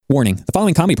Warning. The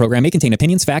following comedy program may contain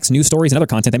opinions, facts, news stories, and other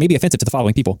content that may be offensive to the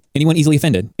following people. Anyone easily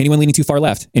offended. Anyone leaning too far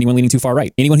left. Anyone leaning too far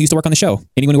right. Anyone who used to work on the show.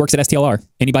 Anyone who works at STLR.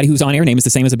 Anybody whose on-air name is the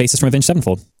same as a bassist from Avenged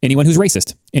Sevenfold. Anyone who's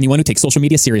racist. Anyone who takes social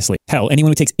media seriously. Hell,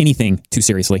 anyone who takes anything too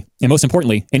seriously. And most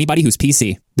importantly, anybody who's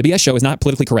PC. The BS Show is not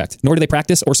politically correct, nor do they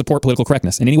practice or support political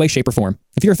correctness in any way, shape, or form.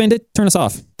 If you're offended, turn us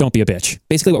off. Don't be a bitch.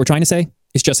 Basically, what we're trying to say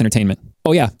is just entertainment.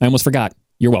 Oh yeah, I almost forgot.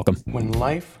 You're welcome. When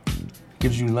life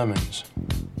gives you lemons,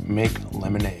 make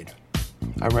lemonade.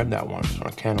 I read that once on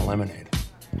a can of lemonade.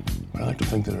 But I like to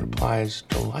think that it applies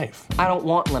to life. I don't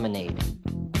want lemonade.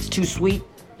 It's too sweet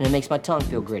and it makes my tongue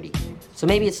feel gritty. So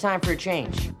maybe it's time for a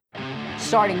change.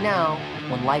 Starting now,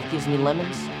 when life gives me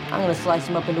lemons, I'm gonna slice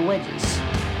them up into wedges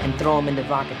and throw them into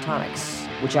vodka tonics,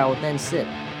 which I will then sip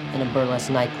in a burlesque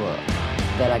nightclub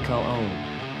that I co-own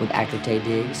with actor Tay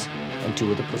Diggs and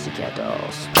 2 of the Pussycat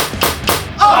Dolls.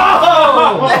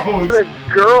 Oh! The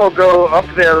girl go up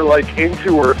there like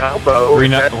into her elbow.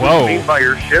 Whoa! By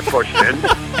her shit pushed in.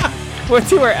 What,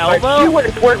 to her elbow? Like, she went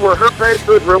to the point where her bed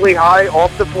stood really high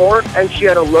off the floor, and she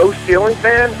had a low ceiling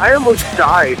fan. I almost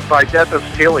died by death of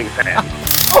ceiling fan.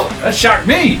 Oh, that shocked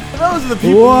me. Those are the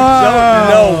people who don't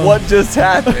know what just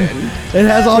happened. It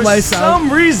has all my sound. For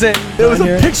some reason, there was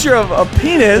a picture of a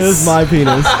penis. It was my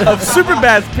penis. Of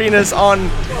Superbad's penis on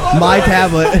my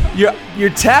tablet. Your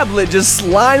tablet just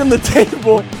lying on the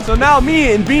table. So now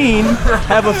me and Bean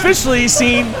have officially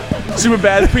seen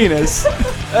Superbad's penis.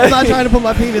 I'm not trying to put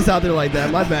my penis out there like that.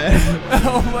 My bad.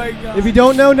 Oh my god. If you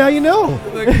don't know, now you know.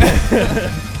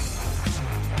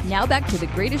 Now back to the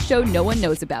greatest show no one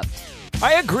knows about.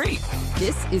 I agree.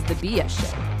 This is the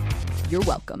BS Show. You're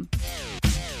welcome.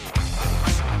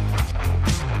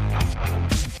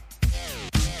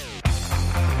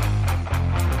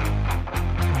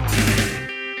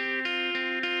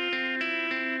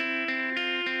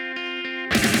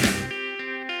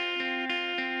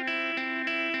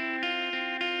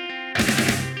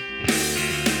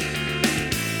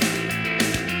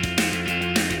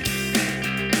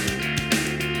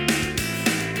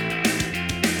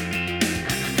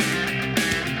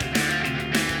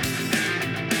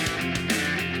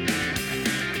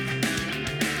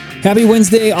 Happy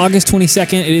Wednesday, August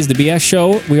 22nd. It is the BS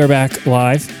Show. We are back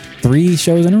live. 3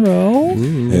 shows in a row.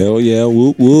 Ooh. Hell yeah.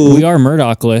 Whoop, whoop. We are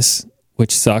Murdockless,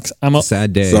 which sucks.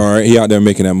 Sad day. Sorry. He out there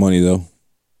making that money, though.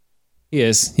 He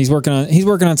is. He's working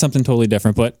on something totally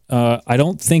different, but I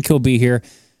don't think he'll be here.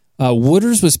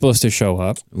 Wooders was supposed to show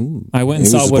up. Ooh. I went and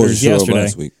saw Wooders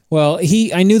yesterday. Well,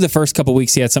 I knew the first couple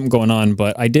weeks he had something going on,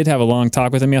 but I did have a long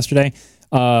talk with him yesterday.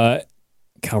 God,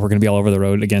 we're going to be all over the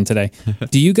road again today.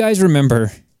 Do you guys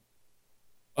remember...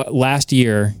 last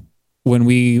year when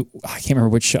I can't remember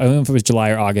which, I don't know if it was July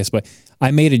or August, but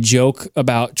I made a joke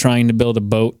about trying to build a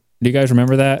boat. Do you guys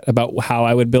remember that? About how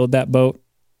I would build that boat?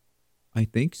 I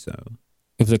think so.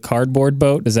 It was a cardboard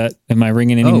boat. Am I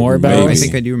ringing any more bells? I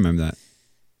think I do remember that.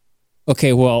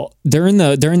 Okay, well, during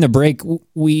the break,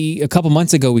 a couple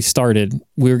months ago, we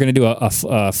were going to do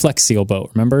a Flex Seal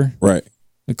boat, remember? Right.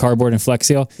 The cardboard and Flex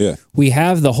Seal? Yeah. We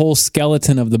have the whole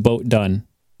skeleton of the boat done.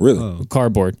 Really? Oh.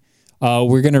 Cardboard.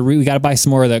 We got to buy some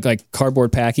more of that like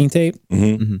cardboard packing tape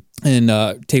and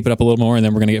tape it up a little more, and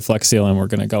then we're gonna get Flex Seal and we're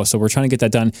gonna go. So we're trying to get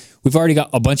that done. We've already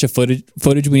got a bunch of footage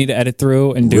we need to edit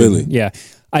through and do. Really? Yeah.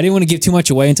 I didn't want to give too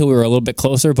much away until we were a little bit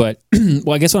closer, but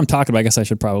well, I guess what I'm talking about, I guess I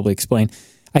should probably explain.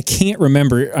 I can't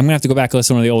remember. I'm gonna have to go back and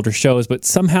listen to one of the older shows, but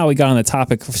somehow we got on the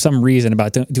topic for some reason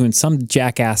about doing some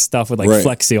jackass stuff with like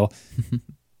Flex Seal,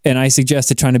 and I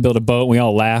suggested trying to build a boat. And we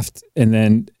all laughed, and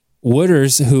then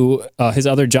Wooders, who his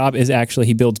other job is actually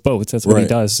he builds boats. That's what he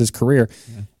does, his career.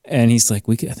 Yeah. And he's like,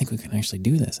 I think we can actually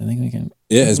do this. I think we can.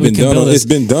 Yeah, it's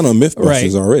been done on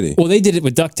Mythbusters already. Well, they did it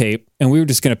with duct tape, and we were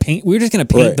just gonna paint. We were just gonna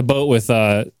paint the boat with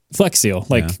Flex Seal.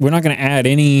 Like we're not gonna add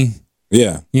any.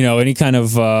 Yeah. Any kind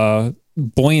of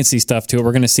buoyancy stuff to it.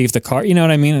 We're gonna see if the car. You know what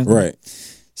I mean? Right.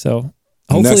 So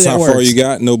hopefully and that's how far you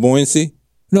got. No buoyancy.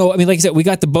 No, I mean, like I said, we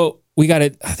got the boat. We got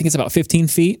it. I think it's about 15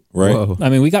 feet. Right. Whoa. I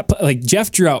mean, we got Jeff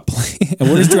drew out and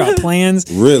Wooders drew out plans.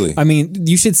 Really? I mean,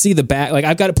 you should see the back. Like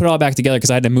I've got to put it all back together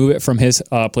because I had to move it from his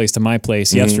place to my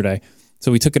place yesterday. So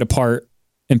we took it apart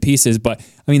in pieces. But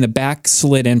I mean, the back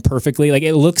slid in perfectly. Like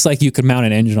it looks like you could mount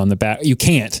an engine on the back. You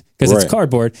can't because it's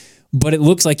cardboard, but it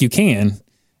looks like you can.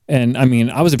 And I mean,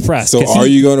 I was impressed. So are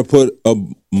you going to put a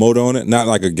motor on it? Not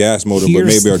like a gas motor, but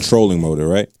maybe a trolling motor,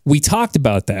 right? We talked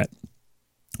about that.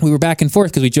 We were back and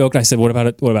forth because we joked. I said, what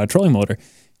about a trolling motor?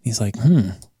 He's like,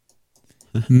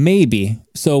 maybe.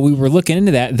 So we were looking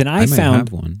into that. Then I found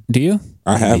have one. Do you?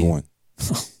 I have one.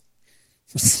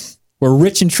 We're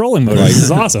rich in trolling motors. This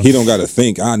is awesome. He don't got to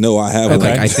think. I know I have one.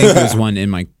 Like, I think there's one in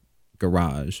my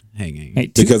garage hanging. Hey,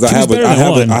 Because I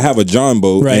have a John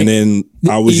boat, Right. and then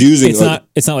I was using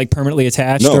it's not like permanently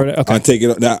attached. No, or, okay. I take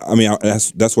it.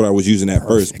 That's what I was using at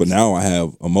first, but now I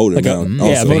have a motor. Like now. a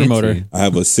motor. I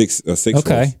have a six. Okay.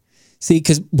 horse. See,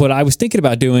 because what I was thinking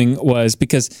about doing was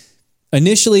because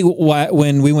initially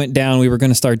when we went down, we were going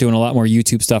to start doing a lot more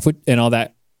YouTube stuff and all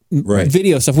that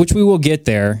video stuff, which we will get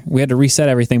there. We had to reset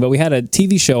everything, but we had a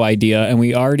TV show idea and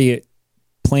we already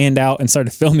planned out and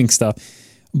started filming stuff.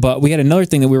 But we had another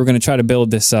thing that we were going to try to build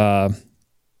this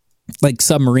like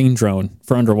submarine drone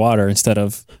for underwater instead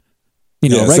of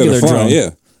a regular drone.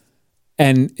 Yeah.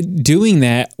 And doing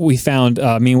that, we found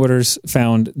me and Wooders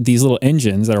found these little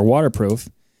engines that are waterproof.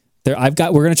 We're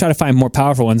going to try to find more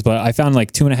powerful ones, but I found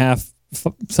like 2.5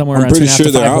 somewhere I'm around pretty 2.5 sure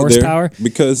to 5 they're out horsepower. there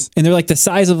because And they're like the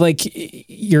size of like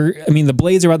the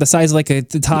blades are about the size of like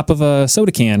the top of a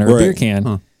soda can or a beer can.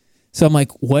 Huh. So I'm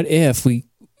like, what if and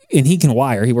he can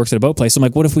wire, he works at a boat place. So I'm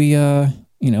like, what if we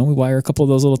wire a couple of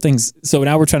those little things. So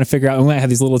now we're trying to figure out, we might have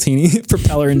these little teeny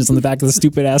propeller engines on the back of the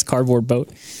stupid ass cardboard boat.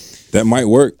 That might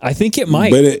work. I think it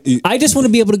might. But I just want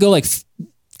to be able to go like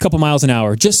couple miles an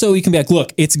hour, just so you can be like,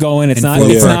 look, it's going. It's not.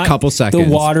 It's for not a couple seconds.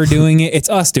 The water doing it. It's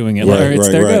us doing it.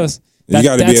 There goes. You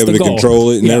got to be able to control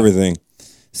it and everything.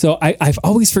 So I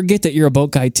always forget that you're a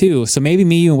boat guy too. So maybe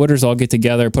me, you, and Wooders all get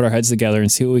together, put our heads together,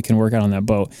 and see what we can work out on that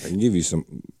boat. I can give you some.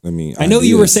 I know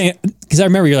you were saying, because I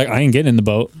remember you're like, I ain't getting in the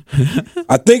boat.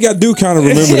 I think I do kind of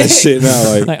remember that shit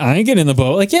now. Like I ain't getting in the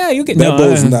boat. Like, yeah, you can. That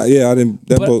boat's not. Yeah, I didn't.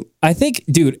 That boat. I think,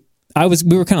 dude,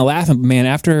 we were kind of laughing, but man,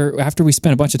 after we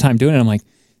spent a bunch of time doing it, I'm like,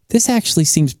 this actually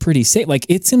seems pretty safe. Like,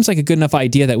 it seems like a good enough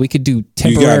idea that we could do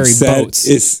temporary boats.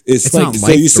 It's like, not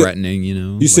life threatening,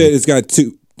 You said it's got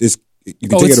two. You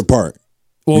can take it apart.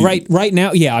 Well, right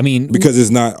now, yeah. I mean, because it's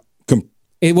not.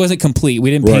 It wasn't complete. We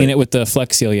didn't paint it with the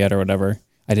Flex Seal yet or whatever.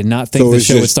 I did not think the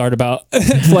show would start about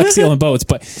Flex Seal and boats,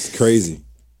 but it's crazy.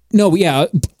 No, yeah,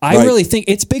 I really think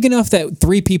it's big enough that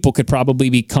 3 people could probably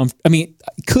be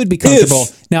could be comfortable.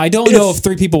 Now, I don't know if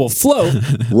 3 people will float.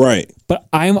 Right. But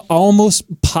I'm almost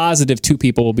positive 2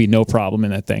 people will be no problem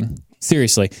in that thing.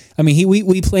 Seriously. I mean,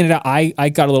 we planned it out. I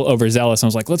got a little overzealous. I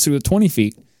was like, let's do it 20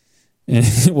 feet. And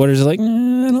Waters like, I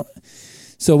don't.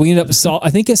 So we ended up, I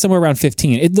think it's somewhere around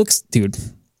 15. It looks, dude,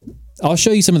 I'll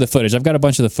show you some of the footage. I've got a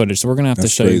bunch of the footage, so we're going to have to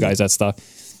show you guys that stuff.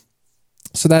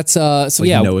 So that's I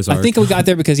think we got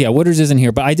there because Wooders isn't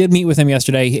here, but I did meet with him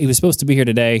yesterday. He was supposed to be here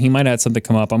today. He might have had something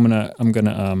come up. I'm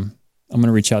gonna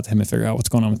reach out to him and figure out what's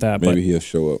going on with that. Maybe he'll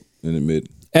show up in the mid.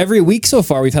 Every week so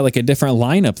far, we've had like a different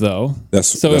lineup though.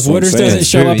 So if Wooders doesn't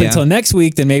show up until next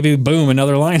week, then maybe boom,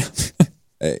 another lineup.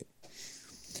 Hey,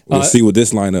 we'll see how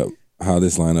this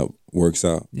lineup works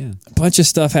out. Yeah, a bunch of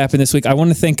stuff happened this week. I want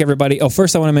to thank everybody. Oh,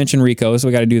 first I want to mention Rico's.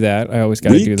 We got to do that. I always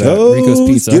got to do that. Rico's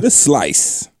Pizza. Get a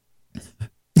slice.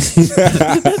 Is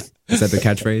that the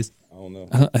catchphrase? I don't know.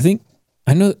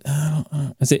 I know.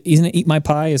 Isn't it Eat My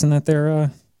Pie? Isn't that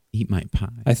their Eat My Pie?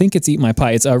 I think it's Eat My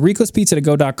Pie. It's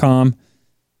ricospizza2go.com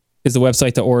is the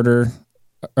website to order.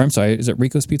 Or, I'm sorry, is it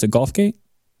Rico's Pizza Golfgate?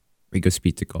 Rico's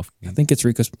Pizza Golfgate. I think it's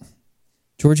Rico's.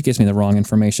 George gives me the wrong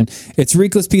information. It's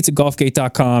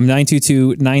ricospizzagolfgate.com,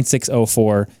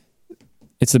 922-9604.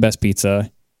 It's the best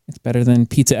pizza. It's better than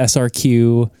Pizza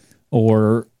SRQ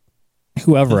or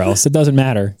whoever else. It doesn't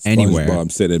matter. Anywhere.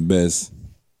 Bob said it best.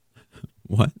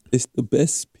 What? It's the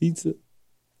best pizza.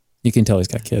 You can tell he's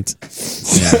got kids.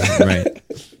 Yeah, right.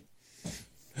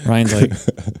 Ryan's like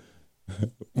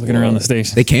looking around the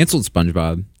station. They canceled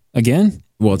SpongeBob. Again?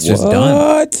 Well, it's just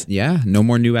done. Yeah, no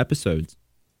more new episodes.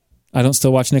 I don't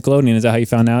still watch Nickelodeon. Is that how you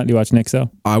found out? Do you watch Nick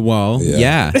so?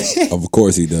 Yeah. Of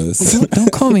course he does.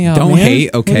 Don't call me out, Don't man.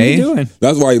 hate, okay? What are you doing?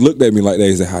 That's why he looked at me like that.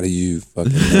 He said, how do you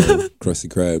fucking know Krusty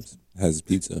Krabs has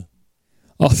pizza?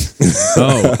 Okay.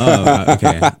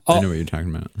 I know what you're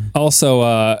talking about.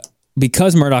 Also,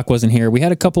 because Murdoch wasn't here, we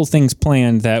had a couple things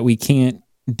planned that we can't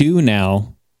do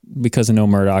now because of no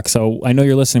Murdoch. So I know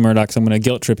you're listening, Murdoch, so I'm going to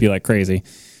guilt trip you like crazy.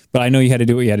 But I know you had to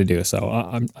do what you had to do, so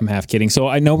I'm half kidding. So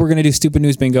I know we're going to do Stupid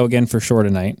News Bingo again for sure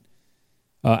tonight.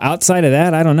 Outside of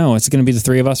that, I don't know. It's going to be the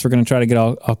 3 of us. We're going to try to get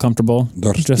all comfortable.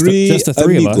 Just the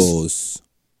 3 of us.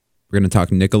 We're going to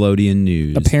talk Nickelodeon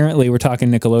news. Apparently, we're talking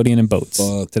Nickelodeon and boats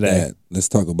today. That. Let's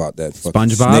talk about that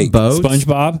SpongeBob snake. boats?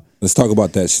 SpongeBob. Let's talk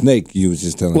about that snake you was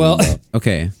just telling me about.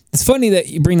 Okay. It's funny that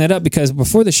you bring that up because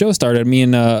before the show started, me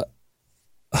and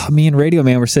Radio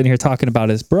Man were sitting here talking about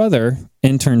his brother,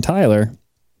 intern Tyler,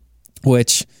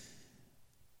 which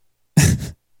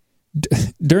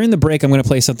during the break, I'm going to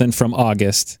play something from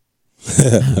August.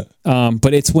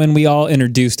 But it's when we all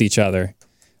introduced each other.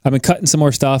 I've been cutting some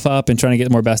more stuff up and trying to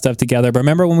get more best stuff together. But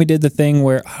remember when we did the thing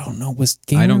where I don't know, was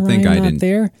Gamer I don't think Ryan I not didn't.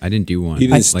 there? I didn't do one. He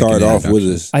didn't start off with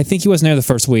us. I think he wasn't there the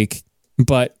first week,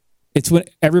 but it's when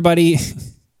everybody.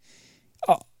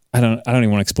 I don't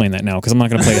even want to explain that now because I'm not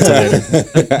going to play it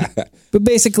till later. But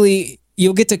basically,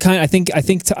 you'll get to kind of.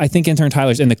 I think intern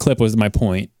Tyler's in the clip was my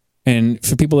point. And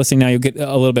for people listening now, you'll get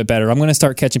a little bit better. I'm going to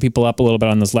start catching people up a little bit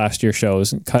on those last year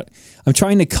shows. And I'm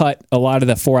trying to cut a lot of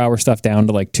the 4-hour stuff down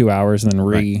to like 2 hours and then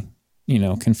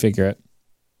configure it.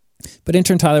 But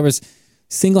intern Tyler was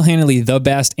single-handedly the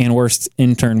best and worst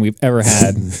intern we've ever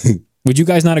had. Would you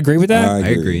guys not agree with that? I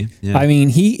agree. Yeah. I mean,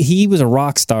 he was a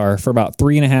rock star for about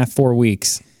 3.5-4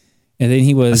 weeks. And then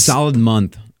he was a solid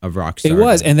month of rock star. It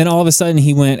was. And then all of a sudden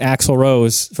he went Axl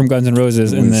Rose from Guns N'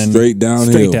 Roses and then straight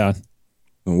downhill. Straight down.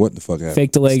 And what the fuck happened?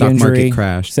 Faked a leg Stock injury. market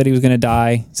crash. Said he was going to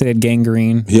die. Said he had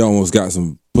gangrene. He almost got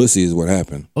some pussy is what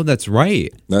happened. Oh, that's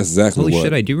right. That's exactly Holy what.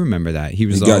 shit, I do remember that. He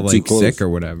was He got all too like close. sick or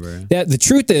whatever. Yeah, the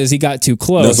truth is he got too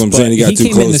close. That's what I'm saying. He got too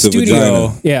came in the close to studio,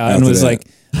 vagina and was after like,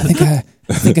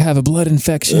 I think I have a blood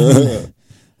infection. I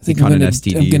think caught I'm an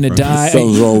STD going to from- die.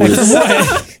 Something's wrong with From his.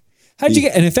 what? How'd you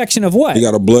get an infection of what? He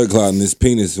got a blood clot in his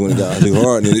penis when it got too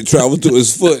hard, and it traveled to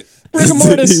his foot. Rigor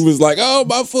mortis. He was like, "Oh,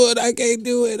 my foot! I can't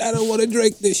do it. I don't want to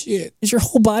drink this shit." Is your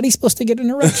whole body supposed to get an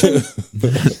erection?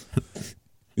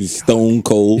 He's stone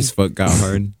cold. His foot got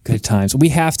hard. Good times. We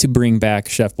have to bring back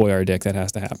Chef Boyardee. That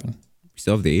has to happen. We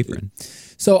still have the apron.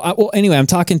 So, anyway, I'm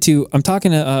talking to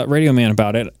Radio Man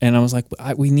about it, and I was like,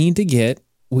 we need to get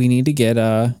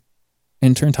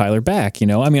intern Tyler back. You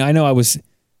know, I mean, I know I was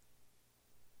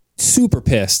super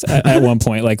pissed at one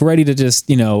point, like ready to just,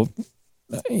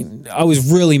 I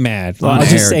was really mad. On I'll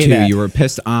just air say too. that. You were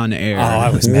pissed on air. Oh, I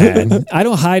was mad. I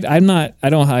don't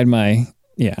hide my.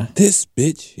 Yeah. This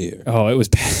bitch here. Oh, it was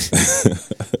bad.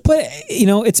 But,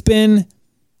 it's been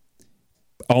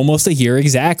almost a year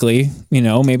exactly,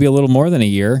 maybe a little more than a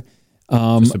year.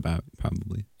 Just about,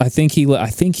 probably. I think he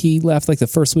left like the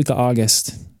first week of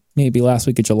August, maybe last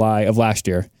week of July of last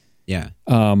year. Yeah.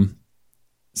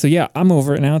 So yeah, I'm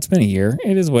over it now. It's been a year.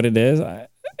 It is what it is.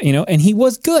 And he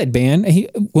was good, man.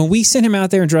 When we sent him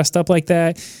out there and dressed up like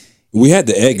that, We had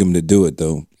to egg him to do it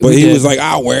though, but We he did. was like,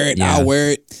 "I'll wear it. Yeah. I'll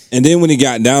wear it." And then when he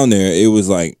got down there, it was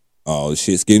like, "Oh,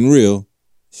 shit's getting real."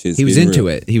 He was into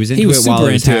it. He was into it while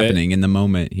it was happening. In the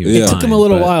moment, he was Yeah. it took him a fine,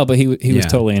 little but- while, but he was Yeah.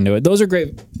 totally into it. Those are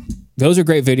great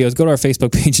videos. Go to our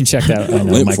Facebook page and check that out. I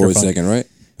know, Limp for a microphone. second, right?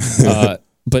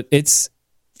 But it's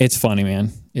funny,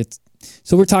 man.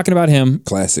 So we're talking about him.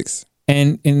 Classics.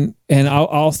 And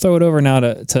I'll throw it over now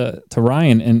to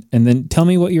Ryan and then tell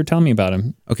me what you're telling me about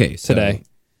him Okay, so today.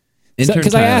 intern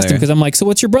Because I asked him, Tyler- because I'm like, so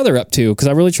what's your brother up to? Because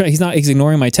I really try. He's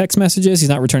ignoring my text messages. He's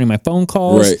not returning my phone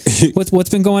calls. Right. What's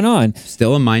been going on?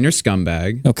 Still a minor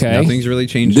scumbag. Okay. Nothing's really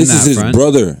changed This in is that his front.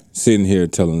 brother sitting here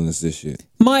telling us this shit.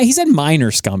 He said minor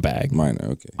scumbag. Minor,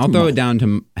 okay. I'll throw it down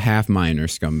to half minor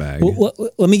scumbag. Well,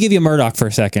 let me give you Murdoch for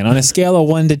a second. On a scale of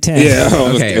 1 to 10. Yeah.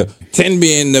 Okay. 10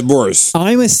 being the worst.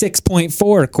 I'm a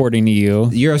 6.4 according to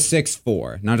you. You're a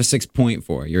 6'4", not a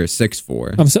 6.4. You're a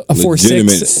 6'4". I'm a 4.6.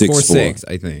 Legitimate 6'4". 4'6",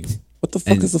 I think. What the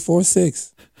fuck is a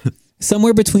 4'6"?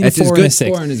 Somewhere between That's a 4 his and a good 6.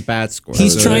 score and his bad score.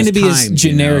 He's So trying to there's be as times,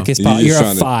 generic as possible. You're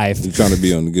a 5. You're trying to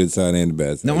be on the good side and the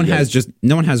bad side.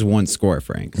 No one has one score,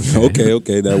 Frank.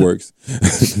 Okay, that works.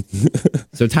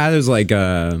 So Tyler's like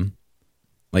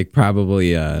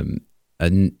probably a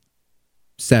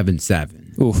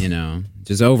 7'7". Oof.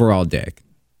 Just overall dick.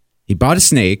 He bought a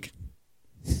snake,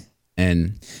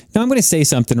 and Now I'm going to say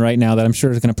something right now that I'm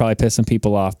sure is going to probably piss some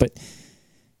people off, but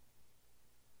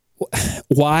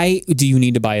why do you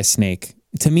need to buy a snake?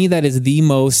 To me, that is the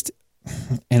most,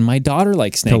 and my daughter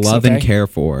likes snakes. to love okay? and care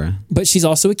for But she's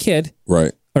also a kid.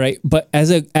 Right. All right. But as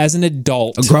an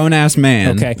adult. a grown ass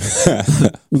man. Okay.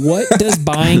 What does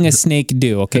buying a snake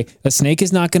do? Okay. A snake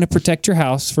is not going to protect your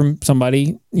house from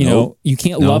somebody. You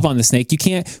can't love on the snake. You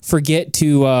can't forget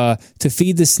to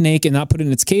feed the snake and not put it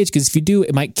in its cage, because if you do,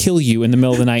 it might kill you in the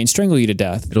middle of the night and strangle you to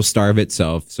death. It'll starve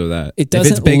itself so that It if it's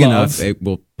doesn't big love- enough, it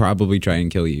will probably try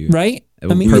and kill you. Right? It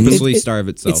will purposely starve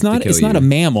itself. It's not. To kill It's not you. a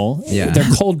mammal. Yeah. They're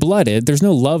cold blooded. There's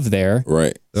no love there.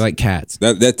 Right. They're like cats.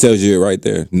 That tells you it right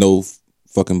there. No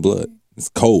fucking blood. It's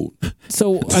cold.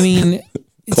 So I mean,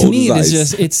 to Cold me, as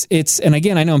it's ice. just it's. And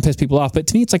again, I know I'm pissed people off, but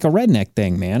to me, it's like a redneck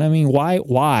thing, man. I mean,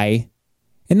 why?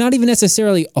 And not even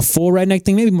necessarily a full redneck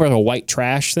thing. Maybe more of a white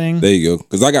trash thing. There you go.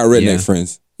 Because I got redneck Yeah.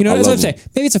 friends. You know, I that's what I'm love saying.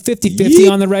 Maybe it's a 50-50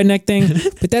 on the redneck thing,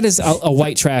 but that is a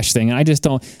white trash thing. And I just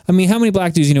don't. I mean, how many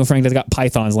black dudes you know, Frank, that got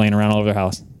pythons laying around all over their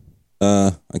house?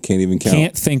 I can't even count.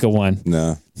 Can't think of one.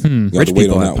 Nah. You have Rich to wait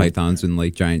people on have that one. pythons and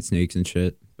like giant snakes and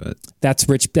shit. But That's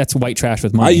rich. That's white trash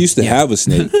with money. I used to have a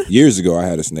snake. Years ago, I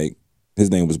had a snake.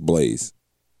 His name was Blaze.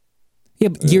 Yeah,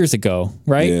 years ago,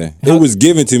 right? Yeah, it was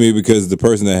given to me because the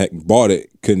person that had bought it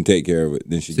couldn't take care of it.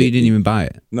 Then she. So you didn't even buy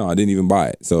it? No, I didn't even buy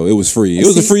it. So it was free. It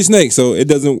was a free snake, so it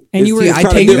doesn't. And you were, it's I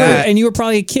kinda take different. that, and you were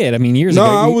probably a kid. I mean, years No,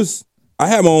 ago. I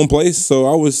had my own place,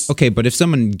 so I was. Okay, but if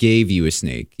someone gave you a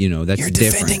snake, that's You're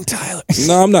different. defending Tyler.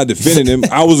 No, I'm not defending him.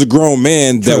 I was a grown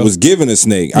man that was given a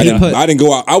snake. I didn't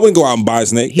go out. I wouldn't go out and buy a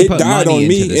snake. He It put died money on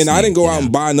me, into the and I didn't snake, go out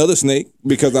and buy another snake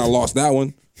because I lost that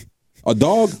one. A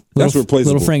dog, that's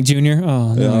replaceable. Little Frank Jr.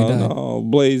 Oh no, he died. No,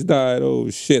 Blaze died.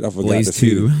 Oh shit, I forgot Blaze to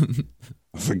feed 2. him.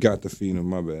 I forgot to feed him.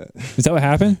 My bad. Is that what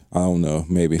happened? I don't know,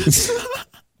 maybe,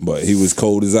 but he was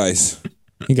cold as ice.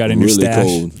 He got in your really stash.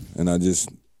 cold, and I just.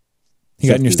 He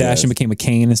got in your his stash ass. and became a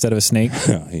cane instead of a snake.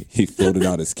 he floated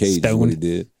out his cage. Is what he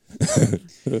did.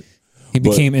 He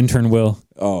became intern Will.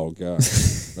 Oh god,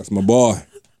 that's my boy,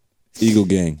 Eagle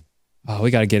Gang. Oh,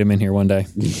 we got to get him in here one day.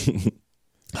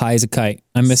 High as a kite.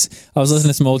 I was listening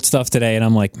to some old stuff today, and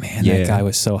I'm like, man, that guy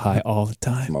was so high all the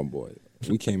time. My boy,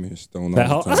 we came here stoned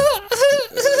That all whole, the time.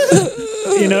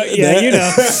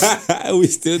 We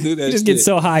still do that. You just shit. get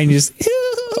so high and you just.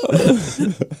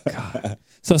 God.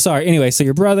 So sorry. Anyway, so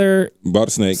your brother bought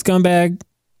a snake. Scumbag.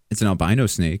 It's an albino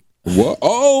snake. What?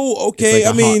 Oh, okay. It's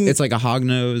like I mean, it's like a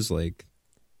hognose, like.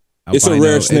 It's a albino.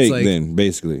 rare It's snake, like- then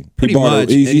basically. Pretty he bought much.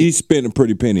 He spent a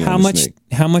pretty penny How on the much? snake.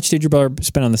 How much did your brother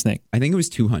spend on the snake? I think it was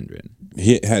 200.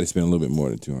 He had to spend a little bit more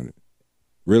than 200.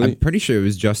 Really? I'm pretty sure it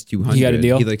was just 200. You got a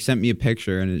deal? He sent me a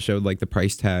picture and it showed the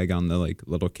price tag on the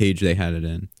little cage they had it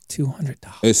in. $200.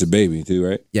 It's a baby too,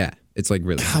 right? Yeah, it's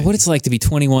really. God, what it's like to be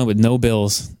 21 with no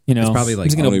bills. You know, It's probably I'm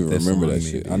just I gonna- don't even this remember long, that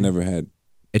shit. maybe. I never had.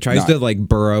 It tries to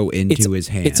burrow into his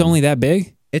hand. It's only that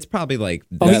big. It's probably that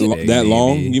big, that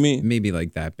long. maybe. You mean? Maybe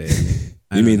that big.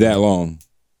 You mean that long?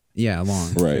 Yeah,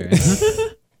 long. Right. Sure.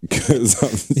 Is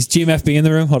GMFB in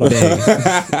the room? Hold on.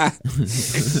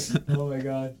 Oh my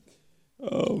god.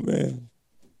 Oh man,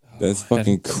 that's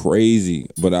fucking crazy.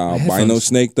 But albino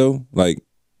snake though,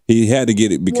 he had to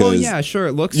get it because Well, yeah, sure.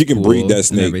 It looks you can cool breed that and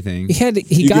snake. everything. He had.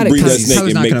 He You got can it. breed that 'cause snake.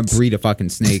 Tyler's it not gonna makes- breed a fucking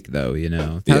snake though.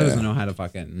 Tyler Yeah. doesn't know how to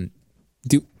fucking.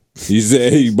 do. You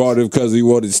said he bought it because he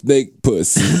wanted snake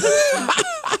pussy.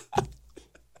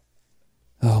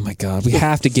 Oh my God, we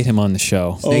have to get him on the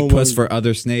show. Snake puss for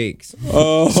other snakes.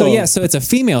 Oh, So yeah, so it's a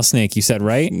female snake. You said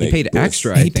right? Snake He paid puss.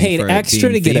 extra. I He think, paid for it extra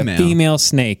to being get a female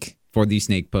snake. for the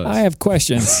snake puss. I have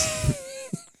questions.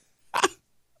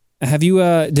 Have you?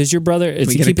 Does your brother? Does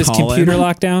we he get a keep his call computer in?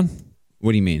 locked down?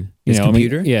 What do you mean? You His know, I mean,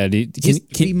 computer? yeah. He has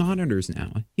 3 monitors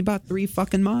now. He bought 3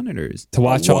 fucking monitors. to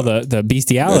watch all the That's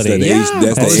bestiality. that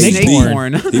That's the snake HD.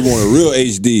 porn. He want a real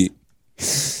HD.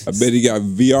 I bet he got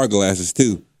VR glasses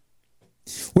too.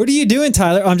 What are you doing,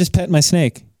 Tyler? Oh, I'm just petting my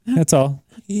snake. That's all.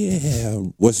 Yeah.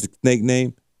 What's the snake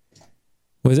name?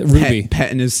 Was it Ruby?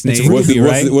 Petting his snake. Ruby, What's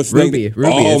right? what's the Ruby. snake?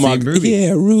 Ruby. Oh His my. name Ruby.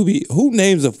 Yeah, Ruby. Who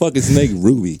names a fucking snake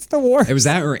Ruby? The war. It was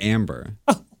that or Amber.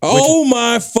 Oh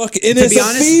my fucking! And To it's be a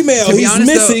honest- female. to be He's honest,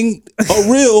 though- missing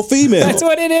a real female. That's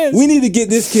what it is. We need to get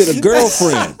this kid a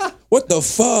girlfriend. What the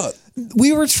fuck?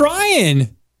 We were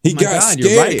trying. He Oh my got God, you're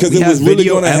scared right. because We it have was really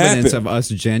video going to evidence happen. of us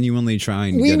genuinely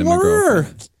trying to We get him a were.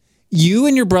 girlfriend. You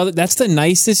and your brother. That's the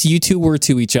nicest you two were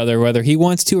to each other, whether he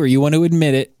wants to or you want to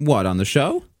admit it. What, on the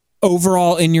show?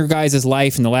 Overall, in your guys'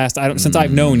 life in the last, since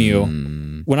I've known you,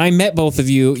 when I met both of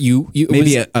you,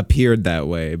 Maybe it appeared that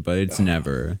way, but it's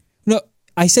never. No,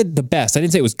 I said the best. I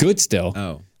didn't say it was good still.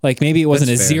 Oh. Like maybe it wasn't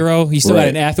That's a fair. 0. You still Right. had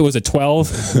an F. It was a 12,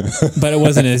 but it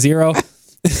wasn't a 0.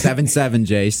 7-7,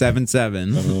 Jay.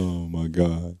 7-7. Oh my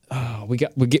god! Oh, we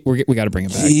got to bring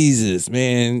it back. Jesus,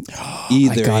 man!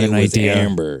 Either got it an was idea.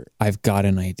 Amber. I've got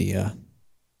an idea.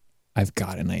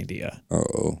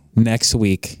 Oh, Next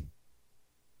week,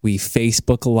 we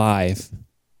Facebook Live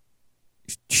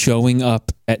showing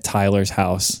up at Tyler's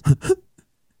house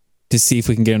to see if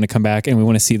we can get him to come back, and we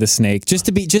want to see the snake. Just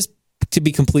to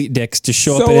be complete dicks, to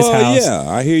show up at his house. yeah,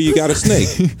 I hear you got a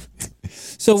snake.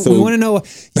 So we want to know.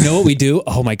 You know what we do?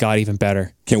 Oh my God, even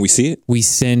better. Can we see it? We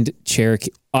send Cherokee.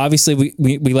 Obviously,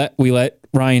 we let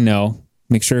Ryan know.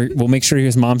 We'll make sure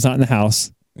his mom's not in the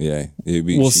house. Yeah,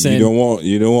 We'll send-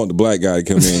 you don't want the black guy to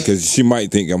come in because she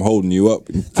might think I'm holding you up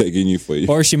and taking you for you.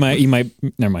 Or you might.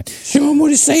 Never mind. Show him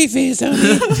where the safe is,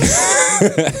 honey.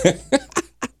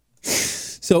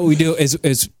 So what we do is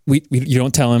we you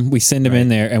don't tell him. We send him in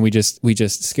there and we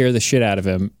just scare the shit out of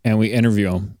him and we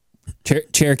interview him.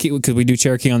 Cherokee, because we do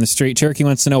Cherokee on the street. Cherokee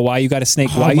wants to know why you got a snake.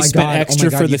 Why you spent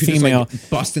extra for the female.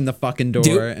 Bust in the fucking door.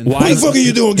 Dude, and why- What the fuck are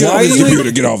you doing? Get Why off are this you-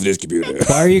 computer. Get off this computer.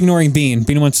 Why are you ignoring Bean?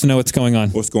 Bean wants to know what's going on.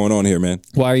 What's going on here, man?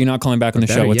 Why are you not calling back on the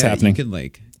show? What's happening? You could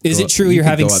Is Go it up- true you you're could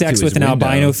having go up sex to with his an window.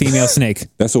 albino female snake?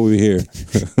 That's what we hear.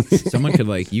 Someone could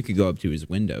you could go up to his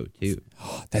window too.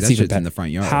 That's that even shit's better. in the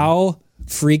front yard. How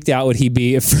freaked out would he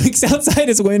be if Frank's outside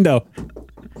his window?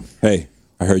 Hey,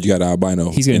 I heard you got an albino.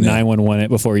 He's going in to there. 911 it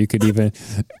before you could even.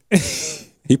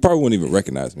 He probably wouldn't even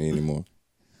recognize me anymore.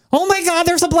 Oh my God,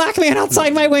 there's a black man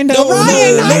outside my window. No,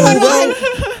 Ryan,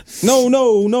 no,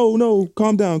 911. No.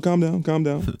 Calm down.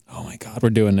 Oh my God, we're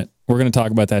doing it. We're going to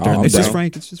talk about that during I'm the It's just show.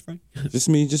 Frank. It's just Frank. Just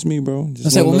me, bro. Just I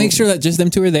said, one we'll make little- sure that just them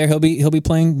two are there. He'll be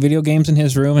playing video games in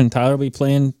his room, and Tyler will be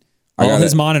playing I all got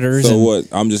his it. monitors. So and what?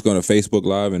 I'm just going to Facebook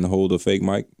Live and hold a fake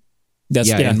mic? That's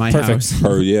Yeah, in my perfect. house.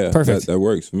 Or yeah, Perfect. That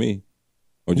works for me.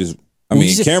 Or just, We'll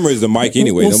just- camera is the mic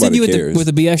anyway. We'll send Nobody you with cares. with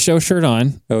a BS show shirt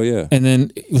on, Hell yeah. and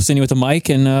then we'll send you with a mic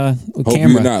and a Hope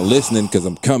camera. you're not listening because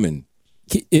I'm coming.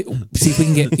 See if we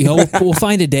can get. We'll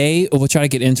find a day. Or we'll try to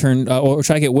get or we'll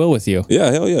try to get Will with you. Yeah,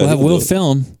 hell yeah. We'll have He'll Will do it.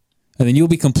 film, and then you'll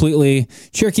be completely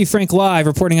Cherokee Frank live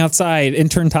reporting outside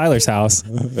intern Tyler's house.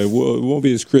 It won't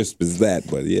be as crisp as that,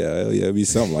 but yeah, hell yeah, it'll be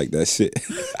something like that shit.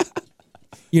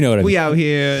 You know what I mean? We out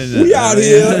here. We out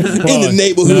here in the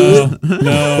neighborhood.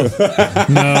 No.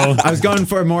 I was going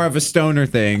for more of a stoner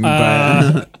thing,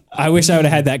 but I wish I would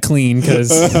have had that clean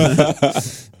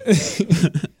because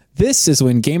this is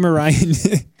when Gamer Ryan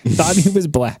thought he was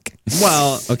black.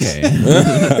 well, okay. That's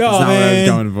That's not what I was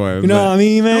going for. You know what I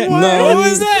mean, man? No, What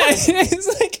was that?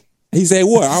 It's like, He said,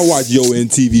 "What? I watch Yo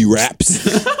MTV raps."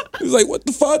 He was like, "What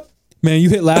the fuck? man, you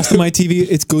hit last on my TV.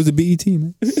 It goes to BET,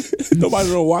 man. Nobody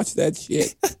don't watch that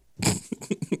shit."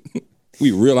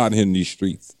 We real out here in these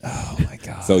streets. Oh my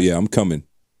God. So yeah, I'm coming.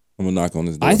 I'm gonna knock on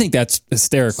this door. I think that's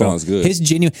hysterical. Sounds good. His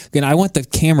genuine. Again, I want the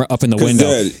camera up in the 'Cause window,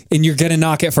 that- and you're gonna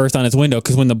knock it first on his window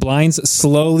because when the blinds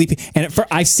slowly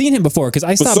I've seen him before because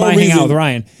I For stopped some by and hang out reason, with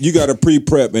Ryan. You got to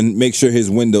pre-prep and make sure his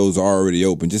windows are already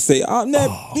open. Just say,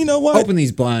 you know what? Open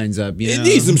these blinds up. You It know?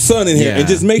 needs some sun in here, Yeah. and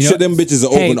just make You sure know- them bitches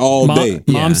are Hey, open all Mom, day.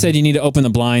 Mom Yeah. said you need to open the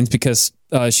blinds because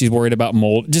she's worried about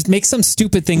mold. Just make some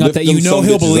stupid thing up Lift that you them know some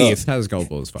he'll bitches believe. up. Tyler's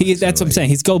gullible as fuck. That's what I'm saying.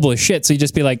 He's gullible as shit. So you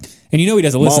just be like, and you know he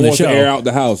doesn't listen Mom to the wants to air show. out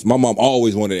the house. My mom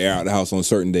always wanted to air out the house on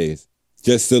certain days,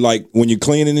 just to like when you're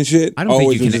cleaning and shit. I don't think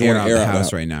always you just can air wanna out the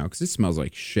house right now because it smells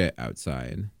like shit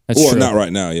outside. That's well, true. not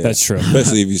right now. Yeah, That's true.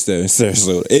 Especially if you stay in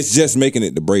Sarasota. It's just making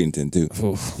it to Bradenton too.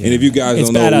 Oof. And if you guys It's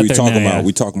don't know bad what out we there talking now, about, yeah.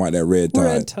 we talking about that red tide.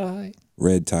 Red tie.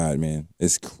 Red tide, man.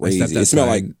 It's stepped crazy. It smells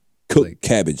like outside, cooked like-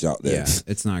 cabbage out there. Yeah,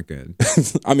 it's not good.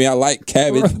 I mean, I like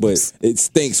cabbage, Gross. but it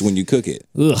stinks when you cook it.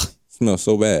 Ugh. smells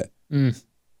so bad.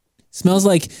 Smells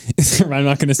like. I'm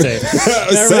not going to say it.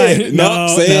 Never Say mind. it. No,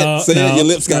 say it. Your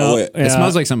lips got wet. It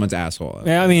smells like someone's asshole.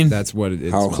 Yeah, I mean, that's what it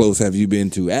is. How close have you been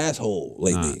to asshole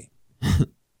lately?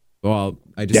 Well,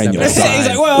 I just Daniel. step outside. He's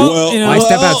like, well, you know, I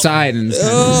step outside and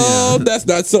Oh, that's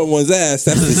not someone's ass.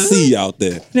 That's the sea out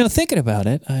there. you know, thinking about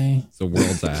it, it's the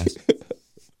world's ass.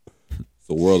 It's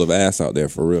a world of ass out there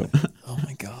for real. oh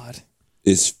my God.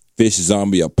 It's fish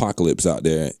zombie apocalypse out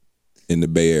there in the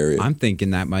Bay Area. I'm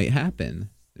thinking that might happen.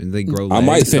 And they grow. I legs,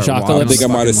 might start Fish walking apocalypse. I think I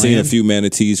on might have fucking seen a land. few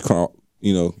manatees crawl,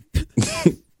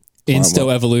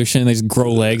 Insto evolution. They just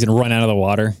grow legs and run out of the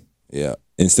water. Yeah.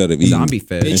 Instead of eating Zombie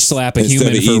fish. Bitch slap a instead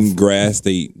human of for. eating grass,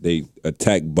 they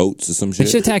attack boats or some They shit.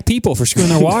 should attack people for screwing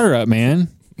their water up, man.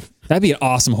 That'd be an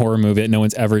awesome horror movie that no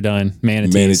one's ever done.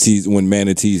 Manatees. When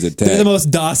manatees attack. They're the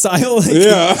most docile. Like,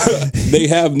 yeah. They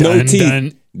have no Dun, teeth.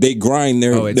 dun. They grind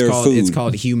their food. It's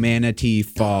called Humanity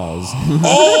Falls.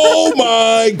 Oh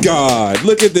my God!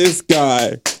 Look at this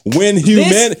guy. When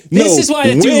humanity, this is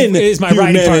why the dude is my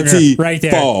writing partner right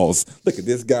there. falls. Look at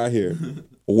this guy here.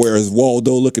 Where's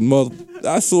Waldo looking mother?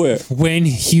 I swear. When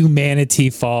humanity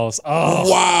falls. Oh,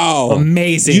 Wow.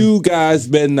 amazing. You guys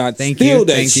better not Thank steal you,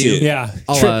 that thank you. shit. Yeah.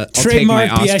 I'll take my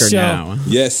Oscar now.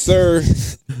 Yes, sir.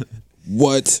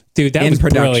 What? Dude, that In was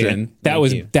production. brilliant. That Thank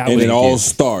was you. that And was it all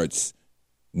starts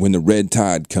when the red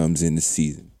tide comes in the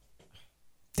season.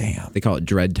 damn. They call it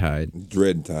Dread Tide.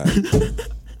 Dread tide.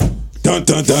 Dun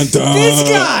dun dun dun. This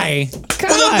guy.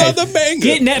 God. Another banger.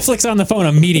 Get Netflix on the phone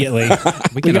immediately.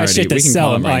 We can got already- shit to we can sell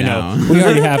call them. them right I know. now. We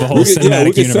already have a whole we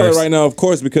cinematic can sell universe. it right now, of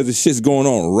course, because the shit's going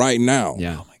on right now.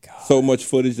 Yeah. Oh my God. So much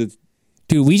footage that's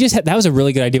Dude, we just had, that was a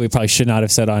really good idea. We probably should not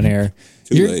have said on air.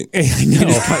 Too late. I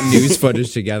know. Cut news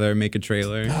footage together, make a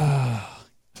trailer.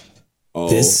 Oh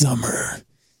This summer,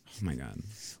 my God.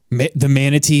 the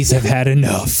manatees have had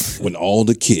enough. when all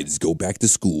the kids go back to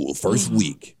school first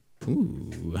week. Ooh.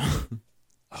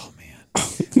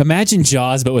 Imagine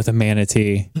Jaws, but with a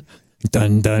manatee.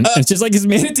 Dun dun. It's just like his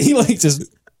manatee, like just.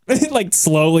 like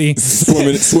slowly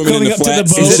swimming coming in up the to the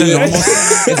flats.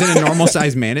 boat. Is it a normal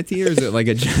sized manatee or is it like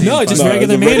a giant? No, just No,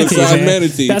 regular it's a regular manatees. size Man.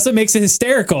 manatee. That's what makes it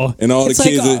hysterical. And all the It's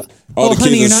kids like, are- all the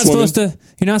honey, kids you're are not swimming. supposed to.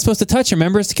 You're not supposed to touch.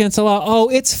 Remember, it's against the law. Oh,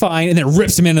 it's fine. And then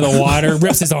rips him into the water,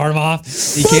 rips his arm off.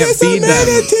 You can't feed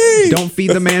them. Don't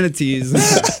feed the manatees.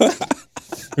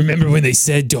 Remember when they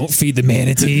said don't feed the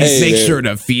manatees? Hey, Make man. sure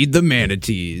to feed the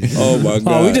manatees. Oh my god!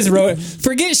 Oh, we just wrote.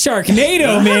 Forget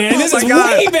Sharknado, man. This is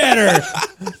God. way better.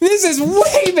 This is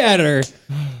way better.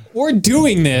 We're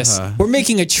doing this. We're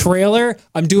making a trailer.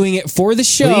 I'm doing it for the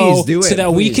show Please do it, so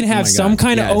that we please. can Oh have my some God.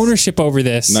 kind of Yes. ownership over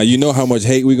this. Now you know how much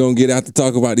hate we gonna get out to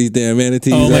talk about these damn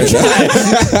manatees. Oh my right?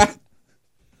 God.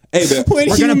 Hey, man, When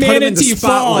We're gonna put him in the humanity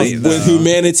spotlight, falls. though. when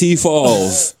humanity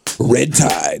falls, red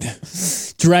tide.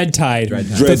 Dread Tide. The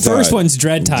Dread first Tide. one's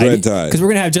Dread Tide. Dread Tide. Because we're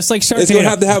going to have just like Sharknado. It's gonna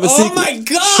have to have a Oh sequel. my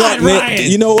God,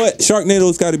 Ryan. You know what?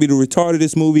 Sharknado's got to be the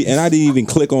retardedest movie, and I didn't even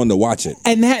click on to watch it.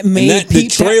 And that made the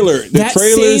trailer- the that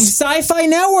trailers- saved Sci-Fi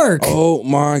Network. Oh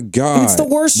my god! It's the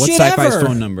worst What's shit Sci-Fi's ever.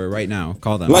 phone number right now?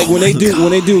 Call them. Like when they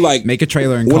do like Make a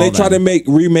trailer and when call they try to them.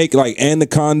 remake like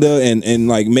Anaconda and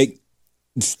like make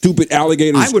stupid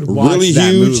alligators I would watch really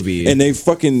that huge, movie. and they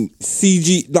fucking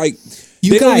CG like.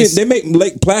 You they don't guys- even- they make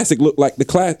Lake Placid look like the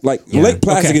class. Like Yeah. Lake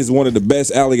Placid Okay. is one of the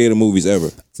best alligator movies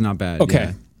ever. It's not bad. Okay.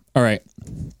 yeah. All right.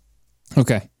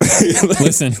 Okay.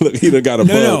 Listen. Look, he done got a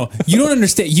No. bug. You don't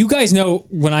understand. You guys know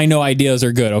when I know ideas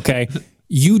are good, okay?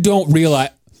 You don't realize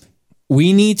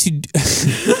we need to.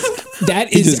 That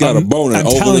He is. just got a boner I'm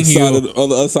over telling the you. side of the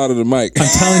other side of the mic. I'm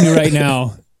telling you right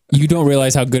now, you don't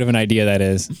realize how good of an idea that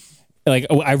is. Like,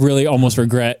 I really almost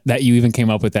regret that you even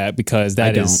came up with that because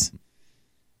that I is.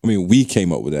 I mean, we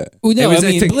came up with that. Well, no, It was I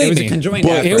a- mean, it believe was a me, conjoined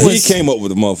But it he was- came up with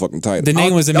the motherfucking title. The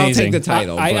name was I'll amazing. take the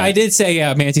title, I but- did say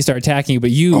Manatee started attacking you, but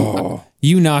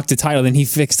you knocked the title, then he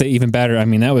fixed it even better. I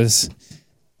mean,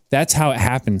 that's how it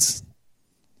happens.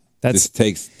 This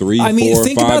takes 3, I mean, 4,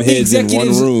 think 5 about the heads in one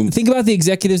executives. room. Think about the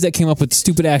executives that came up with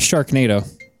stupid ass Sharknado.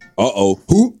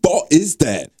 Who thought is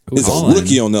that? It's a calling?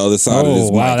 rookie on the other side of this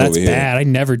Oh wow, mic that's over here. bad. I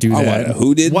never do I that. wonder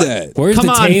who did What? that? Where's Come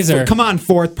the on, taser? come on,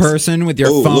 fourth person with your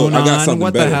Oh, phone look, I got on. something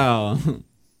What better. the hell?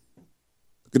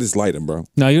 Look at this lighting, bro.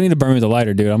 No, you don't need to burn me with the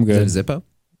lighter, dude. I'm good. Is it Zippo?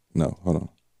 No, hold on.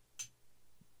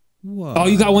 Oh,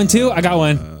 you got one too? I got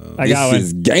one. I got This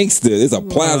is one. gangster. It's a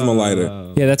plasma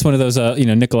lighter. Yeah, that's one of those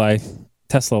Nikolai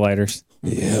Tesla lighters.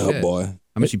 Yeah, Shit. boy.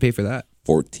 How much you pay for that?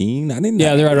 14? I didn't know.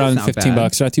 Yeah, they're right around not 15 bad.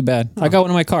 bucks. Not too bad. I got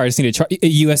one in my car. I just need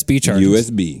a USB charger.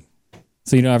 USB.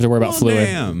 So you don't have to worry about Oh, fluid.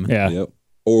 damn. Yeah. Yep.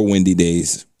 Or windy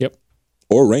days. Yep.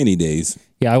 Or rainy days.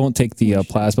 Yeah, I won't take the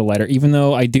plasma lighter, even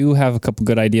though I do have a couple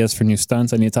good ideas for new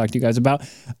stunts I need to talk to you guys about.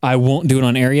 I won't do it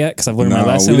on air yet because I've learned my Nah,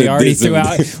 lesson. we We done already did some-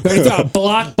 threw out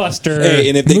Blockbuster Hey,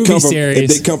 and if they movie come from series. if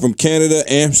they come from Canada,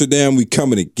 Amsterdam, we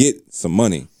coming to get some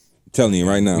money. I'm telling you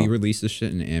right now. We released this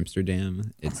shit in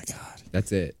Amsterdam. Oh my god,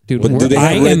 that's it, Dude, But do they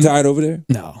have red tide over there?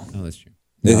 No. Oh, that's true.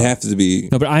 It has to be.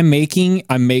 No, but I'm making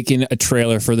a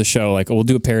trailer for the show. Like we'll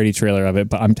do a parody trailer of it.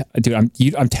 But I'm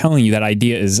telling you that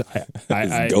idea is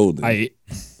It's golden.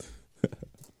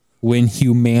 When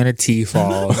humanity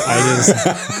falls,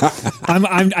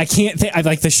 I can't think.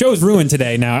 Like the show's ruined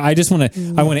today. Now I just want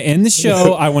to end the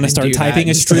show. I want to start Do typing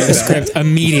that. a script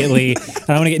immediately, and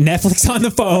I want to get Netflix on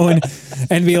the phone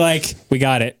and be like, "We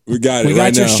got it. We got it We got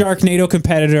right your now." Sharknado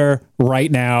competitor right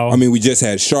now." I mean, we just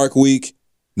had Shark Week.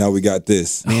 Now we got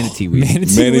this. Manatee Week.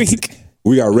 Manatee Week.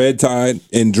 We got Red Tide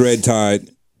and Dread Tide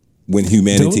when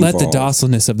humanity Don't let falls. the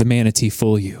docileness of the manatee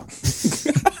fool you.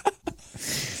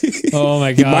 Oh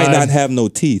my He god! might not have no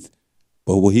teeth,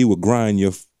 but he will grind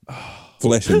your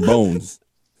flesh and bones.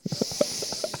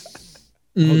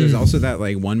 Oh, there's also that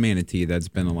like one manatee that's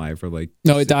been alive for like.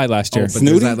 No, it died last year. Oh, but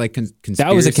Snooty? there's that like conspiracy.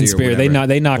 That was a or conspiracy. whatever.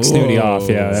 They knocked Snooty off.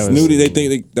 Yeah, that was, Snooty, they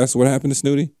think that's what happened to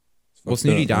Snooty? Well,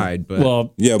 Snooty died, but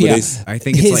Well, Yeah, but I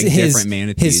think it's like different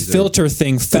manatees. His or- filter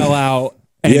thing fell out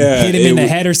and Yeah, hit him it in the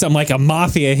was- head or something, like a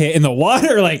mafia hit in the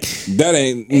water. Like That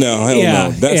ain't hell Yeah,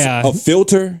 no. That's yeah. a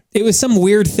filter. it was some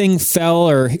weird thing fell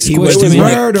or squished was him in the-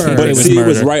 murdered. But It was see, it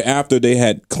was murder. right after they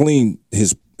had cleaned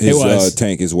his was.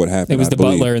 tank is what happened. It was I the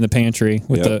believe. butler in the pantry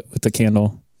with Yep. the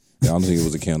candle. Yeah, I don't think it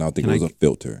was a candle. I think it was a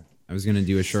filter. I was gonna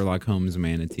do a Sherlock Holmes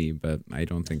manatee, but I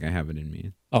don't think I have it in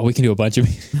me. Oh, we can do a bunch of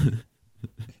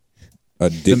A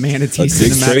Dick, The manatee a Dick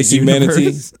cinematic Tracy universe.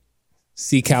 manatee.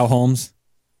 sea cow Holmes.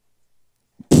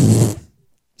 Instead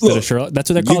of Look, Sherlock. That's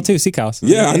what they're called too, sea cows.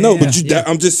 Yeah, I know, but Yeah.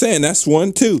 I'm just saying that's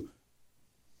one too.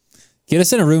 Get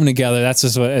us in a room together. That's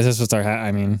what's our.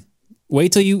 I mean,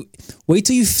 wait till you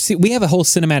see. We have a whole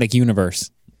cinematic universe.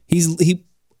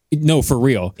 No, for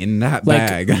real. In that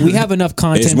Like, bag. we have enough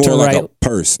content It's more to like write. a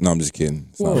purse. No, I'm just kidding.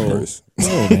 It's not a purse.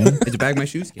 Whoa, man. Is a bag my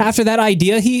shoes? After that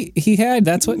idea he had,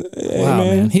 that's what. Wow,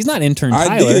 man. He's not intern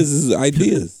Tyler.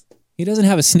 Ideas. He doesn't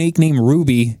have a snake named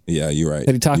Ruby Yeah, you're right.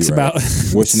 that he talks You're right. about.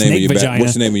 What's the name of snake your vagina.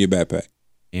 What's the name of your backpack?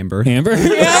 Amber. Amber? Yeah, look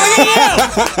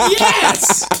at you!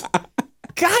 Yes!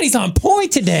 God, he's on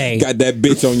point today. Got that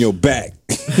bitch on your back.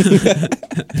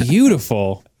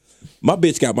 Beautiful. My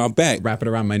bitch got my back Wrap it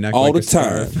around my neck all like the a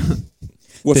scarf. time.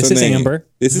 What's This her is name? Amber.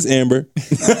 This is Amber.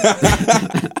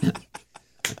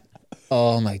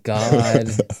 Oh my God.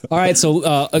 All right,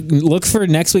 so look for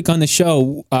next week on the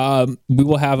show. We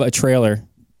will have a trailer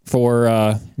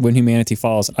for When Humanity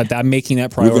Falls. I'm making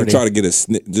that We're priority. gonna try to get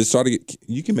just try to get.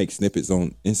 You can make snippets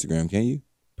on Instagram, can you?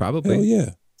 Probably. Hell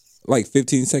yeah, like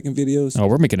 15-second videos. Oh,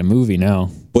 we're making a movie now.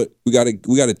 But we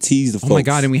gotta tease the folks. Oh my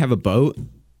God, and we have a boat?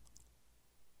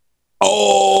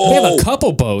 Oh, We have a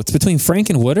couple boats between Frank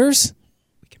and Wooders.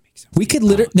 We could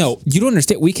literally no, you don't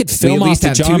understand. We could We film at off least the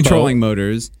have John two boat trolling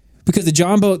motors. because the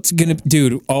John boat's gonna,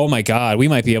 dude. Oh my God, we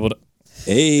might be able to.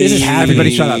 Hey, This is happening.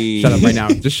 Everybody shut up. Shut up right now.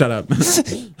 Just shut up.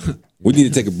 We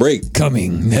need to take a break.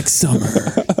 Coming next summer.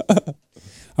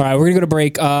 All right, we're gonna go to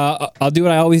break. I'll do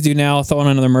what I always do now. I'll throw on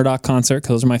another Murdoch concert because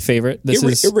those are my favorite. This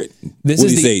is What this do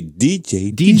is you the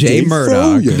say? DJ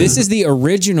Murdoch. Froyo. this is the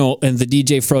original in the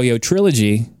DJ Froyo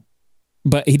trilogy,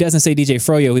 but he doesn't say DJ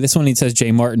Froyo. This one he says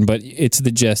Jay Martin, but it's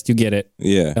the gist. You get it.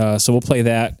 Yeah. So we'll play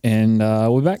that, and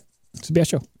we'll be back. It's the BS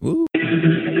show.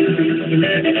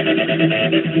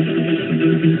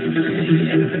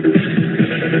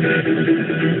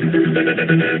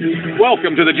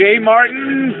 Welcome to the J.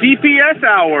 Martin DPS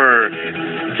Hour.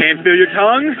 Can't feel your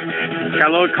tongue? Got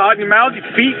a little caught in your mouth? Your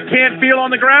feet can't feel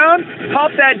on the ground?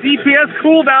 Pop that DPS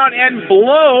cool down and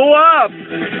blow up.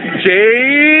 J.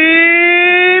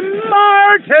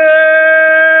 Martin!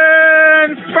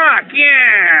 Fuck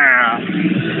yeah!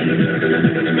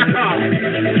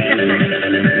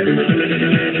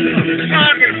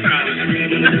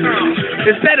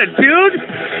 Is that a dude?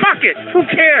 Fuck it. Who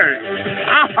cares?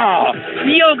 Oh,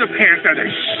 yoga pants are the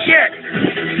shit.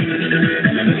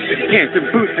 Pants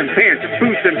and boots and pants and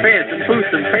boots and pants and boots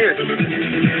and pants.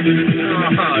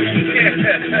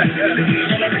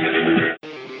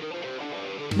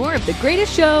 Oh, More of the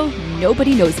greatest show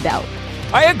nobody knows about.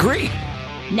 I agree.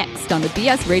 Next on the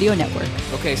BS Radio Network.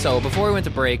 Okay, so before we went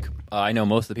to break, I know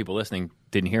most of the people listening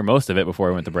didn't hear most of it before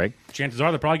we went to break. Chances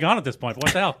are they're probably gone at this point.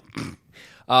 What the hell?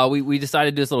 We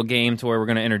decided to do this little game to where we're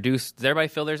going to introduce. Did everybody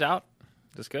fill theirs out?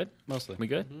 Is this good? Mostly. We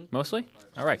good? Mostly?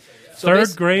 All right. So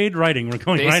Third grade writing. We're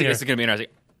going right here. This is going to be interesting.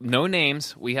 No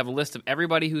names. We have a list of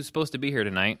everybody who's supposed to be here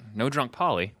tonight. No drunk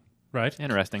Polly. Right.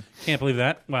 Interesting. Can't believe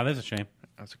that. Wow, that's a shame.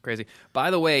 That's crazy. By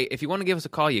the way, if you want to give us a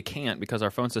call, you can't because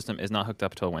our phone system is not hooked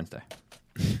up until Wednesday.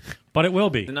 But it will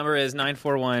be. The number is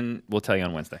 941. We'll tell you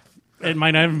on Wednesday. It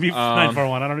might not even be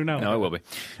 941. I don't even know. No, it will be.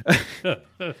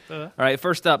 All right,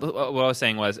 first up, what I was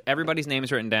saying was everybody's name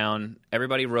is written down.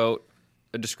 Everybody wrote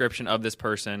a description of this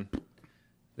person.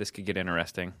 This could get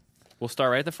interesting. We'll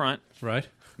start right at the front. Right.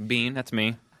 Bean, that's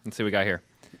me. Let's see what we got here.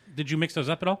 Did you mix those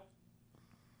up at all?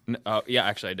 Yeah,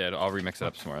 actually I did. I'll remix it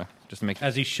up some more just to make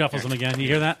As he shuffles them again. You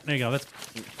hear that? There you go. That's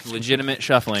legitimate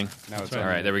shuffling. That's All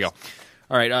right, there we go.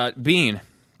 All right, Bean.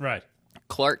 right.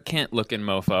 Clark Kent looking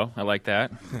mofo. I like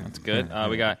that. That's good.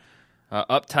 We got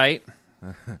uptight.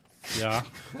 Yeah.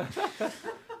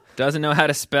 Doesn't know how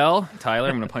to spell. Tyler,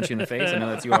 I'm going to punch you in the face. I know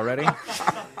that's you already.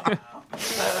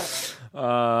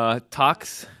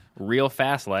 Talks real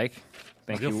fast like.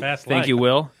 Thank you,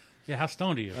 Will. Yeah, how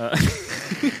stoned are you?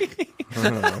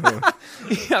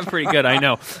 Yeah, I'm pretty good, I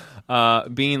know.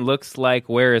 Bean looks like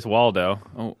Where is Waldo?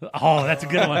 Oh, that's a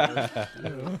good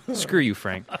one. Screw you,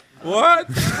 Frank. What?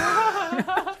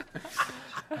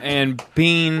 And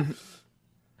Bean,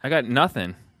 I got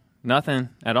nothing. Nothing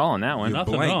at all on that one.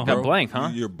 Nothing blank, at all. bro. Got blank, huh?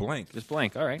 You're blank. Just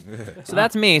blank. All right. So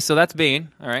that's me. So that's Bean.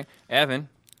 All right. Evan.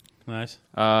 Nice.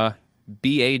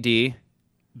 BAD.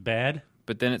 Bad.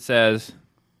 But then it says,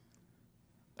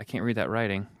 I can't read that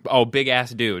writing. Oh, big ass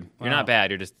dude. You're Wow. not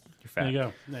bad. You're fat. There you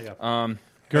go. There you go.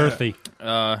 Girthy.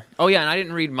 Oh yeah, and I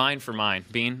didn't read mine for mine.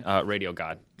 Bean. Radio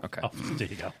God. Okay. Oh, there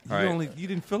you go. All right. You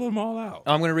didn't fill them all out.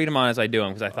 I'm going to read them on as I do them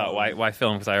because I thought, why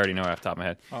film? Because I already know it off the top of my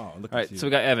head. Oh, look All right, at you. so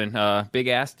we got Evan, big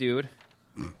ass dude,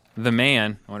 the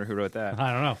man. I wonder who wrote that.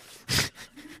 I don't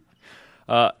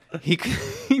know. He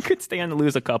could stand to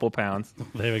lose a couple pounds.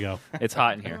 There we go. It's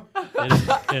hot in here.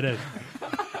 It is.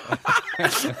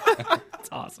 It's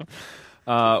awesome.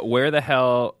 Where the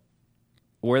hell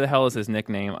is his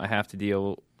nickname? I have to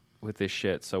deal with this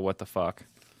shit. So what the fuck?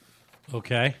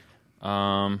 Okay.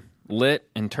 Lit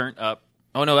and turned up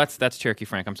Oh no, that's Cherokee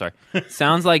Frank. I'm sorry.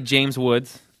 Sounds like James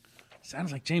Woods.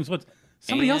 Sounds like James Woods.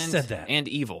 Somebody else said that. And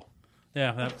evil.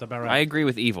 Yeah, that's about right. I agree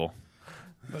with evil.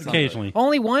 Occasionally.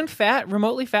 Only one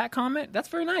remotely fat comment. That's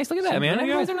very nice. Look at that, man. There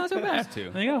you You go. guys are not so bad.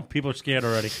 There you go. People are scared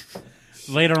already.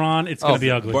 Later on, it's going to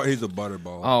be ugly. But he's a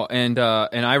butterball. Oh, and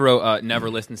I wrote never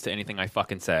listens to anything I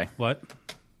fucking say. What?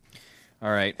 All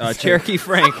right, Cherokee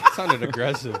Frank. Sounded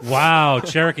aggressive. Wow,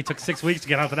 Cherokee took 6 weeks to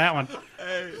get onto that one.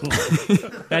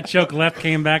 That joke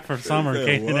came back for summer. Yeah,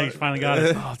 Kate what? finally got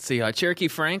it. Oh, let's see. Cherokee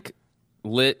Frank,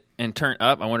 lit and turned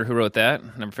up. I wonder who wrote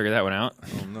that. Never figured that one out.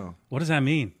 Oh no. What does that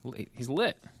mean? He's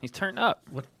lit. He's turned up.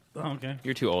 What? Oh, okay.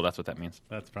 You're too old. That's what that means.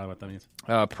 That's probably what that means.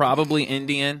 Probably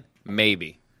Indian.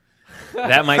 Maybe.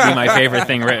 That might be my favorite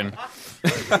thing written.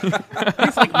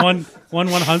 It's like one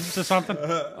 100th or something.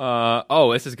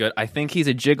 Oh, this is good. I think he's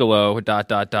a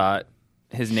gigolo. ...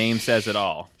 His name says it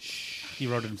all. He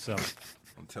wrote it himself.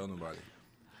 Don't tell nobody.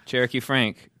 Cherokee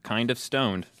Frank, kind of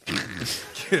stoned.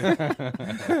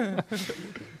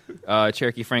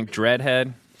 Cherokee Frank,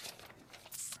 dreadhead.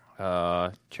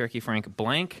 Cherokee Frank,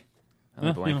 blank.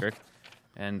 Blankard.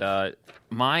 And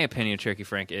my opinion of Cherokee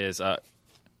Frank is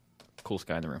coolest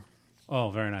guy in the room. Oh,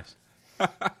 very nice.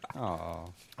 Oh.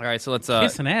 All right, so let's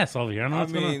Kissing ass over here. I don't know I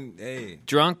what's going on. mean, hey.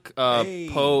 drunk Hey.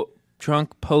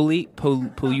 drunk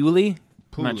Poliuli.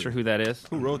 I'm not Pooley. sure who that is.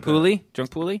 Who wrote that? Pooley?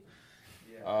 Drunk Pooley?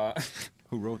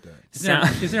 Who wrote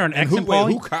that? Is there an X Who, in wait,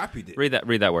 Pauly? who copied it? Read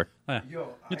that word.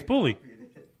 It's Pulley.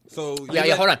 So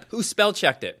Yeah, hold on. Who spell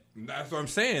checked it? That's what I'm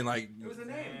saying. Like, it was a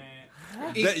name.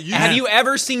 Have you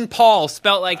ever seen Paul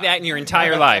spelt like that in your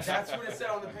entire life? That's what it said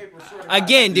on the paper.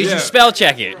 Again, did Yeah. you spell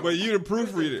check it? But you the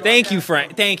proofreader. Thank you,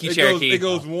 Frank. Thank you, It Cherokee.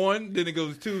 goes, it goes 1, then it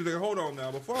goes 2. Like, hold on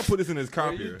now. Before I put this in his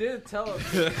copier. You did tell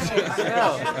us.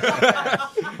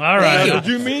 All right. you. Did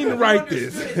you mean to write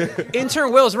this?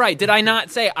 Intern Will's right. Did I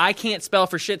not say I can't spell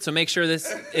for shit, so make sure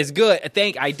this is good?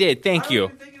 I did. Thank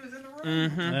you.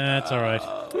 That's all right.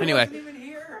 Anyway,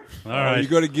 All right. You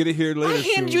got to get it here later. I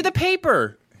handed you the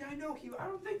paper.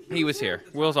 He was here.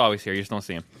 Will's always here. You just don't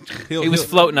see him. He was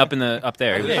floating up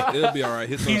there. He was- It'll be all right.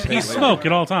 He's He's later. smoke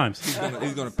at all times.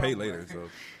 He's gonna pay later. So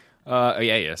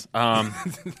yeah, he is.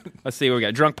 Let's see what we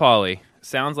got. Drunk Polly.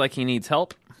 Sounds like he needs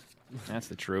help. That's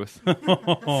the truth.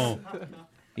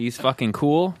 He's fucking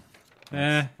cool.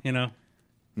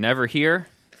 Never here.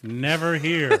 Never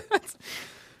here.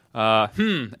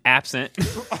 Absent.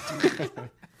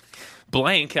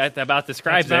 Blank. That about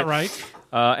describes That's it. about right.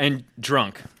 And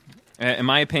drunk. And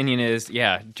my opinion is,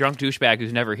 drunk douchebag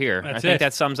who's never here. That's I think it.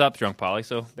 that sums up Drunk Polly.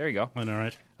 So there you go. All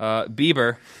right.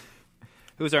 Bieber,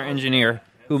 who's our engineer,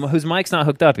 whose mic's not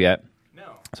hooked up yet. No.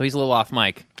 So he's a little off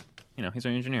mic. He's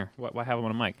our engineer. Why have him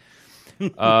on a mic?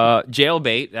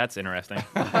 Jailbait. That's interesting.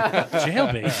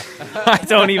 Jailbait. I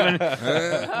don't even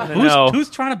know.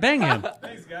 Who's trying to bang him?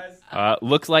 Thanks, guys.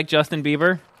 Looks like Justin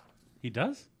Bieber. He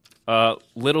does?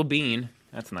 Little Bean.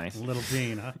 That's nice. Little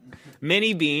Bean, huh?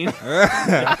 Mini Bean.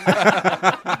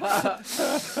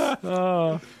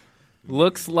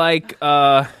 Looks like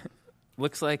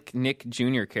Nick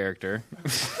Jr. character.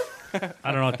 I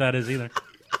don't know what that is either.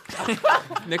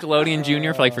 Nickelodeon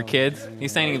Jr. for kids.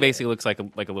 He's saying he basically looks like a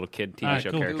little kid TV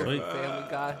show cool. character. Sweet. Family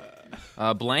Guy.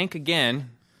 Blank again.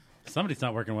 Somebody's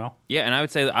not working well. Yeah, and I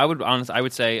would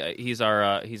say he's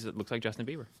our looks like Justin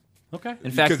Bieber. Okay.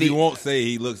 In fact, because he won't say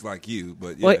he looks like you,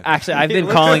 but yeah. Well, actually, I've been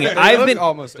calling it. I've been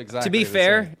almost exactly. To be the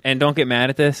fair, same. and don't get mad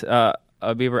at this,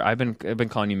 Bieber. I've been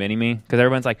calling you Mini Me because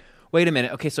everyone's like, wait a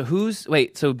minute, okay, so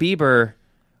so Bieber.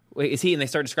 Wait, is he? And they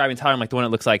start describing Tyler like the one that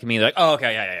looks like me. They're like, oh,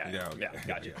 okay, yeah,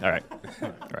 got you. All right.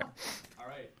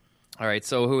 All right.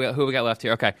 So who we got left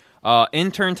here? Okay,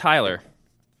 intern Tyler,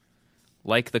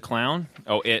 like the clown.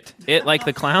 Oh, it like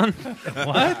the clown.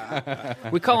 What?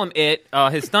 We call him It.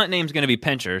 His stunt name's going to be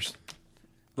Pinchers.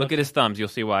 Look at his thumbs. You'll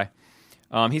see why.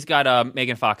 He's got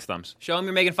Megan Fox thumbs. Show him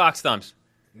your Megan Fox thumbs.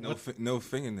 No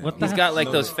fingernails. What the He's got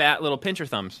like those fat little pincher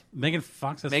thumbs. Megan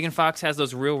Fox has... Megan Fox has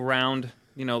those real round,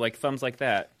 like thumbs like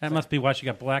that. That must be why she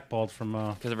got blackballed from...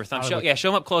 Because of her thumbs. Hollywood. Show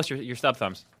them up close, your stub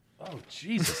thumbs. Oh,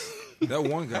 Jesus. That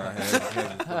one guy had like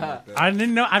that. I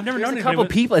didn't know. I've never known a couple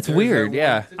people. It's weird,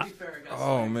 yeah.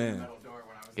 Oh, man.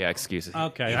 Yeah, excuses.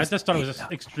 Okay, I just thought it was just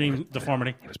extreme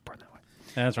deformity. He was born that way.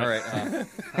 Yeah, that's right.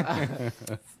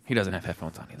 He doesn't have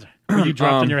headphones on either. Were you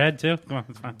dropped in your head, too? Come on,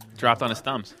 that's fine. Dropped on his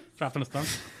thumbs. Dropped on his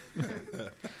thumbs?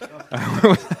 Where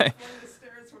was I?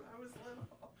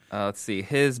 Let's see.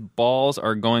 His balls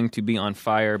are going to be on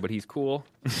fire, but he's cool.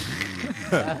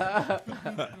 Gonna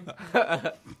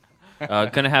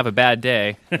have a bad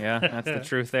day. Yeah, that's the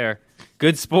truth there.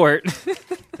 Good sport.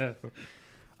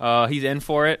 He's in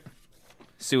for it.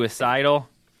 Suicidal.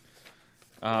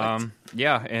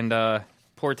 Yeah, and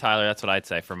Poor Tyler. That's what I'd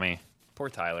say for me. Poor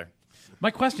Tyler. My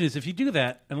question is, if you do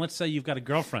that, and let's say you've got a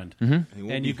girlfriend,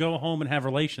 and you go home and have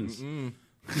relations,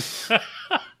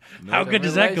 how good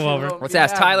does that go over? Let's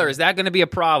ask Tyler, is that going to be a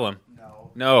problem?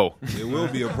 No. It will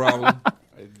be a problem.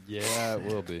 Yeah, it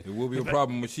will be. It will be a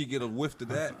problem when she get a whiff to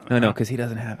that. No, because he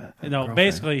doesn't have it. No,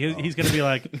 basically, he's going to be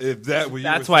like... If that was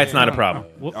That's why it's not a problem.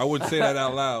 I wouldn't say that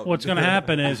out loud. What's going to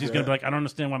happen is he's going to be like, I don't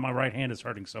understand why my right hand is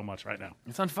hurting so much right now.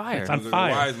 It's on fire. It's on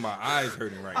fire. Why is my eyes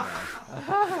hurting right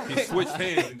now? He switched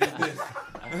hands and did this.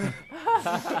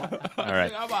 All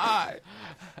right.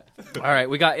 All right,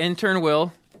 we got Intern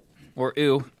Will, or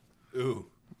Ooh. Ooh.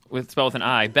 Spelled with an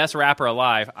I. Best rapper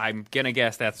alive. I'm going to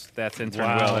guess that's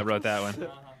Intern Will that wrote that one.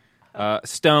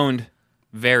 Stoned.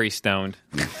 Very stoned.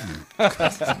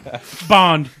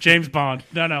 Bond. James Bond.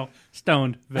 No.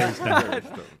 Stoned. Very stoned.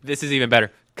 This is even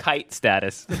better. Kite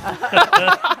status. Oh,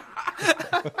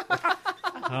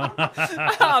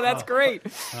 that's great.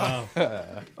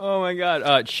 Oh my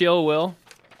God. Chill Will.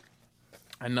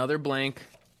 Another blank.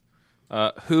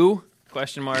 Who?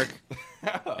 Question mark.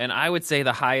 And I would say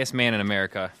the highest man in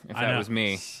America, if that was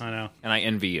me. I know. And I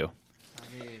envy you.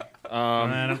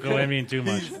 I don't go envying too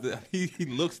much. He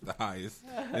looks the highest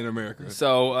in America.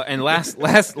 So, and last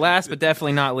but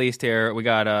definitely not least here, we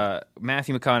got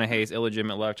Matthew McConaughey's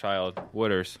illegitimate love child,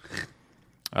 Wooders.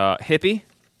 Hippie.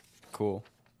 Cool.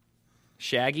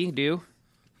 Shaggy, do.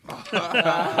 All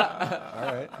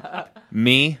right.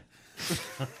 Me.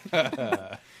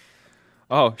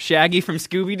 Oh, Shaggy from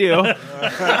Scooby-Doo. Oh,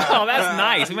 that's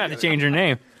nice. We might have to change her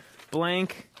name.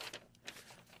 Blank.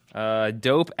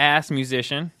 Dope-ass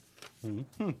musician.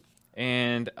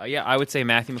 And, I would say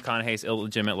Matthew McConaughey's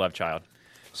illegitimate love child.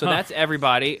 So that's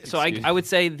everybody. So I would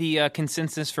say the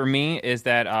consensus for me is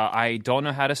that I don't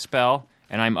know how to spell,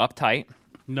 and I'm uptight.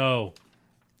 No.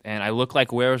 And I look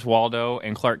like Where's Waldo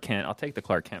and Clark Kent. I'll take the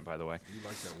Clark Kent, by the way. You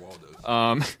like that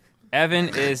Waldo. Evan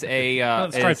is a...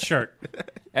 striped shirt.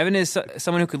 Evan is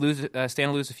someone who could stand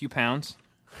to lose a few pounds.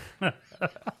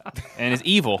 And is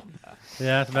evil.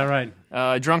 Yeah, that's about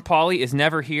right. Drunk Paulie is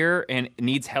never here and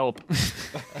needs help.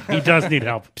 He does need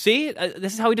help. See?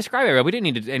 This is how we describe it. We didn't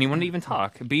need anyone to even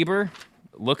talk. Bieber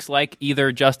looks like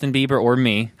either Justin Bieber or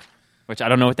me, which I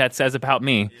don't know what that says about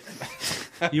me.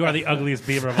 You are the ugliest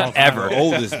Bieber of all time. Ever. The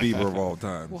oldest Bieber of all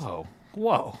time.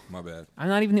 Whoa. My bad. I'm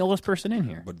not even the oldest person in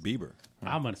here. But Bieber.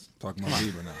 I'm gonna talking about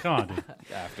Bieber now. Come on, dude.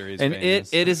 After he's and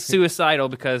famous. it is suicidal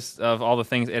because of all the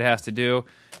things it has to do.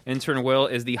 Intern Will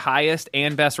is the highest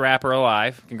and best rapper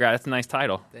alive. Congrats, that's a nice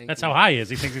title. That's how high he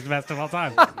is. He thinks he's the best of all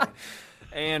time.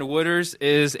 And Wooders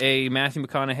is a Matthew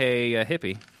McConaughey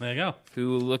hippie. There you go.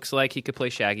 Who looks like he could play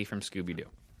Shaggy from Scooby-Doo.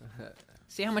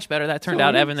 See how much better that turned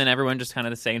out, Evan, than everyone just kind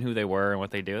of saying who they were and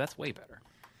what they do? That's way better.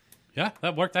 Yeah,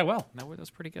 that worked out well. That was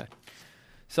pretty good.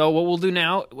 So what we'll do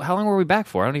now, how long were we back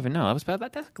for? I don't even know.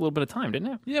 That took a little bit of time,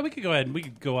 didn't it? Yeah, we could go ahead and we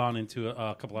could go on into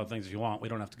a couple other things if you want. We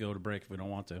don't have to go to break if we don't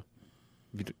want to.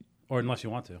 Or unless you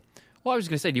want to. Well, I was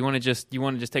going to say, do you want to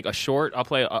just take a short? I'll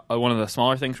play one of the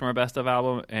smaller things from our best of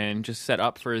album and just set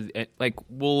up for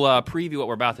we'll preview what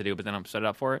we're about to do, but then I'll set it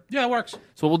up for it. Yeah, it works.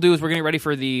 So what we'll do is we're getting ready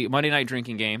for the Monday night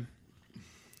drinking game.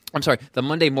 I'm sorry, the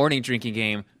Monday morning drinking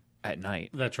game at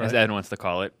night. That's right. As Ed wants to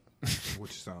call it.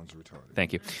 Which sounds retarded.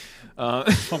 Thank you.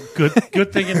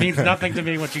 Good thing it means nothing to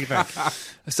me what you think.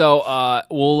 So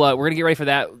we're going to get ready for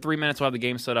that. 3 minutes, we'll have the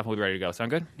game set up and we'll be ready to go.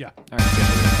 Sound good? Yeah. All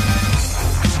right.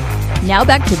 Now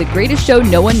back to the greatest show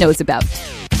no one knows about.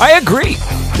 I agree.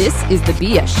 This is the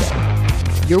BS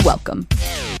Show. You're welcome.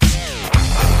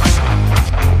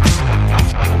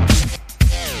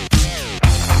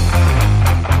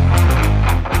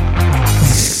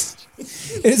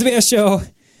 It is the BS Show.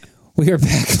 We are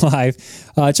back live.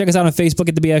 Check us out on Facebook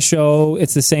at the BS Show.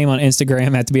 It's the same on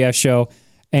Instagram at the BS Show.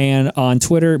 And on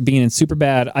Twitter, Bean and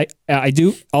Superbad. I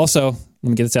do also, let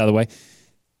me get this out of the way,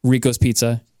 Rico's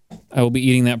Pizza. I will be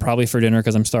eating that probably for dinner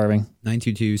because I'm starving.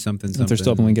 922 something. If they're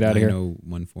still open, we get out of here.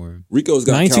 90114. Rico's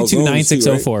got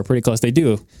 922-9604. Right? Pretty close. They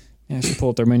do. Yeah, I should pull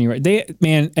up their menu right.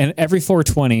 And every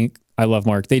 420, I love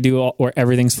Mark. They do where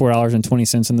everything's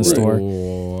 $4.20 in the store.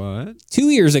 What? 2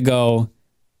 years ago,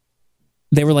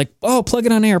 they were like, "Oh, plug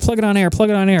it on air, plug it on air, plug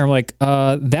it on air." I'm like,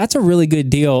 "That's a really good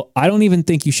deal. I don't even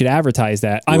think you should advertise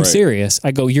that." I'm serious.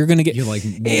 I go, "You're gonna get. You're like,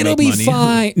 it'll be money.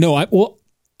 Fine." No,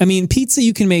 I mean, pizza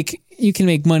you can make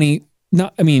money.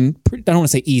 Not, I mean, I don't want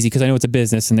to say easy because I know it's a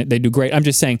business and they do great. I'm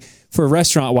just saying for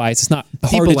restaurant wise, it's not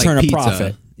hard to turn a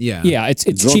profit. Yeah, it's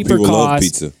cheaper cost.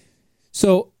 Pizza.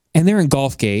 So, and they're in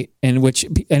Gulfgate, and which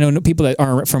I know people that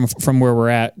aren't from where we're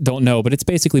at don't know, but it's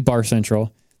basically Bar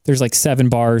Central. there's like 7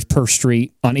 bars per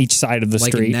street on each side of the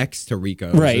like street. next to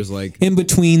Rico's. Right. There's like in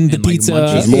between the and, like, pizza.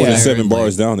 Munchies. There's more than yeah. 7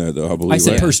 bars down there, though. I believe. I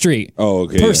said right? per street. Oh,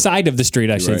 okay. Per yeah. side of the street,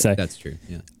 I should right. say. That's true.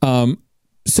 Yeah.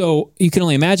 So you can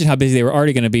only imagine how busy they were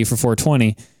already going to be for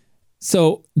 420.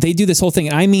 So they do this whole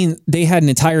thing. I mean, they had an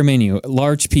entire menu: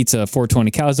 large pizza,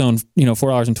 $4.20; calzone,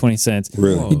 $4.20;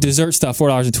 Really? dessert stuff,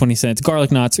 $4.20;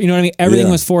 garlic knots. You know what I mean? Everything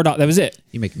was $4. That was it.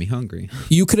 You making me hungry.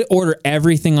 You could order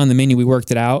everything on the menu. We worked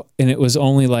it out, and it was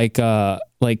only like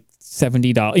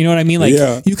 $70. You know what I mean?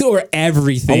 Like you could order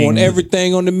everything. I want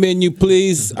everything on the menu,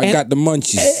 please. I got the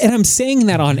munchies. And I'm saying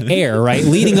that on air, right?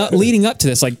 leading up to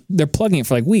this, like they're plugging it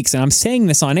for like weeks, and I'm saying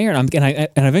this on air, and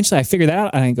eventually I figured that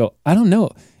out, and I go, I don't know,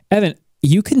 Evan,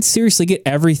 you can seriously get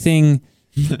everything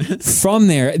from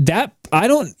there. That I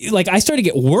don't like. I started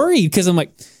to get worried because I'm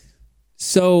like,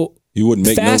 so you wouldn't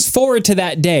make fast forward to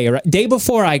that day, right? Day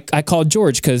before I called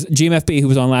George because GMFB, who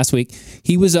was on last week,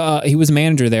 he was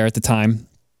manager there at the time.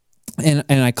 And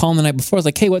I called him the night before. I was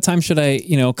like, hey, what time should I,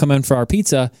 come in for our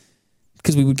pizza?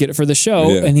 Because we would get it for the show.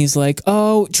 Yeah. And he's like,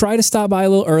 oh, try to stop by a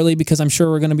little early because I'm sure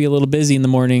we're going to be a little busy in the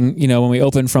morning, when we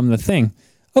open from the thing.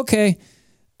 Okay.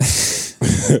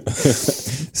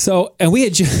 So, and we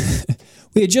had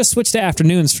just switched to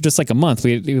afternoons for just like a month.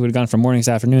 We would have gone from mornings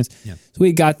to afternoons. Yeah. So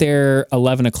we got there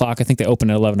 11 o'clock. I think they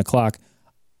opened at 11 o'clock.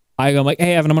 I'm like,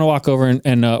 hey, Evan, I'm going to walk over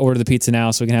and order the pizza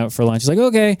now so we can have it for lunch. He's like,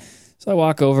 okay. So I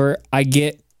walk over. I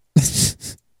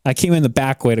came in the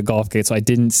back way to Gulfgate, so I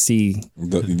didn't see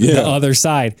the other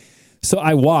side. So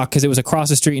I walk because it was across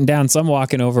the street and down. So I'm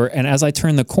walking over, and as I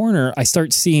turn the corner, I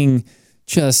start seeing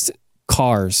just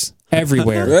cars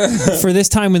everywhere. For this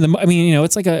time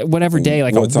it's like a whatever day,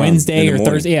 like what a Wednesday or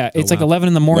Thursday. Yeah, it's like 11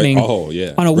 in the morning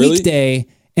on a weekday,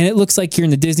 and it looks like you're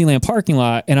in the Disneyland parking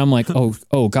lot. And I'm like,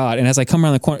 oh God! And as I come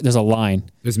around the corner, there's a line.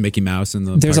 There's Mickey Mouse in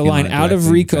the. There's a line lot, out of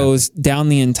Rico's down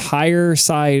the entire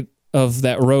side of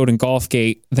that road in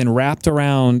Gulfgate, then wrapped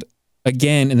around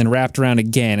again, and then wrapped around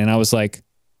again. And I was like,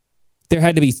 there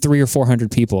had to be 300 or 400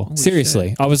 people. Holy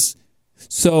Seriously. Shit.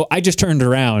 So I just turned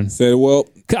around. Said, well,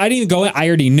 I didn't even go in. I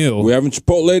already knew. We're having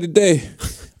Chipotle today.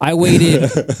 I waited.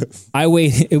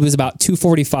 It was about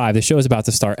 2:45. The show was about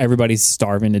to start. Everybody's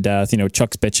starving to death.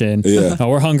 Chuck's bitching. Yeah.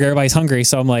 We're hungry. Everybody's hungry.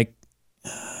 So I'm like,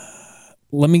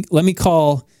 let me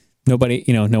call. Nobody,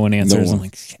 no one answers. No one. I'm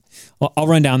like, shit. Well, I'll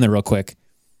run down there real quick.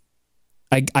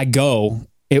 I go.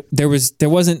 There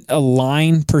wasn't a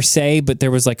line per se, but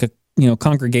there was like a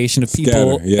congregation of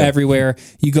people everywhere.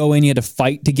 You go in, you had to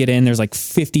fight to get in. There's like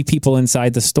 50 people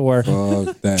inside the store.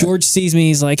 George sees me.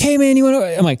 He's like, hey man, you want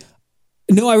to? I'm like,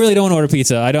 no, I really don't want to order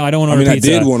pizza. I don't want to order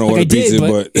pizza. I did want to order pizza,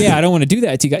 but yeah, I don't want to do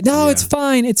that to you guys. No, it's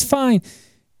fine. It's fine.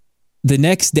 The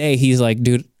next day, he's like,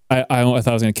 dude, I thought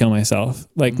I was going to kill myself.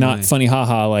 Like, not funny,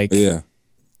 haha. Like, yeah,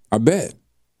 I bet.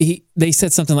 They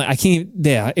said something like, I can't.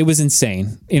 Yeah, it was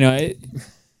insane.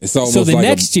 It's almost so the like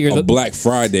next year, a Black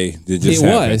Friday. It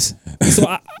was.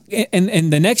 So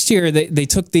and the next year they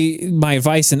took my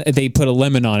advice and they put a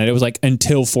lemon on it. It was like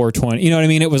until 420. You know what I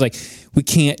mean? It was like, we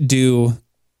can't do,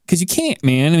 because you can't,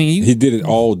 man. I mean, he did it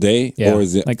all day, or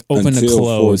is it like open to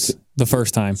close the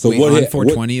first time? So what on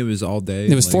 420? It was all day.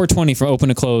 It was 420 from open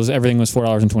to close. Everything was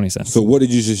 $4.20. So what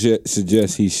did you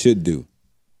suggest he should do?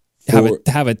 Have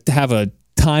a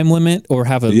time limit, or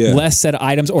have a less set of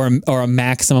items, or a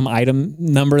maximum item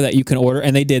number that you can order.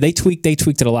 And they did. They tweaked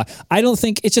it a lot. I don't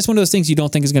think it's just one of those things you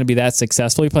don't think is going to be that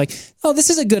successful. You're like, oh,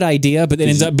 this is a good idea, but it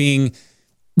ends up being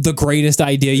the greatest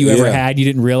idea you ever had. You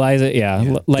didn't realize it.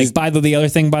 Yeah. Like the other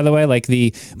thing, by the way, like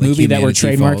the movie that we're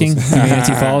trademarking,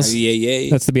 Humanity Falls.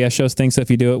 Yeah. That's the BS Shows thing. So if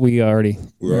you do it, we already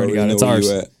got it. It's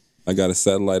ours. I got a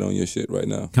satellite on your shit right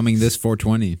now. Coming this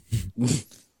 420.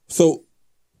 So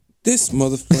this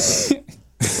motherfucker.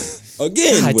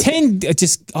 Again, 10,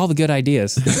 just all the good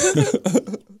ideas.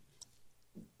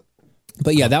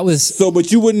 But yeah, that was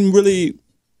but you wouldn't really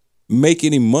make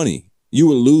any money. You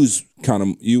would lose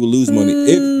money.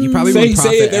 If you probably wouldn't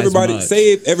profit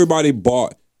if everybody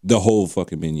bought the whole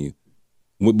fucking menu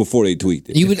before they tweaked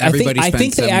it. I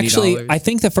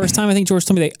think the first time, I think George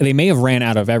told me they may have ran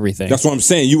out of everything. That's what I'm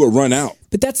saying. You would run out.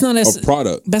 But that's not a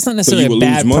product. That's not necessarily a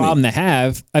bad problem to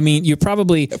have. I mean, you're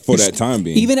probably for that time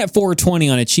being, even at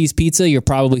 $4.20 on a cheese pizza, you're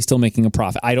probably still making a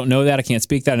profit. I don't know that. I can't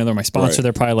speak that. I know they're my sponsor. Right.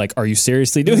 They're probably like, "Are you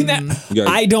seriously doing that?"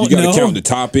 I don't know. You got to count the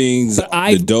toppings,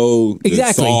 the dough,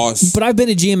 the sauce. But I've been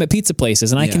a GM at pizza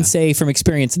places, and I can say from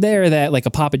experience there that like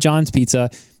a Papa John's pizza,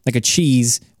 like a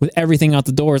cheese with everything out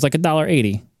the door, is like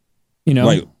 $1.80.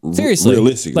 Like, seriously,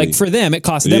 realistically, like for them, it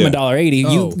costs them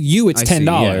 $1.80. You, it's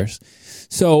 $10.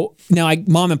 So now,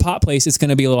 mom and pop place, it's going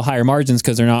to be a little higher margins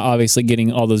because they're not obviously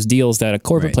getting all those deals that a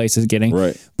corporate place is getting.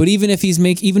 Right. But even if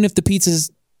even if the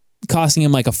pizza's costing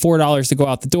him like a $4 to go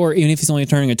out the door, even if he's only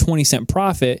turning a 20-cent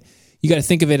profit, you got to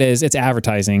think of it as it's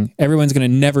advertising. Everyone's going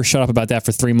to never shut up about that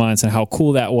for 3 months and how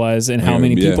cool that was and how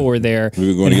many people were there. We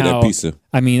were going to get that pizza.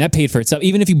 I mean, that paid for itself.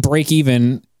 Even if you break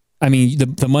even, I mean,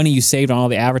 the money you saved on all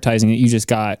the advertising that you just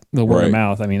got, the word of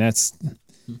mouth. I mean, that's...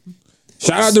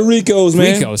 Shout out to Rico's,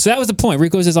 man. Rico's. So that was the point.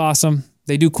 Rico's is awesome.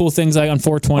 They do cool things like on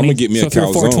 420. I'm going to get me so a if you're a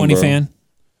calzone, 420 bro. fan.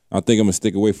 I think I'm going to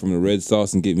stick away from the red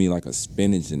sauce and get me like a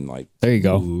spinach and like... There you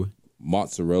go.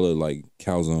 Mozzarella like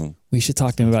calzone. We should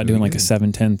talk to him about doing like a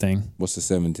 710 thing. What's the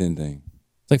 710 thing?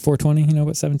 It's like 420. You know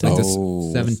what 710 is?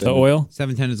 Oh, 710. The oil?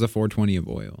 710 is a 420 of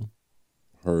oil.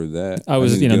 Heard that. I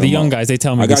was, need to the get young on my- guys, they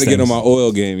tell me I got to these get on things. my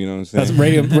oil game, you know what I'm saying? That's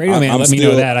Radio Man I'm let me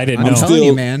know that. I didn't know. I'm telling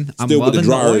you, man. I'm still with loving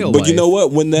the oil But you life. know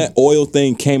what? When that oil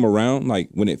thing came around, like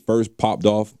when it first popped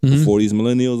off before these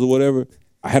millennials or whatever,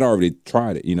 I had already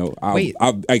tried it. You know,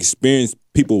 I've experienced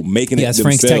people making it Yes,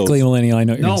 themselves. Frank's technically a millennial. I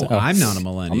know. What No, you're gonna say. I'm not a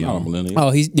millennial. I'm not a millennial.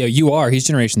 Oh, you are. He's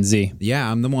Generation Z.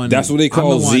 Yeah, I'm the one. That's what they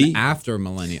call I'm the Z? one after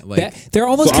millennial. Like They're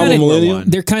almost So I'm kind a of millennial?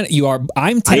 They're kind of. You are.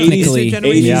 I'm 80s technically.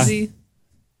 Generation yeah. Z.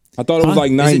 I thought it was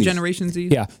like 90s. Is it Generation Z?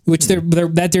 Yeah, which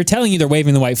they're telling you they're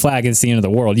waving the white flag and it's the end of the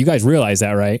world. You guys realize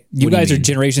that, right? You What do you guys are mean?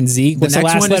 Generation Z. What's the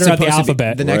last letter of the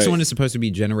alphabet? The next one is supposed to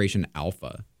be Generation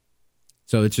Alpha.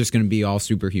 So it's just going to be all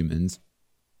superhumans.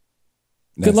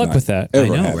 Good luck with that. I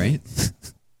know, right?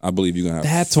 I believe you're gonna have.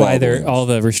 That's why followers. all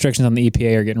the restrictions on the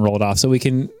EPA are getting rolled off, so we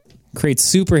can create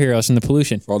superheroes from the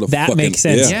pollution. All the That fucking- makes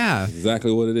sense. Yeah.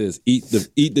 Exactly what it is. Eat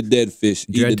the dead fish.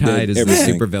 Eat the Dread dead Tide is the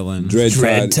everything. supervillain. Dread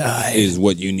Dread Tide Tide. is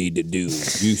what you need to do.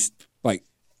 You like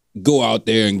go out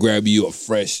there and grab you a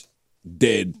fresh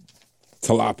dead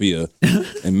tilapia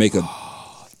and make a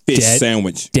fish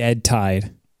sandwich. Dead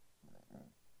Tide.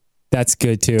 That's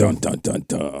good too. Dun dun dun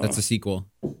dun. That's a sequel.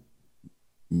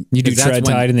 You do That's Dread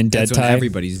when- Tide and then Dead that's when Tide.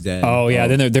 everybody's dead. Oh yeah,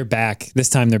 then they're back. This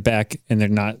time they're back and they're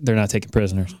not taking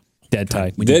prisoners. Dead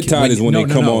Tide. Dead Tide is when they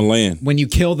come on land. When you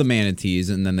kill the manatees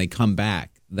and then they come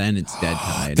back, then it's Dead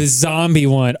Tide. The zombie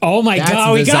one. Oh my That's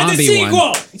god, we the got the zombie sequel.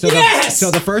 one. So Yes.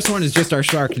 so the first one is just our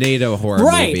Sharknado horror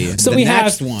Right. movie. So the we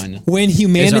next have one when is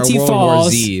humanity our World War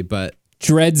falls. Z, but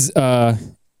Dread's Dread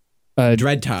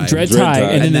Tide. Dread Tide,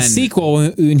 and then And the then sequel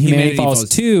when Humanity Falls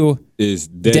 2 is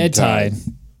Dead Tide.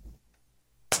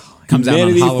 comes out on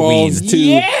Humanity Halloween. Falls 2.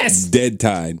 Yes! Dead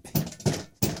Tide.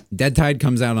 Dead Tide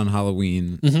comes out on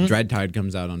Halloween. Mm-hmm. Dread Tide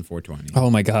comes out on 420. Oh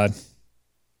my god.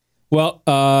 Well,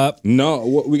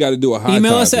 No, we got to do a high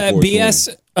email tide us for at 420.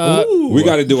 BS We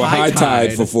got to do a high tide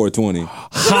tide. for 420.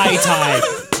 High Tide.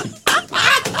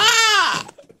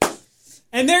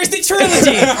 And there's the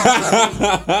trilogy.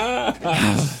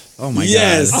 Oh my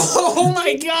Yes. god. Oh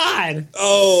my god.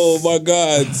 Oh my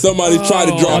God! Somebody tried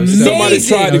to grow. amazing. Somebody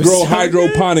tried to grow So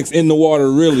hydroponics in the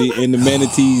water, really, and the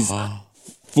manatees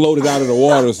floated out of the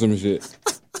water or some shit.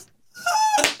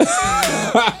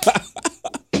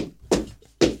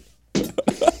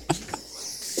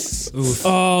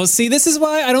 Oh, see, this is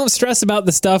why I don't stress about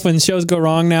the stuff when shows go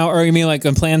wrong now, or you mean like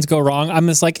when plans go wrong. I'm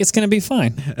just like, it's gonna be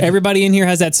fine. Everybody in here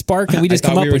has that spark, and we just I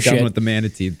come thought up we were with done shit. with the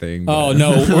manatee thing. Oh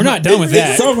no, we're not done with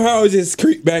that. Somehow it just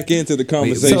creeped back into the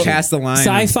conversation. We cast the line.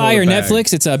 and Sci-fi pull or it back.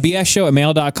 Netflix, it's a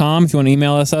bsshow@mail.com if you want to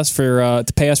email us for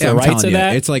to pay us for Yeah, I'm the rights telling of you,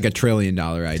 that. it's like $1 trillion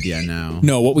idea now.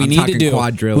 No, what we I'm need to talking do.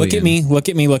 quadrillion. Look at me. Look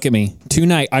at me. Look at me.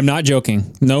 Tonight, I'm not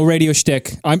joking. No radio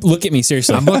shtick. Look at me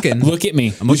seriously. I'm looking. Look at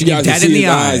me. I'm You looking you guys dead can in see the his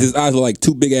eye. eyes. His eyes are like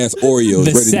two big ass Oreos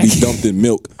The ready to be second- dumped in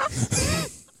milk.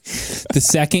 The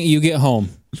second you get home,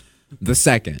 The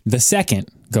second.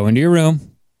 go into your room,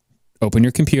 open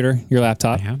your computer, your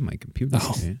laptop. I have my computer.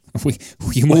 Oh, man.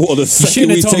 You Well, the you second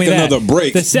shouldn't have we told take me that. another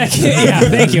break. The second, yeah,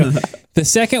 thank you. The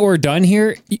second we're done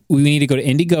here, we need to go to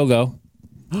Indiegogo.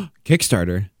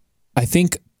 Kickstarter. I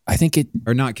think it.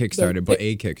 Or not Kickstarter, but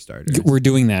a Kickstarter. We're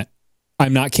doing that.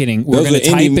 I'm not kidding. We're Those going are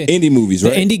to type indie, it. indie movies,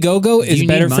 right? The Indiegogo is you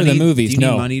better need for the money? movies. Do you need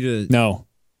No, money to- no.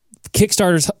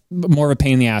 Kickstarter's more of a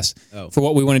pain in the ass for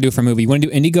what we want to do for a movie. You want to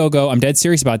do Indiegogo? I'm dead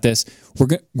serious about this.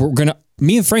 We're gonna.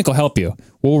 Me and Frank will help you.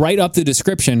 We'll write up the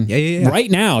description right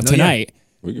now tonight.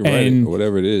 We can write it, or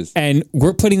whatever it is. And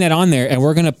we're putting that on there, and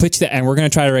we're gonna pitch that, and we're gonna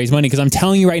try to raise money because I'm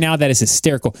telling you right now that is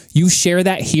hysterical. You share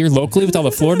that here locally with all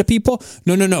the Florida people?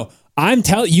 No. I'm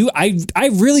telling you, I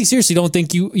really seriously don't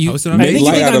think you. I think you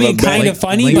think I'm being kind of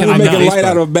funny, We but can I'm make not. a light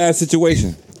out of a bad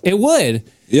situation. It would.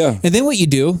 Yeah. And then what you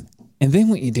do,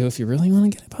 if you really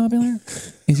want to get it popular,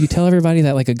 is you tell everybody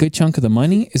that like a good chunk of the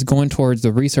money is going towards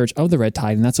the research of the Red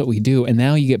Tide, and that's what we do. And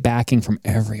now you get backing from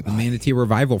everybody. Manatee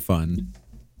Revival Fund.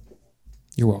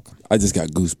 You're welcome. I just got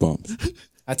goosebumps.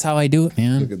 That's how I do it,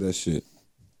 man. Look at that shit.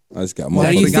 I just got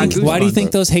Why do you motherfucking think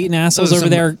goosebumps. those hating assholes Those are over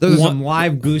there? Those are want- some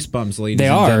live goosebumps, ladies They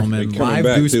and are. gentlemen. They're coming Live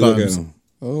back, too. Look at goosebumps. them.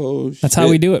 Oh, shit. That's how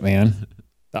we do it, man.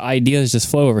 The ideas just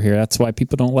flow over here. That's why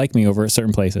people don't like me over at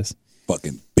certain places.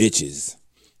 Fucking bitches.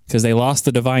 Because they lost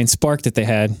the divine spark that they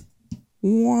had.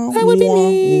 That would be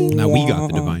me. Now we got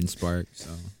the divine spark. So.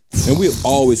 And we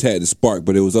always had the spark,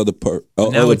 but it was other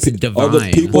now it's divine.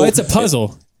 Other people. Well, it's a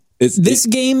puzzle. This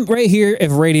game right here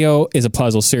of radio is a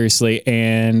puzzle, seriously,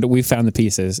 and we found the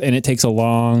pieces, and it takes a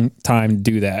long time to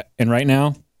do that. And right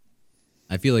now,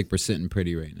 I feel like we're sitting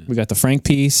pretty right now. we got the Frank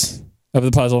piece of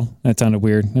the puzzle. That sounded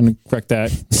weird. I'm going to correct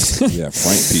that. Yeah,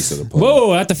 Frank piece of the puzzle.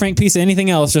 Whoa, not the Frank piece of anything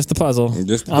else, just the puzzle.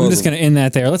 Just the I'm just puzzle. going to end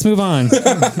that there. Let's move on.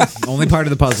 Only part of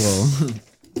the puzzle.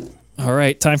 All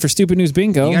right, time for Stupid News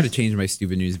Bingo. You got to change my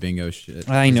stupid news bingo shit.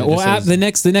 I know. Well, the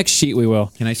next sheet we will.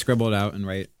 Can I scribble it out and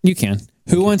write? You can.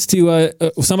 Who wants to?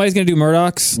 Somebody's going to do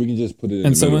Murdoch's. We can just put it in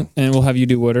and the middle. and we'll have you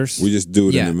do Wooders. We just do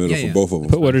it in the middle for both of them.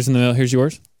 Put Wooders in the middle. Here's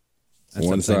yours. That's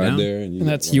one upside side down? there, And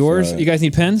that's yours. You guys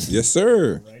need pens? Yes,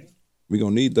 sir. We're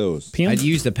going to need those. PM? I'd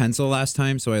used a pencil last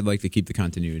time, so I'd like to keep the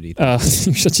continuity. You're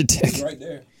such a dick. Right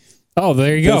there. Oh,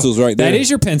 there you go. Pencil's right there. That is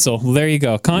your pencil. There you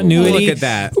go. Continuity. Look at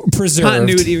that. Preserved.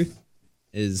 Continuity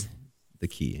is the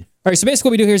key. All right, so basically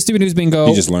what we do here is Stupid News Bingo.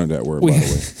 You just learned that word, by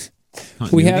the way.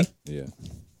 We have. Yeah.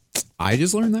 I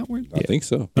just learned that word? I think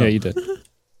so. Yeah, you did.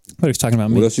 What was talking about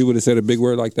me? What else you would have said a big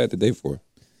word like that the day for?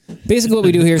 Basically what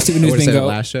we do here is Stupid I News would've said it Bingo.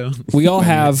 last show. We all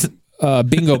have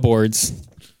bingo boards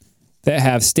that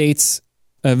have states.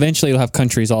 Eventually, it'll have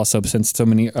countries also, since so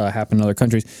many happen in other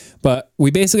countries. But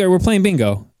we're playing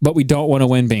bingo, but we don't want to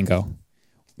win bingo.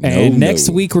 And next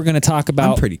week we're going to talk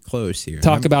about. I'm pretty close here.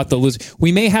 About the loser.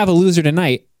 We may have a loser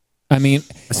tonight. I mean,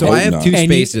 So I have two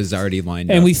spaces already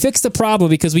lined up. and we fixed the problem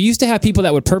because we used to have people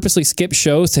that would purposely skip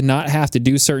shows to not have to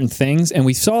do certain things, and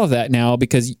we solved that now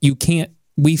because you can't.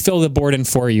 We fill the board in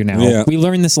for you now. Yeah. We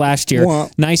learned this last year. Well,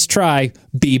 nice try,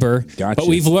 Bieber. Gotcha. But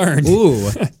we've learned. Ooh.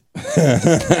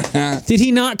 Did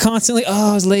he not constantly?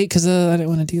 Oh, I was late because I didn't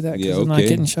want to do that because I'm not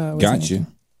getting shot. Got you.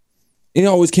 He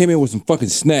always came in with some fucking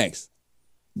snacks.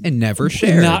 And never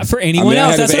shared. Not for anyone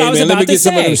else. That's what I was let about me to get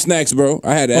some of them say. snacks, bro.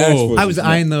 I had to ask for I was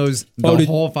eyeing those the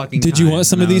whole fucking Did time. you want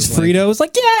some of and I these was like, Fritos?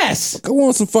 Like, yes. I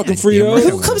want some fucking damn right Fritos. I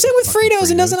Who comes in with Fritos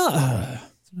and doesn't?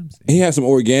 He had some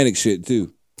organic shit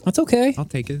too. That's okay. I'll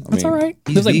take it. That's all right.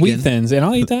 he's There's like wheat vegan. thins, and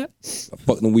I'll eat that.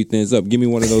 Fuck them wheat thins up. Give me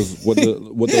one of those. What those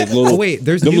little? Oh, wait,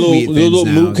 there's them new little, wheat the thins little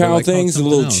now. moo They're cow like called things, the something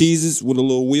little else. cheeses with a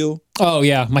little wheel. Oh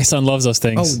yeah, my son loves those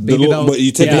things. Oh, The baby little, bell, but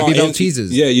you take baby them bell out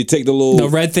cheeses. Yeah, you take the little The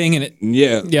red thing and it.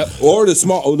 Yeah. Yep. Or the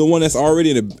small, the one that's already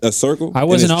in a circle. I and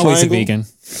wasn't it's always a triangle.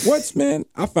 vegan. What, man?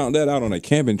 I found that out on a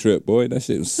camping trip, boy. That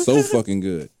shit was so fucking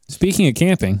good. Speaking of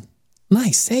camping,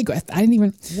 nice segue. I didn't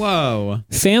even. Whoa.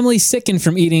 Family sickened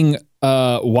from eating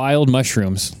wild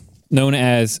mushrooms, known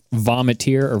as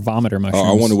vomiteer or vomiter mushrooms.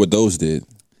 Oh, I wonder what those did.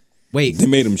 Wait, They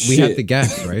made them we shit. have to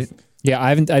guess, right? Yeah,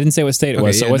 I didn't say what state it Okay,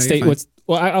 was. So yeah, what no, you're state? fine. What's?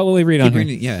 Well, I'll only read on Keep here.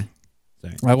 reading it, yeah.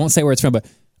 Sorry. I won't say where it's from, but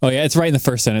oh yeah, it's right in the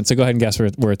first sentence. So go ahead and guess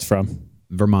where it's from.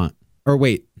 Vermont. Or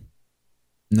wait.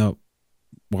 No.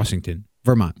 Washington.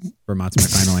 Vermont. Vermont's my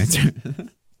final answer.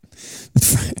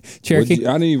 Cherokee.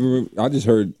 I didn't even remember. I just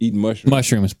heard eating mushrooms.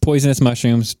 Mushrooms, poisonous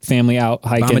mushrooms. Family out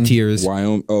hiking. Vomiteers.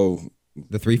 Wyoming. Oh,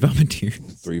 The three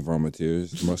Vomiteers. 3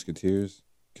 Vomiteers, Musketeers,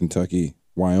 Kentucky,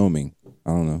 Wyoming. I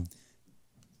don't know.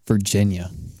 Virginia.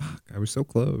 Fuck, I was so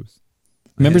close.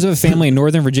 Members of a family in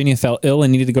Northern Virginia fell ill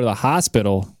and needed to go to the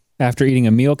hospital after eating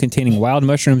a meal containing wild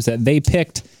mushrooms that they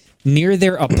picked near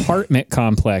their apartment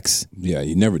complex. Yeah,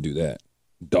 you never do that.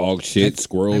 Dog shit,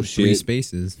 squirrel have three shit,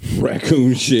 spaces.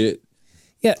 raccoon shit.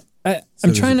 Yeah,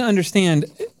 I'm trying to understand.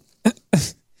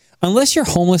 Unless you're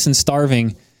homeless and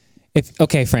starving,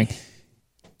 okay, Frank,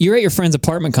 you're at your friend's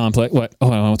apartment complex. What?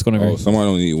 Oh, what's going on? Oh, somebody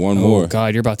only need one Oh more.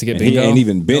 God, you're about to get And he bingo. ain't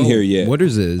even been here yet.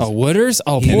 Wooders is. Oh, Wooders?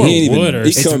 Oh, He poor ain't even- Wooders.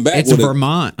 he's coming back It's with it.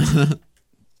 Vermont.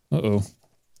 Uh-oh.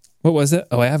 What was it?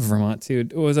 Oh, I have Vermont, too.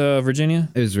 It was Virginia?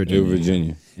 It was Virginia.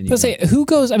 Virginia. And you Let's say, who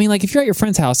goes, I mean, like, if you're at your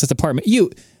friend's house, his apartment,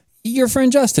 your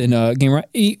friend Justin, Gamer,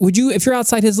 would you, if you're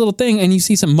outside his little thing and you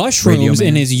see some mushrooms Radio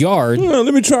in Man. his yard, Well,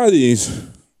 let me try these.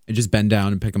 And just bend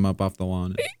down and pick them up off the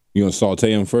lawn. You gonna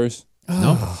saute them first?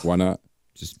 No. Why not?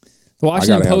 Just the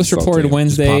Washington gotta have Post salt reported too. pop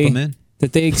Wednesday them in.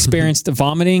 that they experienced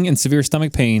vomiting and severe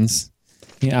stomach pains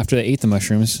after they ate the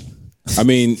mushrooms. I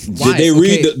mean, Why? did they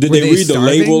read Okay, did were they they read the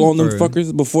label on them starving,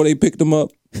 fuckers before they picked them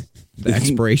up? The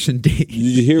expiration date. Did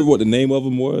you hear what the name of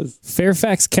them was?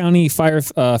 Fairfax County fire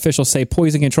officials say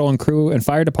poison control and crew and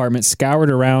fire department scoured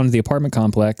around the apartment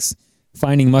complex,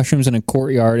 finding mushrooms in a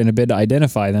courtyard in a bid to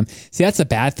identify them. See, that's a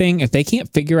bad thing. If they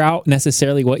can't figure out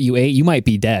necessarily what you ate, you might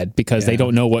be dead because they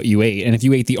don't know what you ate. And if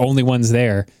you ate the only ones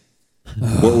there,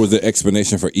 What was the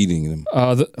explanation for eating them?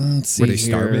 let's see Were they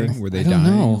here. starving? Were they I don't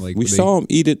dying? know. Like, We were they saw them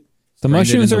eat it. The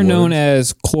mushrooms are known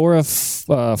as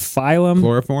chlorophyllum,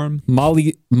 chloroform,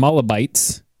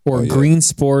 mollibites, or green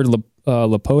spored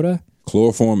lepota.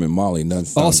 Chloroform and molly, none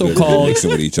sound Also good called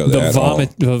mixing with each other the at all.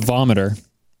 vomiter.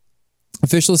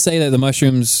 Officials say that the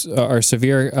mushrooms are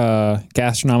severe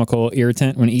gastronomical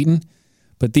irritant when eaten,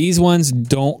 but these ones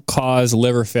don't cause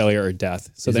liver failure or death,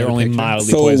 so they're only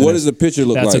mildly poisonous. So what does the picture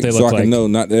look That's like? what they So look I can like. know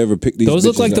not to ever pick these. Those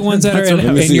look bitches like the up. ones that are Let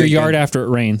in me see your it. yard after it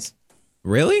rains.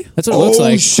 Really? That's what it looks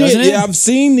like. Shit, doesn't it? yeah, I've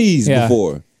seen these Yeah.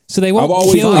 before. So they won't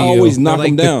I kill you. always knock They're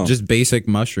like them down. just basic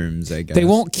mushrooms, I guess. They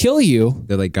won't kill you,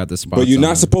 They like got the spots. But you're on not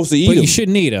them. supposed to eat but them. you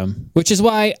shouldn't eat them, which is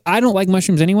why I don't like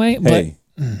mushrooms anyway. Hey,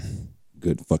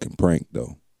 good fucking prank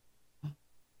though.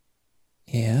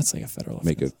 Yeah, that's like a federal offense.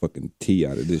 Make a fucking tea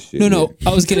out of this shit. No,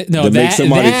 I was gonna To make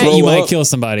somebody throw you might up? kill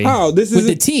somebody. How? This with is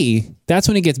the tea. That's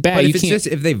when it gets bad. But You if it's can't. just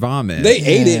if they vomit, They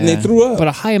ate it and they threw up. But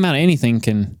a high amount of anything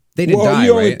can. they didn't well, die.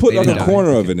 you only right? put They like didn't a die.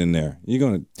 corner of it in there. You're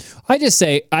gonna.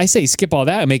 I say skip all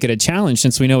that and make it a challenge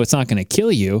since we know it's not going to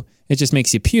kill you. It just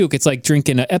makes you puke. It's like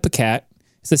drinking an Epicat.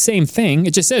 It's the same thing.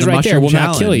 It just says The right there, mushroom will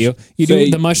not kill you. You Say-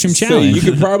 do the mushroom say challenge. You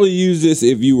could probably use this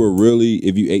if you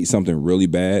ate something really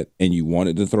bad and you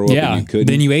wanted to throw up Yeah, and you couldn't.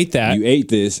 then you ate that. You ate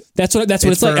this. That's what it's for,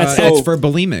 like. That's, it's for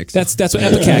bulimics. that's what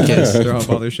Epicac is. Throw up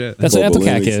all their shit. That's what Well,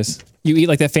 Epicac bulimics. is. You eat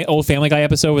like that old Family Guy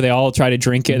episode where they all try to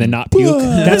drink it and then not puke.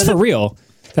 That's for real.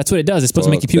 That's what it does. It's supposed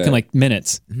to make you Fuck puke in that. like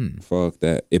minutes. Fuck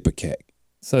that Ipecac.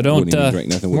 So don't. Wouldn't even drink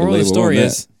nothing with a Moral of the label story on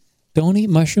is, don't eat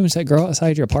mushrooms that grow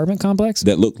outside your apartment complex.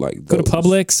 That look like Go to those.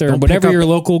 Publix or Don't whatever pick up- your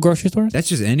local grocery store is. That's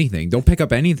just anything. Don't pick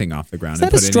up anything off the ground. Is and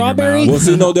that a put it in your strawberry? mouth. Well,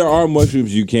 see, no, there are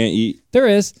mushrooms you can't eat. There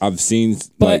is. I've seen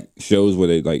like shows where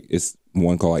they like it's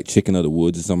one called like chicken of the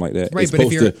woods or something like that. Right, it's but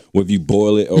if supposed to, if you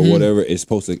boil it or whatever, it's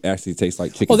supposed to actually taste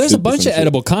like chicken. Well, there's a soup or bunch some of shit.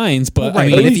 edible kinds, but Right,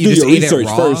 I but mean, if you you do just your ate it research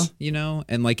raw, first. you know,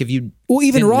 and like if you well,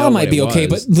 even didn't raw know might what be it okay.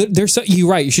 was. But there's you're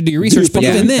right. You should do your research. But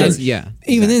yeah, even then, that's- yeah,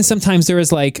 even then, sometimes there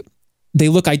is like. They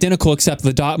look identical, except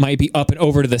the dot might be up and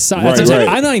over to the side. Right, That's what I'm saying.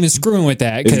 right. I'm not even screwing with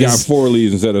that. It's got 'cause- 4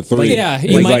 leaves instead of 3. Yeah,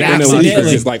 you like, might like in the accidentally- leaf,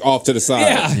 it's just like off to the side.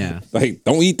 Yeah. Yeah. Like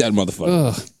don't eat that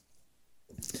motherfucker. Ugh.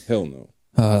 Hell no.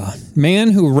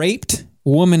 Man who raped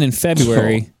woman in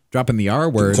February dropping the R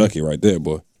word. Kentucky right there,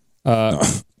 boy.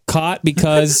 caught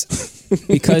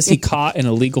because he caught an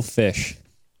illegal fish.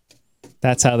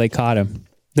 That's how they caught him.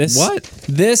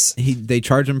 This They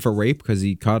charged him for rape because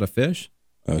he caught a fish.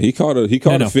 He caught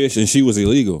a No. fish and she was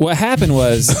illegal. What happened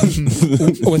was,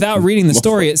 without reading the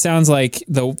story, it sounds like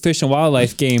the Fish and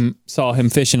Wildlife game saw him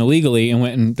fishing illegally and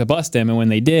went in to bust him. And when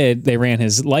they did, they ran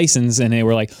his license and they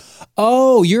were like,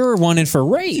 "Oh, you're wanted for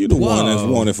rape." You're the one that's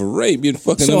wanted for rape. You're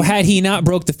fucking. So had he not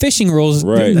broke the fishing rules,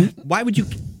 Right. Why would you?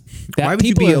 that Why would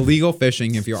you people be are- illegal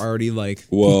fishing if you're already like?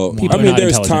 Well, People I are mean, not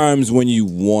there's intelligent. times when you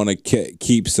want to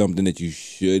keep something that you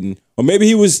shouldn't, or maybe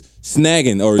he was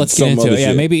snagging or Let's get some into other it. Yeah,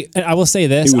 shit. maybe I will say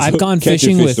this: He was I've gone catching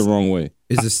fishing fish with. the wrong way.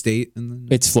 Is the state?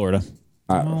 It's Florida.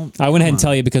 I- I went ahead and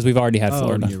tell you because we've already had Oh,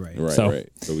 Florida. you're right. Right, So- right.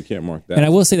 So we can't mark that. And I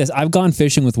will say this: I've gone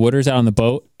fishing with Wooders out on the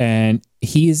boat, and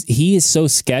he is so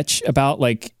sketch about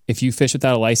like if you fish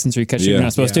without a license or you catch it Yeah. you're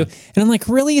not supposed Yeah. to. And I'm like,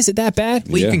 really? Is it that bad?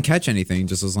 Well, Yeah. you can catch anything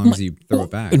just as long as you throw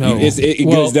it back. No. It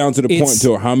Well, goes down to the point it's-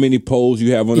 to how many poles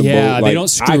you have on the Yeah, boat. they Like, don't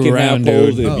screw I can around, have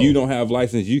poles. dude. If Oh. you don't have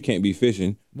license, you can't be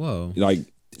fishing. Whoa. Like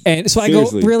And so I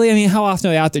Seriously. go, really? I mean, how often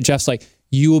are they out there? Jeff's like,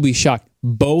 you will be shocked.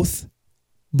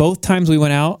 Both times we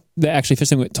went out, they actually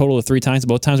fishing a total of 3 times.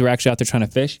 Both times we were actually out there trying to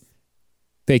fish.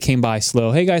 They came by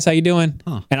slow. Hey guys, how you doing?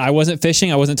 Huh. And I wasn't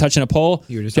fishing. I wasn't touching a pole.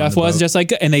 You were just Jeff on the was boat. just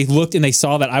like, and they looked and they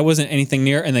saw that I wasn't anything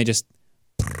near, and they just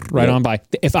right Yep. on by.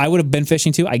 If I would have been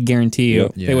fishing too, I guarantee you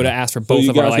Yep. they would have asked for so both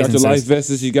you of our guys got licenses. your life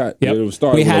vests. You got. Yep. It was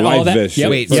started We with had a all life that. vest. Yep. shit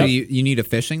Wait, first. so you need a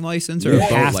fishing license or You a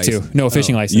boat have license? to. No, a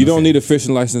fishing license. You don't need a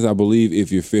fishing license, I believe,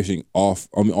 if you're fishing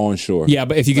on shore. Yeah,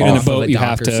 but if you get in a Off of boat, the you dock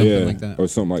have or to. something Yeah, like that. or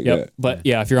something like Yep. that. But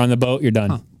yeah, if you're on the boat, you're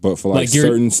done. But for like you're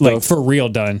certain stuff, like for real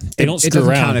done. They don't It screw doesn't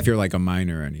around. count if you're like a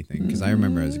minor or anything. Because I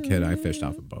remember as a kid, I fished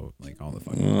off a boat like all the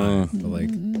fucking time. But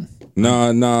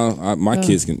like, my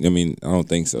kids can. I mean, I don't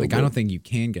think so. like I but- don't think you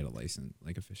can get a license,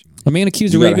 like a fishing license. A man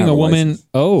accused You of gotta raping have a a woman. license.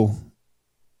 Oh,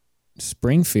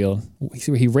 Springfield.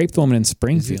 He raped a woman in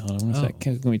Springfield. I wonder if Oh. that-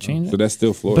 Can we change So it? that's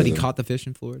still Florida. But he then. caught the fish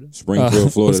in Florida.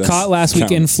 Springfield, Florida. Was that's caught last week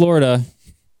in counts. Florida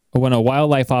when a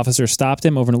wildlife officer stopped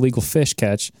him over an illegal fish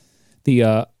catch.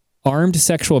 The armed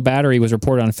sexual battery was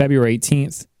reported on February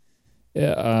 18th.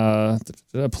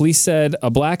 Police said a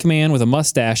black man with a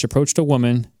mustache approached a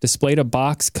woman, displayed a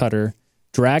box cutter,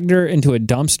 dragged her into a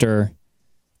dumpster,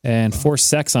 and forced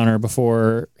sex on her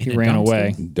before he In a ran dumpster?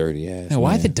 away. Dirty ass. Now,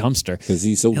 why man. the dumpster? Because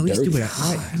he's so At least dirty. do it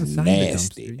outside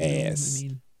Nasty the dumpster. You know what ass. I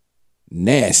mean?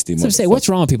 Nasty. So I'm saying, what's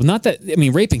wrong with people? Not that, I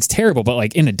mean, raping's terrible, but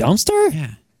like in a dumpster?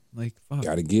 Yeah. Like, fuck.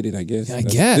 Gotta get it, I guess. I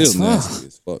That's guess. Still nasty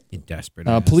as fuck. You desperate.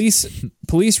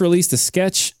 Police released a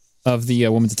sketch of the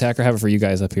woman's attacker. I have it for you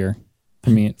guys up here. For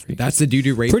you. That's the dude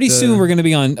who raped. Pretty soon we're going to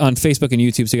be on Facebook and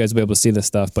YouTube, so you guys will be able to see this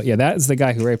stuff. But yeah, that is the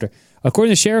guy who raped her. According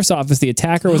to the sheriff's office, the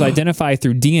attacker was identified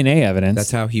through DNA evidence.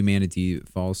 That's how Humanity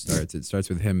Falls starts. It starts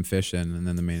with him fishing, and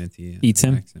then the manatee eats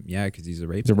him. Yeah, because he's a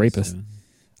rapist. He's a rapist.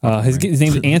 His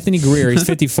name is Anthony Greer. He's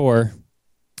 54.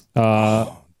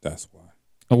 That's why.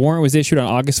 A warrant was issued on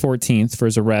August 14th for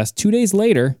his arrest. 2 days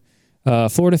later,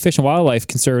 Florida Fish and Wildlife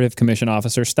Conservative Commission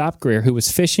officer stopped Greer, who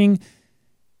was fishing.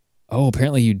 Oh,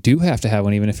 apparently you do have to have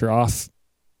one even if you're off.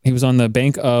 He was on the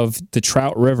bank of the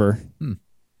Trout River,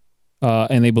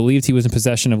 and they believed he was in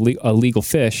possession of illegal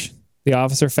fish. The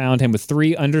officer found him with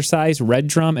 3 undersized red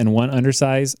drum and 1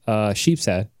 undersized sheep's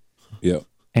head. Yep.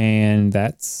 And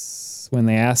that's when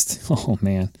they asked, oh,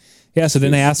 man. Yeah, so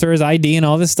then they asked for his ID and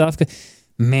all this stuff.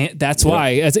 Man, that's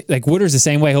why. Like Woodard's the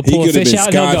same way. He'll pull a fish out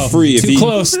and he'll go, too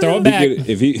close, throw it back.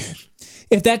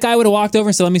 If that guy would have walked over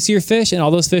and said, let me see your fish, and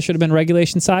all those fish would have been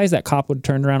regulation size, that cop would have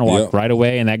turned around and walked right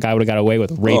away, and that guy would have got away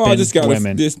with raping I just got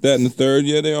women. this, that, and the third.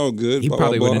 Yeah, they all good. He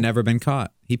probably would have never been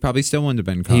caught. He probably still wouldn't have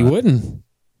been caught. He wouldn't.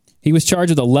 He was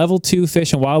charged with a level 2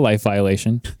 fish and wildlife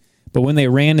violation. But when they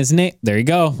ran his name, there you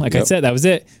go. Like I said, that was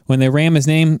it. When they ran his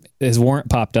name, his warrant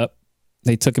popped up.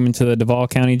 They took him into the Duval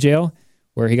County Jail,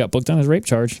 where he got booked on his rape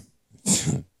charge.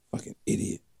 Fucking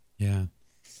idiot. Yeah.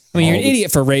 I mean, you're an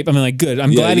idiot for rape. I mean, like, good.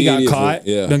 I'm glad he got caught.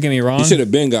 Don't get me wrong. He should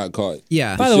have been got caught.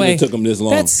 Yeah. By the way, took him this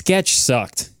long. that sketch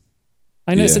sucked.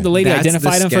 I noticed that the lady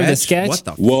identified him from the sketch. What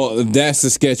the Well, that's the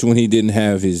sketch when he didn't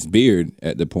have his beard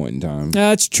at the point in time.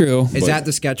 That's true. Is that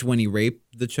the sketch when he raped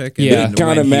the chick? Yeah. It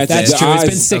kind of matches. That's The true. eyes,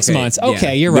 It's been 6 months.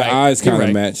 Okay, you're right. The eyes You're kind of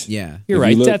right. match. Yeah. You're If right.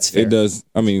 you look, That's fair. It does.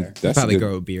 I mean, that's probably a good,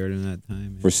 grow a beard in that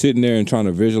time. for sitting there and trying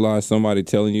to visualize somebody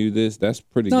telling you this. That's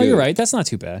pretty No, good. you're right. That's not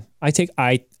too bad. I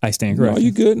stand No, corrected.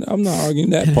 you good. I'm not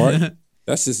arguing that part.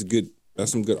 That's just good.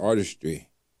 That's some good artistry.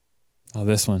 Oh,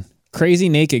 this one. Crazy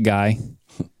naked guy.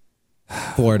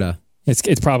 Florida.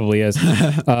 It probably is.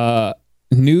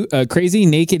 Crazy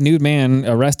naked nude man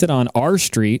arrested on R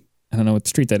Street. I don't know what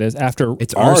street that is. After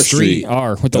It's R Street.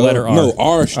 R with the letter R. No,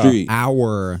 R Street.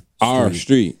 Our R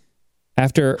Street.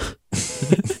 After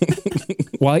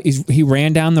while he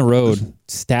ran down the road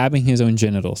stabbing his own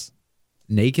genitals.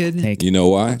 Naked? You know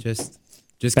why? Just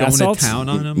Bath going salts? to town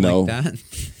on him No. like that?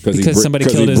 Because somebody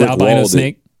killed his albino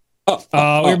snake. We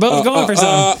were both going for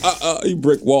something. He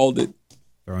brick walled it.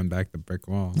 Throwing back the brick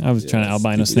wall. I was trying to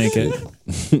albino snake it.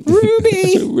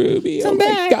 Ruby, Come oh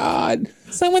back. my God.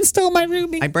 Someone stole my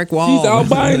Ruby. I brick wall. She's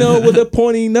albino with a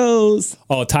pointy nose.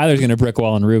 Oh, Tyler's going to brick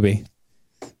wall on Ruby.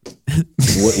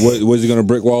 What's he gonna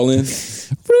brick wall in?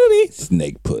 Ruby.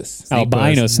 Snake puss.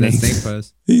 Albino snake. Snake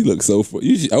puss. He looks so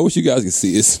funny. I wish you guys could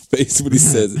see his face when he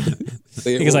says it.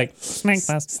 Say it He's one- like, snake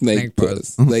puss. snake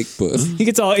puss. Snake puss. He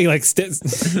gets all,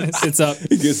 sits up.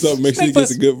 He gets up, make sure he Snake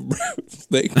gets a good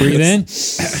snake puss. Breathe in.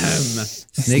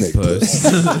 Snake puss.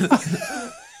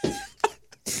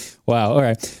 Wow. All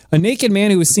right. A naked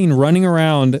man who was seen running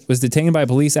around was detained by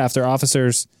police after police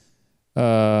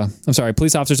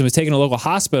officers and was taken to a local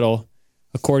hospital,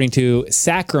 according to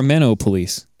Sacramento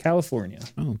Police, California.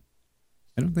 Oh,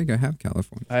 I don't think I have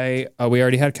California. We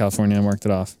already had California and marked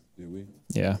it off. Did we?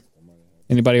 Yeah.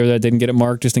 Anybody over there that didn't get it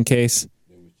marked just in case?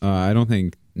 I don't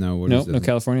think. No. What is it? No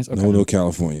Californians? Okay. No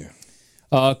California.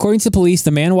 According to police,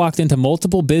 the man walked into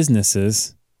multiple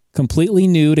businesses, completely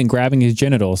nude and grabbing his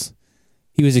genitals.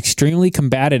 He was extremely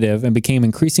combative and became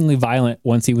increasingly violent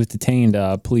once he was detained,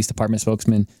 police department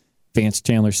spokesman Vance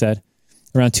Chandler said.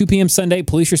 Around 2 p.m. Sunday,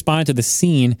 police responded to the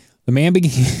scene. The man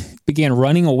began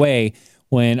running away.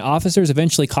 When officers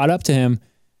eventually caught up to him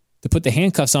to put the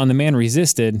handcuffs on, the man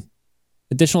resisted.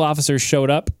 Additional officers showed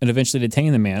up and eventually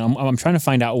detained the man. I'm trying to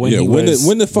find out when he was...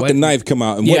 when the fucking knife come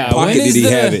out and Yeah, what pocket when is did he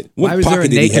the- have it? What Why was there a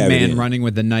pocket did he naked have it man in? running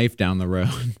with a knife down the road?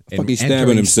 Fuck, he's stabbing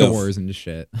entering himself. Stores and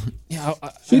shit. Yeah,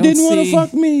 She don't didn't want to see-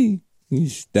 fuck me.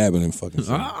 He's stabbing him fucking.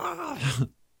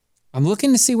 I'm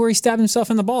looking to see where he stabbed himself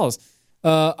in the balls.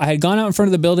 I had gone out in front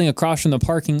of the building across from the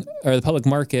parking or the public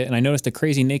market, and I noticed a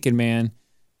crazy naked man.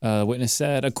 The witness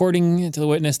said, according to the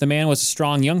witness, the man was a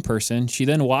strong young person. She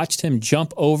then watched him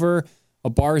jump over a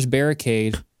bar's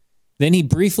barricade. Then he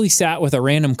briefly sat with a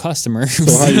random customer.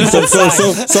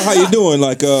 So how you doing?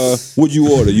 Like, what'd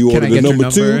you order? You Can I ordered the get your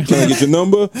number 2? number? Can I get your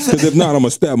number? Because if not, I'm gonna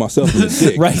stab myself in the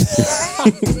dick. Right.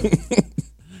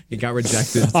 He got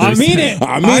rejected. I mean it.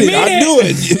 I mean it. I do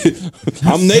it.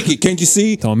 I'm naked. Can't you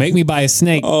see? Don't make me buy a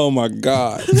snake. Oh my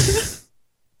God.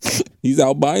 He's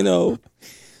albino.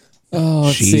 Oh,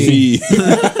 let's see. She.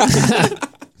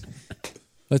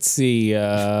 Let's see.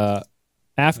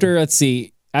 After, let's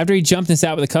see. After he jumped this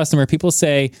out with a customer,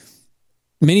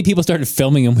 many people started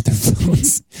filming him with their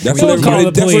phones. That's what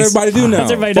everybody do now. That's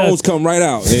what everybody Phones does. come right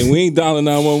out, and we ain't dialing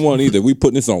 911 either. We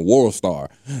putting this on WorldStar.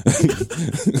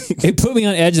 It put me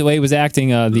on edge the way he was acting.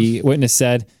 The witness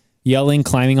said, yelling,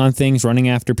 climbing on things, running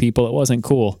after people. It wasn't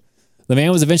cool. The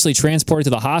man was eventually transported to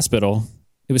the hospital.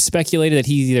 It was speculated that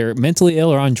he's either mentally ill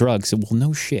or on drugs. Well,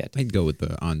 no shit. I'd go with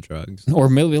the on drugs. Or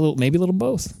maybe a little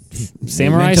both.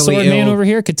 Samurai Mentally Sword Man ill. over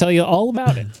here could tell you all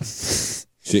about it.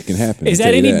 Shit can happen. Is I'll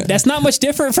that tell you any? That's not much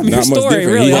different from your Not much story,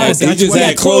 different. really. He just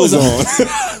had clothes on.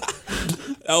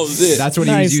 That was it. That's what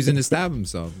he Nice. was using to stab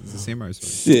himself. It's the samurai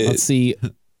sword. Shit. Let's see.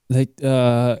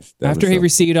 After he himself.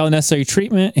 received all necessary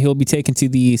treatment, he'll be taken to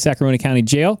the Sacramento County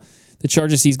Jail. The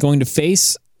charges he's going to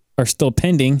face are still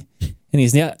pending, and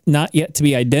he's not yet to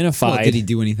be identified. Well, did he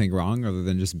do anything wrong other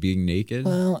than just being naked?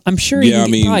 Well, I'm sure Yeah,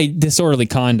 probably disorderly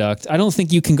conduct. I don't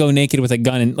think you can go naked with a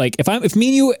gun and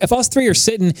if us three are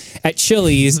sitting at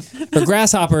Chili's or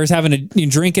Grasshoppers having a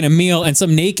drink and a meal, and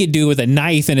some naked dude with a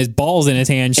knife and his balls in his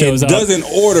hand shows and up. doesn't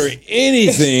order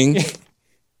anything.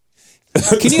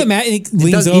 Can you imagine? He He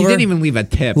leans over. He didn't even leave a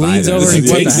tip. Leans either. over and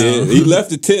Yeah, he takes did. He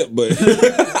left a tip, but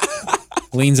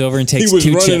leans over and he takes was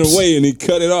 2 running chips. away and he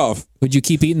cut it off. Would you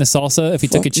keep eating the salsa if he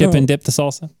took a Fuck chip no. and dipped the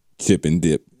salsa? Chip and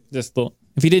dip. Just little.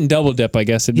 If he didn't double dip, I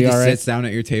guess it'd He be just all right. sits down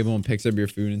at your table and picks up your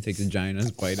food and takes a giant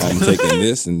ass bite. I'm taking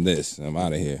this and this. I'm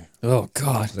out of here. Oh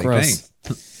God, Like, gross.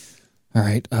 All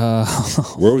right.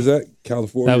 Where was that?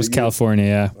 California? That was again? California.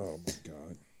 Yeah. Oh my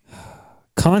god.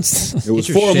 Constant. It was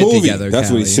Get your for a shit movie. together, That's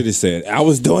what he Callie. should have said. I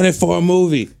was doing it for a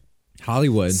movie.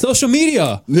 Hollywood. Social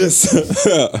media. This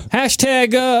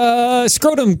Hashtag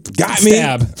scrotum got me.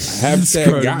 stab.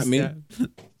 Hashtag got me.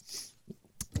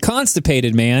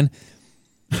 Constipated man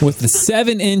with the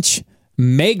 7-inch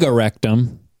mega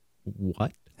rectum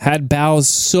What? had bowels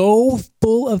so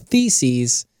full of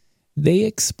feces they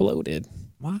exploded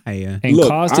Why? and Look,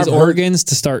 caused his I've heard- organs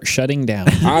to start shutting down.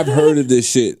 I've heard of this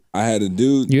shit. I had a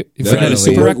dude You that I had a used to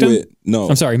super work rectum? with. No,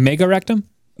 I'm sorry, mega rectum.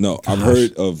 no. I've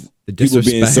heard of The people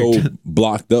being so disrespect.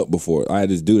 blocked up before. I had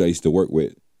this dude I used to work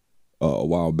with a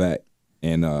while back,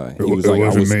 and he was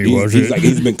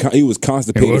like, he was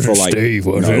constipated for like. Steve,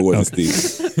 was no, it? it wasn't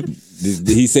Steve.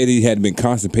 He said he had been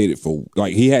constipated for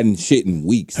he hadn't shit in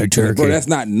weeks. Hey, Turkey. Bro, that's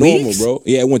not normal, Weeks? bro.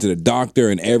 Yeah, I went to the doctor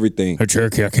and everything. Hey,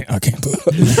 Cherokee, I can't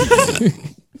put.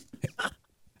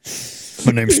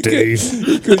 My name's Steve.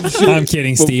 I'm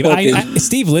kidding, For Steve. fucking-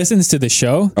 Steve listens to the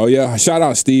show. Oh yeah, shout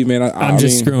out Steve, man. I'm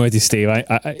just screwing with you, Steve.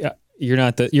 You're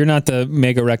not the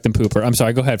mega rectum pooper. I'm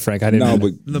sorry. Go ahead, Frank. I didn't. No,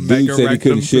 know. but The dude mega said he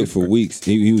couldn't rectum shit for weeks.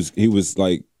 He was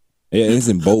like, yeah, it's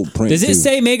in bold print. Does it too.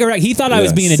 say mega rectum? He thought I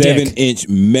was being a dick. 7-inch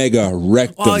mega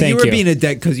rectum. Well, Thank you were you. being a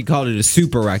dick because you called it a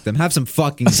super rectum. Have some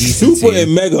fucking decency. Super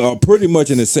and mega are pretty much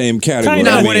in the same category.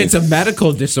 Not I when mean, it's a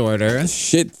medical disorder.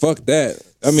 shit. Fuck that.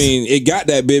 I mean, it got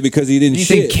that big because he didn't You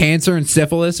think shit. cancer and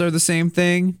syphilis are the same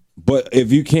thing? But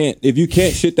if you can't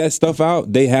shit that stuff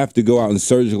out, they have to go out and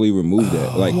surgically remove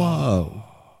that. Like, Whoa.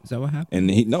 Is that what happened? and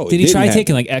Did he didn't try happen.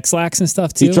 taking like X-Lax and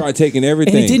stuff too? He tried taking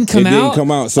everything. And it didn't come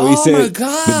out? So he Oh, said my the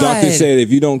doctor God. said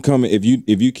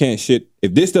if you can't shit,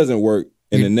 if this doesn't work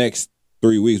in the next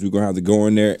 3 weeks, we're gonna have to go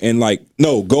in there and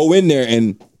go in there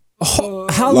and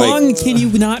How like- long can you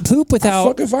not poop without?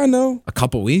 fuck if I know. A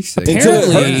couple weeks? Until it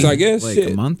Apparently- hurts, I guess. Like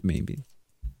Shit. a month, maybe.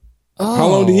 How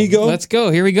long did he go? Let's go.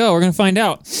 Here we go. We're gonna find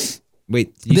out.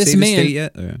 Wait, did you This say man- the state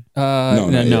yet? Or? No,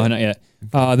 Not yet.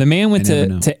 The man went I never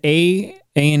know. to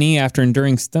A&E after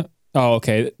enduring. Oh,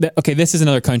 okay. Okay, this is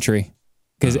another country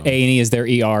because A&E is their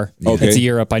ER. Okay. It's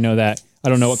Europe. I know that. I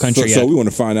don't know what country yet. So we want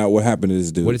to find out what happened to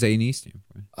this dude. What does A&E stand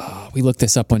for? We looked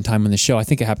this up one time on the show. I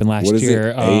think it happened last What is it?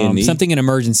 year. A&E? Something in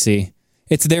emergency.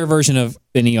 It's their version of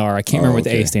an ER. I can't remember what the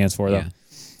okay. A stands for though. Yeah.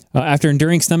 After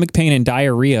enduring stomach pain and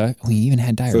diarrhea, we even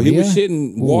had diarrhea. So he was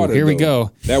shitting water. Here we though.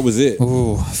 go. That was it.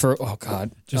 Ooh, oh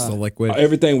god. Just the liquid.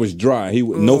 Everything was dry.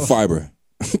 No fiber.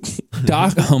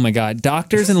 Oh my god.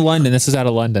 Doctors in London, this was out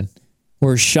of London,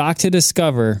 were shocked to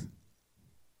discover.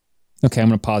 Okay, I'm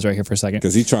going to pause right here for a second.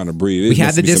 Because he's trying to breathe. We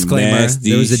had the disclaimer.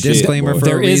 There was a disclaimer for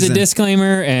There a is a reason.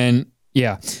 disclaimer, and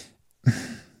yeah.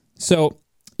 So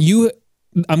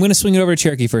I'm going to swing it over to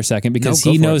Cherokee for a second because No,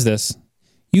 go he for knows this.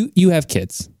 You have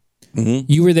kids.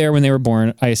 You were there when they were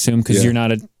born, I assume, because Yeah. you're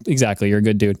not you're a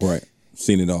good dude. Right.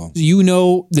 Seen it all. You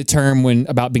know the term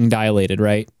about being dilated,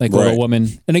 right? Like a Right. little woman.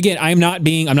 And again, I'm not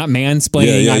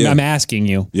mansplaining. Yeah, yeah. I'm asking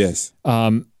you. Yes.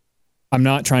 I'm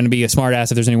not trying to be a smart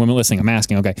ass if there's any women listening. I'm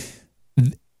asking, okay.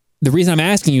 The reason I'm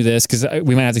asking you this, because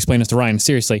we might have to explain this to Ryan,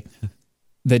 seriously.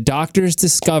 The doctors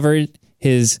discovered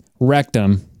his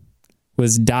rectum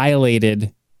was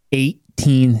dilated 18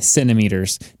 18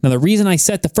 centimeters. Now, the reason I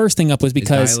set the first thing up was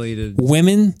because dilated.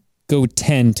 women go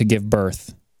 10 to give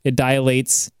birth. It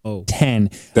dilates 10.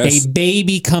 A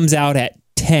baby comes out at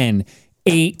 10,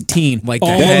 18, Like the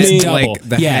almost head, double. like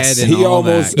the Yes. head and all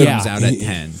that comes out at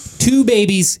 10. 2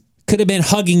 babies could have been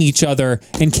hugging each other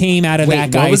and came out of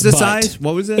that guy's what was the butt. size?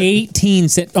 What was it? 18,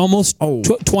 almost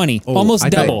 20, almost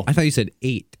double. I thought you said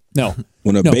 8. No.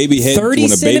 When a No. baby head 30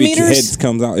 when a baby centimeters head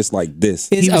comes out, it's like this.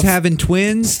 is He was a- having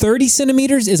twins. 30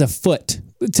 centimeters is a foot,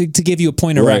 to give you a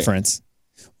point of Right. reference.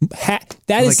 That is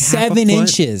Like half a 7 foot?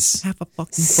 inches. Half a fucking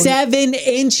foot. 7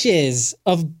 inches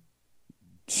of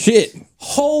shit.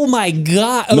 Oh my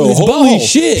God. No, his holy butthole.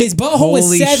 shit. His butthole was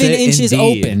Holy 7 shit, inches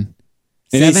indeed. open.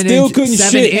 And he still couldn't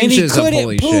 7 shit. and he inches of couldn't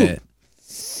holy poop. shit.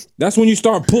 That's when you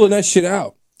start pulling that shit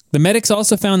out. The medics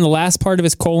also found the last part of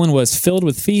his colon was filled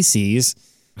with feces.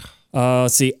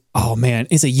 Let's see. Oh man,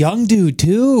 it's a young dude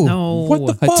too. No. What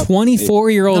the fuck? A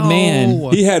 24-year-old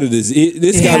man. He had a disease.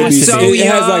 This It got to has be. to It be.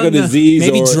 has like a disease,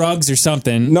 Maybe or, drugs or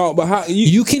something. No, but how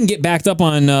You can get backed up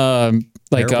on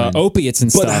Heroin. opiates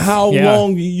and But stuff. how Yeah.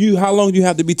 long do you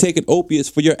have to be taking opiates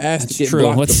for your ass to get true.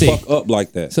 blocked Let's the see. fuck up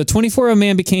like that? So 24-year-old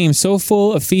man became so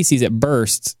full of feces it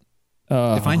burst.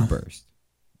 Define burst.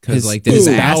 Because His- like did his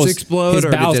ass bowels- explode his or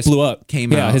did bowels it just blew up.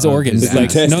 came Yeah, out his of organs. his Like,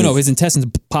 ass? intestines. his intestines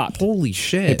popped. Holy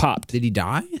shit. They popped. Did he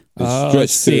die? It's let's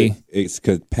stretched to see. its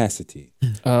capacity.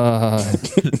 Yeah,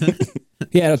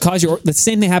 it'll cause the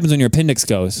same thing happens when your appendix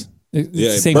goes. Yeah,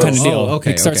 it Same bursts. kind of deal. Oh,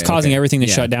 okay, It starts okay, causing okay. everything to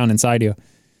Yeah. shut down inside you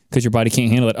because your body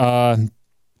can't handle it.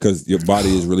 Because your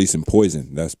body is releasing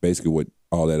poison. That's basically what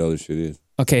all that other shit is.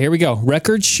 Okay, here we go.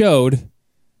 Records showed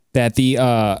that he's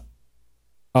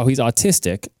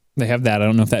autistic. They have that. I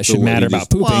don't know if that should what, matter he about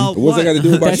just- pooping. Well, What's that got to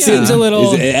do about That shit? seems a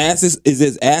little- Is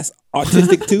his ass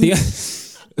autistic too?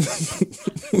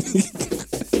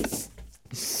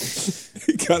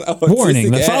 He got an Warning: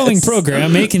 autistic the following ass.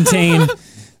 program may contain.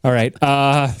 All right. He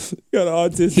got an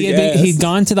autistic He'd ass.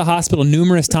 gone to the hospital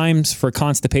numerous times for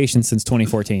constipation since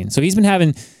 2014. So he's been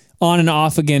having on and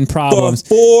off again for problems.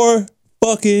 4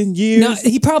 fucking years. No,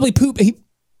 he probably pooped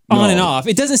on No. and off.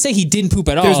 It doesn't say he didn't poop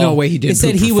at all. There's no way he didn't It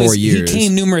said poop he for was 4 years. He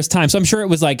came numerous times. So I'm sure it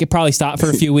was like it probably stopped for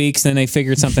a few weeks, then they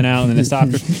figured something out, and then it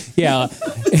stopped. Yeah.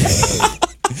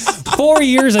 4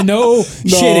 years of no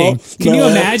shitting. Can you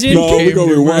imagine? No, we're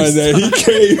gonna rewind numerous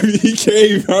that. He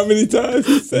came how many times?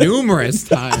 He said? Numerous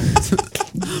times.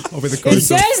 Over the It course of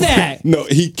says that. No,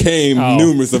 he came Oh,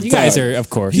 numerous of you times. guys are, of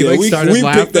course. He, like, we started picked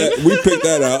laughing. that. We picked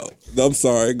that out. I'm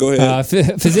sorry. Go ahead.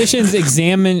 Physicians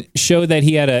examined showed that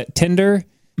he had a tender,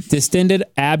 distended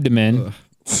abdomen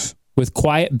with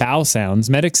quiet bowel sounds.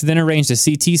 Medics then arranged a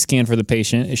CT scan for the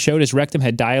patient. It showed his rectum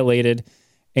had dilated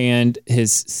and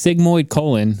his sigmoid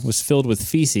colon was filled with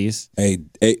feces. Hey,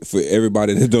 for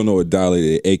everybody that don't know what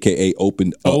dilated, aka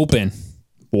opened up. Open.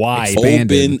 Wide.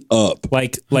 Expanded. Open up.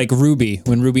 Like Ruby,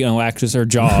 when Ruby unwaxes her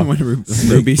jaw. When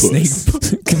Ruby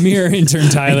Snake Come here, intern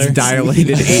Tyler. it's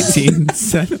dilated 18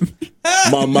 centimeters.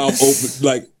 My mouth open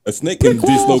like a snake can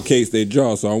dislocate their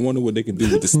jaw, so I wonder what they can do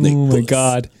with the snake. Oh my puss.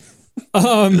 God.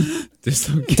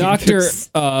 Dr.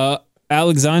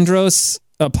 Alexandros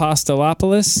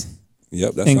Apostolopoulos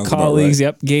Yep, that and sounds colleagues,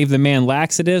 about right. gave the man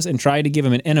laxatives and tried to give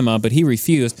him an enema, but he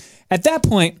refused. At that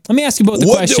point, let me ask you both the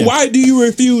question. Why do you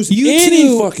refuse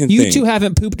any fucking you thing? two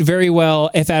haven't pooped very well,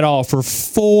 if at all, for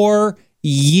 4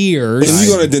 years. And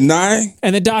you're gonna deny?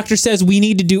 And the doctor says we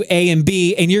need to do A and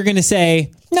B, and you're gonna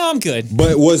say, no, I'm good.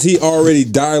 But was he already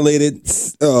dilated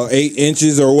 8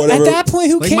 inches or whatever? At that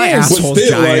point, who Like, my cares? But asshole's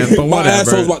still, giant, like, but my whatever.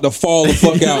 asshole's about to fall the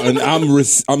fuck out, and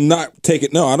I'm not taking.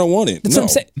 No, I don't want it. That's no. what I'm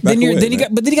saying. Back away, Then you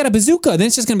man. got a bazooka. Then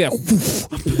it's just gonna be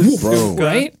like, Bro.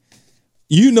 right?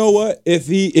 You know what? If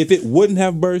it wouldn't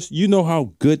have burst, you know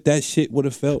how good that shit would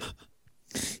have felt.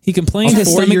 He complained A his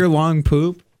stomach. 4-year-long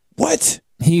poop. What?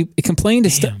 He complained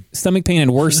his stomach pain had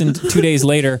worsened 2 days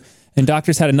later, and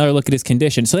doctors had another look at his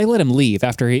condition. So they let him leave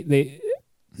after They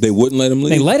wouldn't let him leave.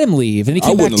 they let him leave, and he I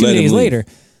came back wouldn't 2 let him days leave. later.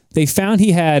 They found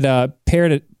he had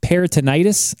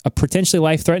peritonitis, a potentially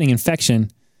life-threatening infection,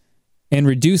 and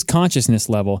reduced consciousness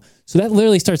level. So that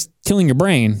literally starts killing your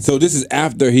brain. So this is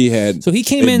after he had. So he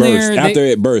came it in burst, there. after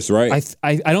it burst, right?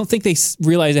 I don't think they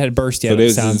realized it had burst yet. So It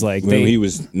this sounds is like when he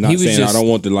was not saying I don't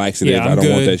want the laxative. Yeah, I I'm don't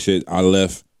want good. that shit. I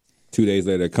left. 2 days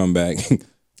later, come back. His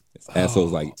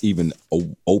asshole's like even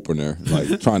opener,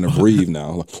 like trying to breathe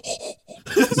now.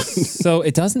 So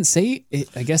it doesn't say.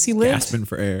 I guess he lived. Gasping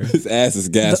for air. His ass is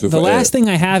gasping The for last air. thing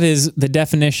I have is the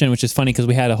definition, which is funny because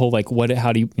we had a whole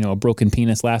how do you a broken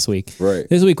penis last week. Right.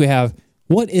 This week we have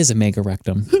what is a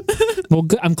megarectum? Well,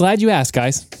 I'm glad you asked,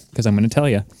 guys, because I'm going to tell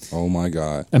you. Oh my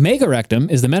God. A megarectum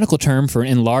is the medical term for an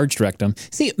enlarged rectum.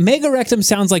 See, megarectum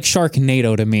sounds like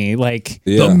Sharknado to me, like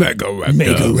Yeah. The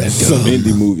megarectum. Some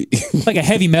indie movie. like a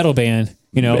heavy metal band,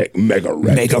 you know.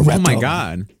 Megarectum. Oh my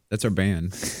God. That's our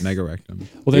band. Megarectum.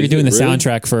 Well, they're Is doing it the really?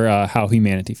 soundtrack for How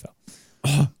Humanity Fell.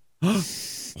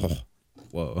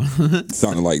 Whoa.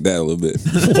 Sounded like that a little bit.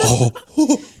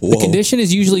 The condition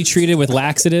is usually treated with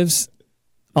laxatives,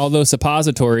 although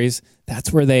suppositories,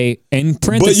 that's where they, in But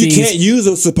parentheses. you can't use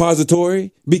a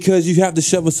suppository because you have to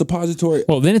shove a suppository.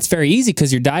 Well, then it's very easy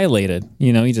because you're dilated.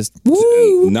 You know, you just,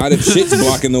 woo. Not if shit's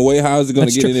blocking the way. How is it going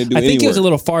to That's get true. in there and do I think any it was a work?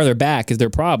 little farther back is their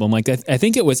problem. Like I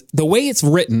think it was the way it's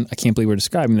written. I can't believe we're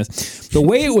describing this. The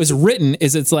way it was written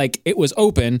is it's like it was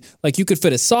open, like you could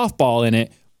fit a softball in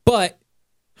it, but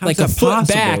like a that foot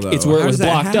possible, back, though? it's where How it was does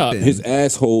that blocked up. happen? His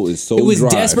asshole is so It was dry.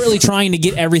 desperately trying to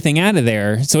get everything out of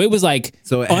there, so it was like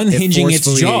So it unhinging its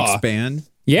forcefully jaw. expand.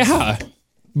 Yeah.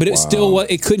 But it still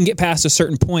it couldn't get past a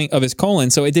certain point of his colon,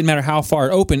 so it didn't matter how far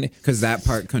it opened. Because that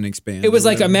part couldn't expand. It was or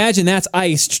like, whatever. imagine that's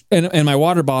ice in my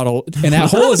water bottle, and that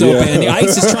hole is open, and the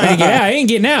ice is trying to get out. I ain't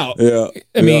getting out. Yeah.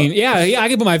 I mean, yeah, I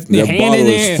can put my That hand bottle in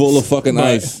there. is full of fucking But,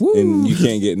 ice, and you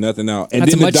can't get nothing out. And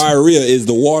That's then a the much- diarrhea is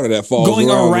the water that falls going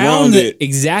around it.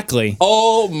 Exactly.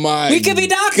 Oh my! We could be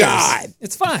doctors. God.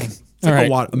 It's fine. It's All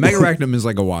like right. a megarectum is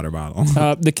like a water bottle.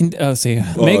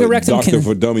 Megarectum Doctor can.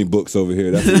 for dummy books over here.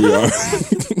 That's what we are.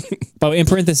 But in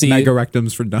parentheses,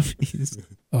 Megarectums for dummies.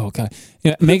 oh god,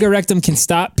 megarectum can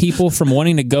stop people from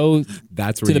wanting to go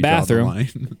That's where to the you draw bathroom.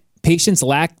 line. Patients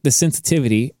lack the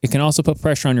sensitivity. It can also put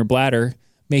pressure on your bladder,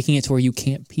 making it to where you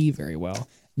can't pee very well.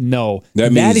 No,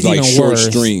 That means is like even short worse.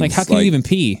 streams, Like, how can like- you even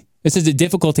pee? This is a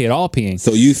difficulty at all peeing.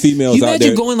 So you females You out imagine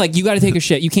there, going like you got to take a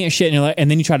shit, you can't shit, and, you're like, and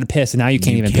then you try to piss, and now you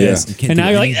can't even piss, you can't and now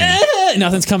do you're like,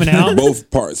 nothing's coming out. both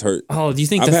parts hurt. Oh, do you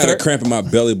think I've the had a third? cramp in my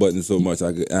belly button so much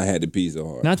I had to pee so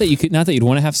hard. Not that you'd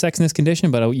want to have sex in this condition,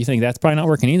 but you think that's probably not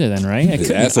working either, then, right? I His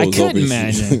couldn't asshole's open.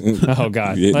 imagine. Oh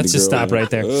God, You hitting let's the just girl stop in right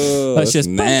there. Let's Let's just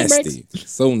nasty,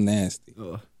 so nasty.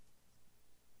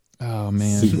 Oh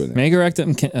man, Super nasty.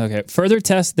 megarectum. Okay, further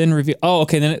tests then reveal. Oh,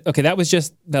 okay, that was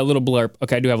just that little blurb.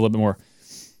 Okay, I do have a little bit more.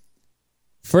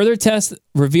 Further tests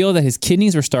reveal that his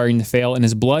kidneys were starting to fail and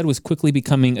his blood was quickly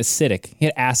becoming acidic. He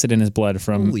had acid in his blood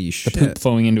from Holy the shit. poop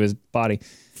flowing into his body.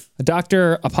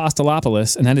 Dr.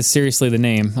 Apostolopoulos, and that is seriously the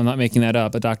name. I'm not making that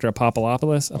up. Dr.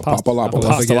 Apostolopoulos.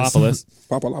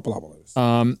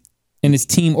 Apostolopoulos. And his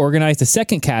team organized a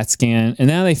second CAT scan, and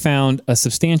now they found a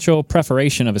substantial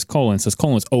perforation of his colon. So his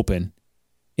colon was open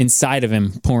inside of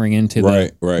him, pouring into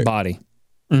the body.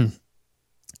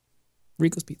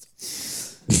 Rico's Pizza.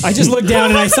 I just looked down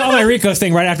and I saw my Rico's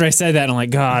thing right after I said that. And I'm like,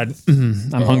 God,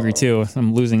 I'm hungry too.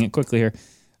 I'm losing it quickly here.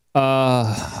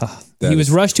 He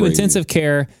was rushed to intensive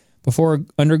care before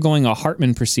undergoing a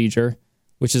Hartmann procedure,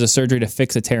 which is a surgery to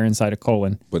fix a tear inside a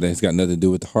colon. But it's got nothing to do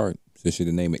with the heart. They should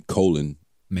have named it colon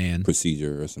man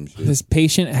procedure or some shit. This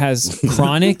patient has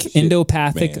chronic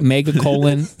endopathic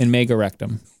megacolon and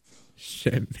megarectum.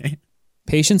 Shit, man.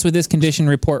 Patients with this condition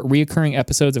report reoccurring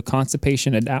episodes of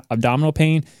constipation, abdominal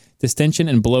pain, distension,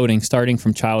 and bloating starting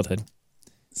from childhood.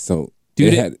 So,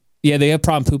 they have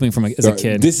problem pooping from as a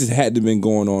kid. This has had to been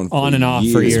going on and off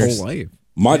for years. His whole life.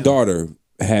 My daughter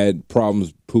had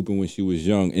problems pooping when she was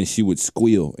young, and she would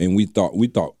squeal, and we thought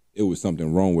it was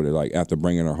something wrong with her. Like after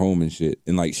bringing her home and shit,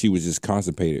 and like she was just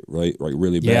constipated, right? Like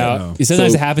really bad. Yeah,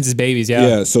 sometimes it happens as babies.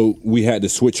 Yeah, so we had to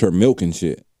switch her milk and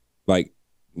shit. Like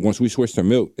once we switched her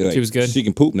milk, like, she was good. She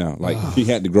can poop now. Like she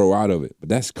had to grow out of it, but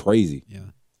that's crazy. Yeah.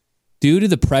 Due to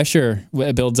the pressure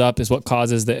that builds up is what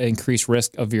causes the increased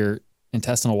risk of your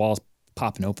intestinal walls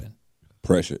popping open.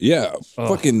 Pressure. Yeah.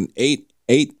 Fucking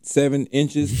 7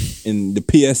 inches, and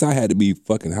the PSI had to be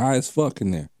fucking high as fuck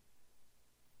in there.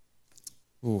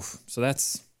 Oof. So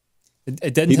that's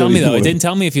it didn't tell me though. It didn't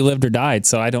tell me if he lived or died,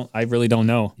 so I really don't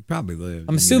know. He probably lived.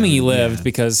 I'm assuming he lived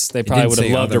because they probably would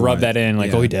have loved to rub that in,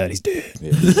 like, oh, he dead, he's dead.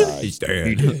 Yeah, he died. He's dead.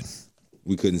 He did.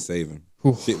 We couldn't save him.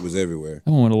 Shit was everywhere.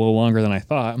 That one went a little longer than I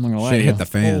thought. I'm not gonna lie to you. Hit the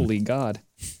fan. Holy God.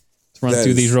 Let's run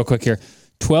through these real quick here.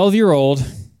 12-year-old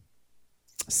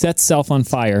sets self on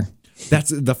fire.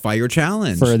 That's the fire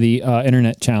challenge for the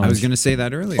internet challenge. I was going to say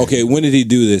that earlier. Okay, when did he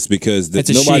do this? Because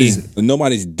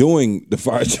nobody's doing the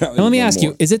fire challenge. Now let me ask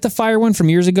you: is it the fire one from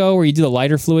years ago where you do the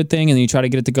lighter fluid thing and then you try to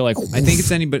get it to go like? I think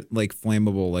it's any but like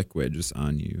flammable liquid just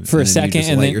on you for a then second, you just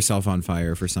and light then yourself on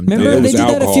fire for some. Remember time. they did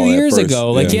that a few years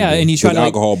ago, like and you tried to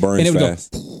alcohol burns and it would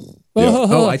fast.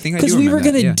 Oh, I think I do because we were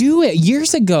remember going to that, do it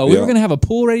years ago. We Yeah. were going to have a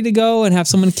pool ready to go and have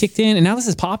someone kicked in, and now this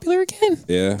is popular again.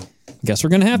 Yeah. Guess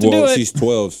we're going to have to do it. She's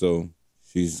 12, so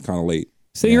she's kind of late.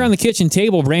 Sitting around the kitchen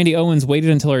table, Brandy Owens waited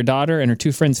until her daughter and her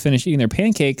two friends finished eating their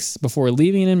pancakes before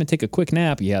leaving them to take a quick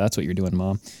nap. Yeah, that's what you're doing,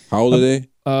 Mom. How old are they?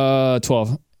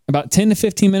 12. About 10 to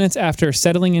 15 minutes after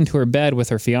settling into her bed with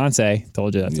her fiance.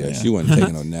 Told you that. Yeah, she wasn't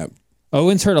taking no nap.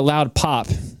 Owens heard a loud pop.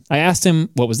 I asked him,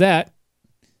 what was that?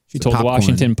 She told the popcorn.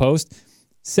 Washington Post.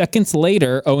 Seconds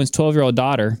later, Owens' 12-year-old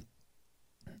daughter,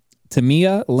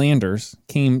 Tamia Landers,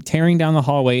 came tearing down the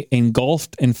hallway,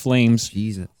 engulfed in flames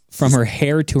from her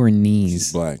hair to her knees.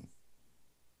 She's black.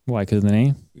 Why? Because of the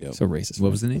name? Yep. So racist.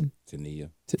 What was the name? Tania.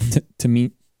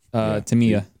 Tamia.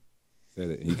 Said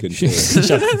it. He couldn't say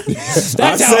it.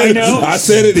 That's how I know. I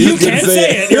said it. He You couldn't can't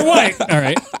say it. You're white. All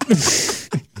right.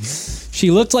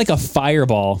 She looked like a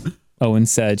fireball,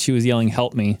 Owens said. She was yelling,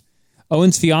 "Help me."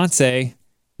 Owens' fiance,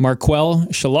 Marquel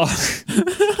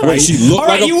Shalach. Wait, she looked All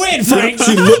right, like you win, Frank.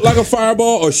 She looked like a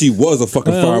fireball, or she was a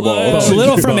fucking fireball. A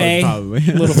little from A, Probably.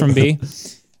 a little from B.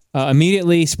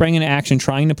 Immediately sprang into action,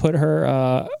 trying to put her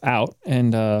out,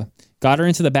 and got her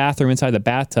into the bathroom inside the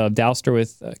bathtub, doused her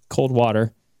with cold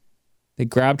water. They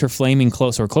grabbed her flaming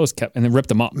clothes, or clothes kept, and then ripped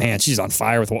them up. Man, she's on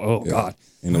fire with, God.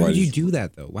 Why would you do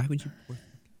that, though? Why would you?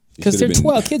 Because they're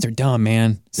 12. Kids are dumb,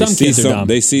 man. Some They see kids are dumb.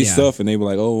 They see stuff and they were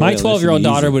like, "Oh." My yeah, 12-year-old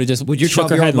daughter would have just Would your shook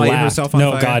her head 12-year-old and light laughed. herself on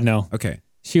No, fire? God, no. Okay.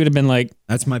 She would have been like,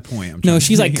 That's my point. no,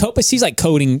 she's like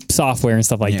coding software and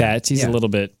stuff like Yeah. that. She's Yeah. a little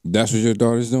bit. That's what your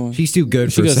daughter's doing. She's too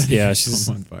good She for. goes, setting yeah, herself she's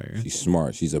on fire. She's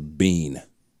smart. She's a bean.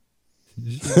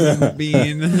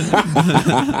 Bean.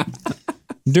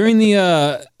 During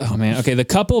the the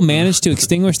couple managed to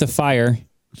extinguish the fire.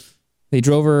 They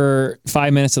drove her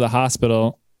 5 minutes to the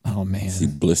hospital. Oh man, She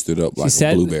blistered up she like a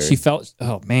said blueberry. she felt.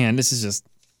 Oh man, this is just.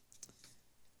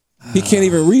 He can't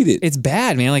even read it. It's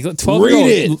bad, man. Like Read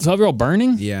 12-year-old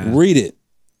burning. Yeah. Read it.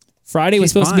 Friday was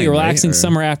She's supposed to be a fine, right? relaxing Or-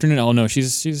 summer afternoon. Oh no,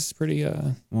 she's pretty.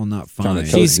 Well, not Kinda fine. tough.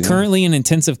 She's Yeah. currently in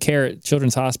intensive care at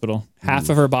Children's Hospital. Half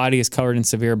of her body is covered in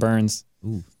severe burns.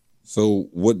 So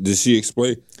what does she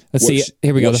explain? Let's What see. she-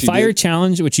 Here we go. what The she fire did?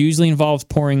 challenge, which usually involves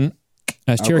pouring,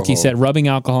 as Cherokee Alcohol. said, rubbing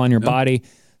alcohol on your body,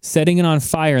 setting it on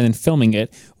fire, and then filming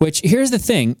it. Which here's the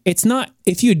thing: it's not.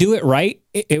 If you do it right,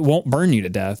 it won't burn you to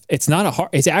death. It's not a hard.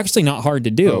 It's actually not hard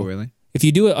to do. Oh, really? If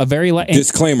you do it a very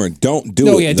Disclaimer: don't do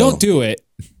it. no, yeah, though. don't do it.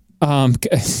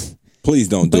 Please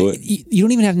don't do But it. you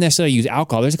don't even have to necessarily use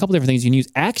alcohol. There's a couple different things you can use.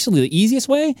 Actually, the easiest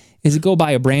way is to go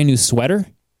buy a brand new sweater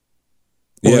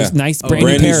or Yeah. a nice Oh, brand new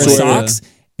brand new pair of sweater. socks.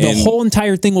 The And- whole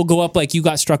entire thing will go up like you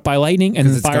got struck by lightning, and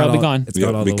the it's fire got will be all- gone. it's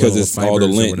got all the because little it's all the fibers or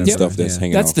lint and whatever. stuff that's Yeah.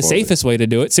 hanging That's off the of safest way to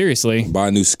do it. Seriously. Buy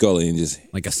a new Scully and just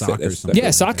Like a set sock that or stuff something. Yeah,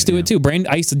 up. socks do it too.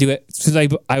 I used to do it since I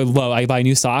buy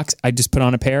new socks. I just put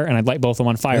on a pair and I'd light both of them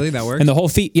on fire. Really? That works? And the whole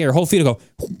feet, your whole feet will go.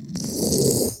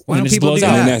 Why and don't it just people blows do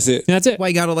out. that? And that's it. And that's it. Why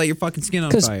you gotta light your fucking skin on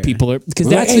Because fire? people are because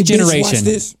Like, that's hey, the bitch, watch generation.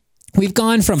 this. We've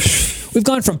gone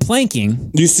from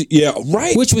planking, You see, yeah,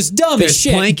 right. which was dumb as There's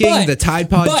shit. planking, but- the Tide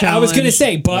Pod but I was gonna challenge,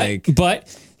 say,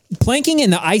 but planking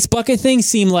and the ice bucket thing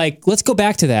seem like let's go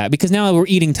back to that because now we're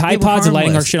eating Tide They were Pods and lighting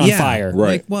our harmless. shit on Yeah. fire. Right.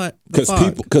 Like what? The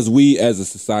fuck? Because we as a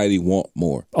society want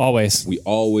more. Always. We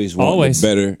always want Always. the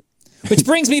better. Which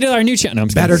brings me to our new channel.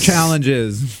 No, Better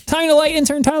challenges. Time to light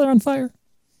intern Tyler on fire.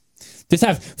 Just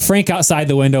have Frank outside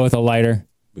the window with a lighter.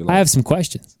 I have some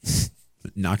questions.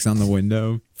 Knocks on the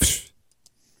window.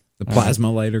 The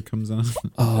plasma lighter comes on.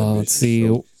 Oh, let's see.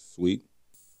 So sweet.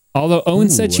 Although Owen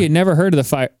said she had never heard of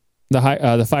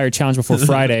the fire challenge before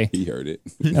Friday. He heard it.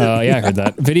 Yeah, I heard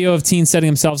that. Video of teens setting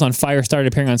themselves on fire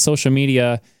started appearing on social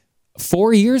media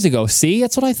 4 years ago. See,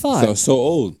 that's what I thought. So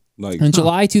old. Like In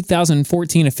July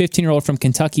 2014, a 15-year-old from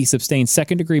Kentucky sustained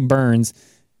second-degree burns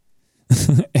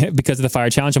because of the fire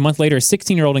challenge. A month later, a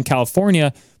 16-year-old in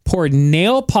California poured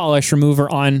nail polish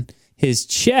remover on his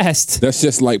chest. That's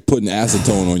just like putting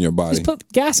acetone on your body. Just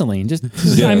put gasoline.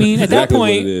 Yeah, I mean, at that exactly what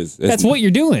point, it is. that's what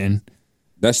you're doing.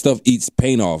 That stuff eats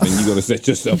paint off, and you're gonna set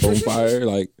yourself on fire.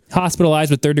 Like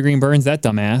Hospitalized with third-degree burns. That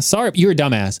dumbass. Sorry, you're a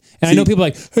dumbass. And I know people are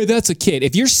like, hey, that's a kid.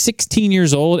 If you're 16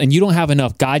 years old and you don't have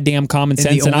enough goddamn common And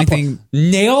sense the and I only put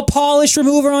nail polish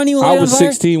remover on you, and I light it was on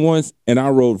fire? 16 once, and I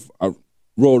rode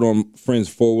on friends'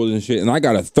 four-wheelers and shit, and I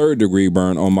got a third-degree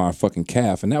burn on my fucking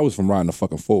calf, and that was from riding a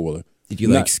fucking four-wheeler. Did you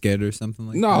like skid or something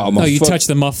like that? No, my Oh, you foot, touched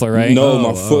the muffler, right? No,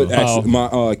 Oh, my foot oh. actually,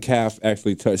 my calf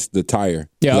actually touched the tire.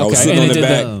 Yeah, 'Cause I was okay. sitting And on it the did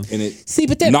back, that. and it See,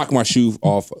 but that- knocked my shoe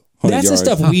off. 100 That's yards.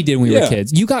 the stuff we did when we were Yeah.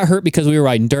 kids. You got hurt because we were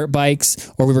riding dirt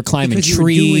bikes or we were climbing Because you were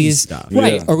doing trees. stuff.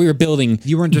 Right. Yeah. Or we were building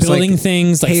You weren't just building like,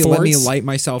 things like hey, forts. let me light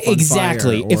myself on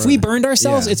Exactly. fire. If we burned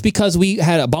ourselves, Yeah. it's because we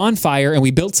had a bonfire and we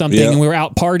built something Yeah. and we were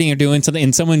out partying or doing something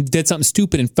and someone did something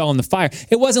stupid and fell in the fire.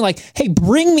 It wasn't like, hey,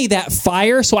 bring me that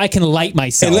fire so I can light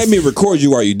myself. And let me record you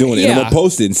while you're doing it. And I'm Yeah. gonna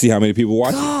post it and see how many people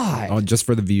watch it. God. Oh, just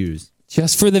for the views.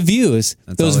 Just for the views.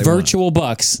 Those all they virtual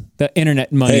bucks. The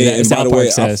internet money Hey, that and by South the Park way, I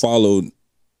says. followed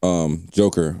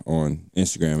Joker on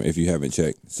Instagram if you haven't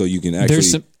checked, so you can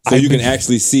actually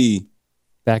actually see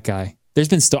that guy. There's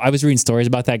been I was reading stories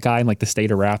about that guy in like the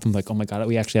state of rap. I'm like, oh my god,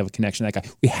 we actually have a connection to that guy.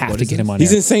 We have to get him on.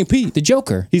 He's air. in St. Pete. The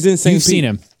Joker. He's in St. You've Pete. seen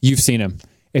him. You've seen him.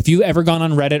 If you've ever gone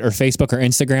on Reddit or Facebook or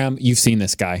Instagram, you've seen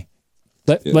this guy.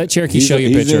 Let Cherokee show you a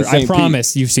He's in picture. I St.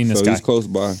 promise Pete, you've seen this so guy. He's close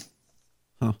by.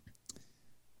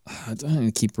 I'm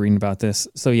gonna keep reading about this.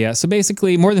 So yeah, so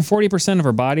basically, more than 40% of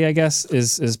her body, I guess,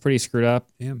 is pretty screwed up.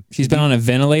 Damn. She's been on a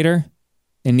ventilator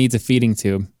and needs a feeding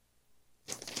tube.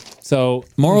 So,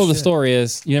 moral of the story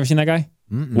is, you never seen that guy?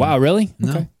 Mm-mm. Wow, really? No.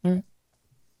 Okay, all right.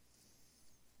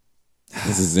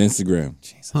 This is Instagram.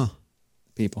 Jesus,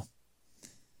 people.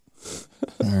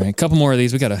 All right, a couple more of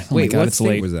these. We gotta. Oh Wait, my God, what it's state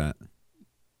late. was that?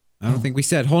 I don't think we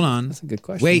said. Hold on. That's a good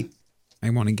question. Wait, I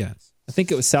want to guess. I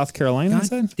think it was South Carolina. I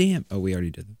said? Damn. Oh, we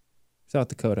already did that. South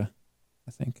Dakota,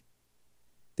 I think.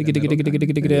 That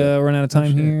middle guy? Run out of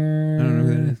time here. I don't know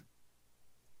who that is.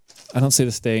 I don't see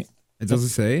the state. It doesn't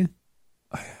say.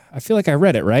 I feel like I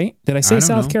read it right. Did I say don't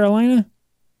South know. Carolina?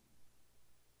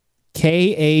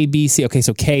 KABC. Okay,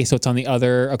 so K. So it's on the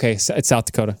other. Okay, so it's South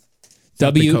Dakota.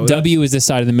 Dakota? W is this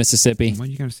side of the Mississippi. Why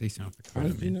you gotta say South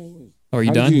Dakota, man? Oh, are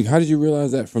you done? How did you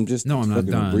realize that from just No, I'm not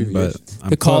fucking done. abbreviation? But I'm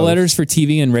The call close. letters for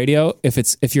TV and radio.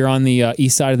 If you're on the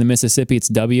east side of the Mississippi, it's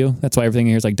W. That's why everything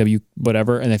here is like W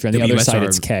whatever. And if you're on the other side,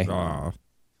 it's K.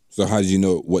 So how did you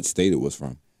know what state it was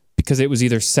from? Because it was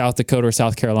either South Dakota or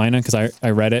South Carolina. Because I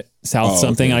read it South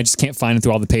something. okay. I just can't find it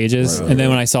through all the pages. Right, and then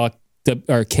when I saw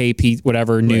or KP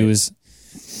whatever news.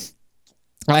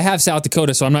 I have South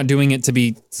Dakota, so I'm not doing it to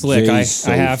be slick. I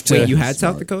have to. Wait, you had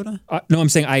South Dakota? No, I'm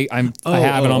saying I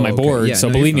have it on my board. Yeah, so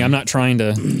no, believe you're me, I'm fine. not trying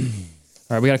to. All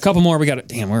right, we got a couple more. We got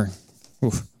damn, we're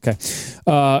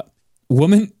okay.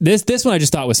 Woman, this one I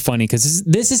just thought was funny because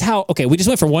this is how. Okay, we just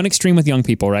went for one extreme with young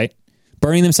people, right?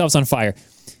 Burning themselves on fire.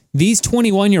 These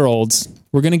 21-year-olds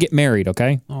were gonna get married.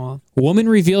 Okay. Aw. Woman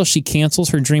reveals she cancels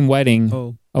her dream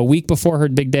wedding a week before her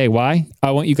big day. Why?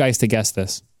 I want you guys to guess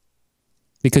this.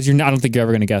 Because I don't think you're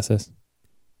ever going to guess this.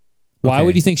 Why Okay.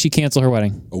 would you think she canceled her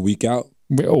wedding? A week out?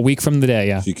 A week from the day,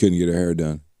 yeah. She couldn't get her hair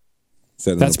done.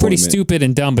 Set an That's pretty appointment. stupid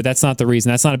and dumb, but that's not the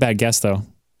reason. That's not a bad guess, though.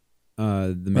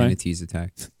 The manatees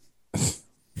attacked.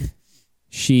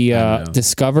 She I don't know.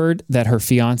 discovered that her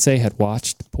fiance had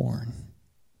watched porn.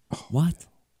 What?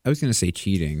 I was gonna say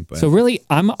cheating, but So really,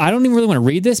 I don't even really want to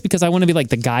read this because I want to be like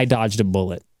the guy dodged a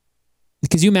bullet.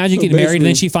 Because you imagine So getting married and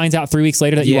then basically- she finds out 3 weeks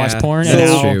later that you Yeah, watched porn, that's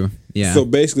and now true. Yeah. So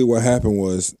basically what happened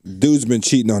was dude's been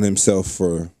cheating on himself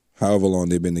for however long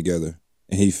they've been together.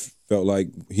 And he felt like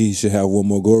he should have one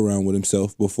more go around with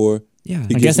himself before Yeah. he I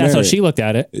gets guess that's how married. she looked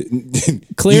at it.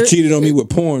 You cheated on me with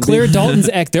porn. Claire bitch. Dalton's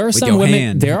ex. There are With some your women.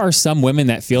 hand. There are some women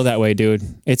that feel that way, dude.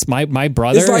 It's my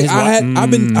brother. It's like his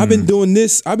I've been doing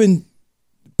this. I've been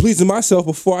pleasing myself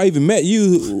before I even met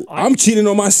you. I'm cheating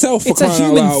on myself for It's a crying out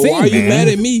human loud. thing, Why are you man. mad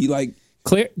at me? Like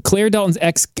Claire Dalton's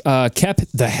ex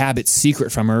kept the habit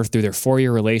secret from her through their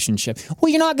 4-year relationship. Well,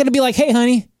 you're not going to be like, hey,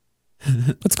 honey,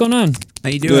 what's going on? how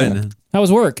you doing? Yeah. How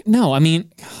was work? No, I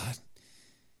mean,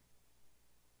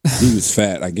 he was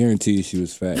fat. I guarantee you she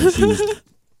was fat. And she was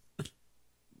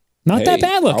not that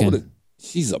bad I looking. would've-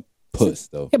 She's a puss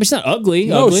though. Yeah, but she's not ugly.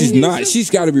 No, ugly. she's not.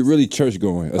 She's got to be really church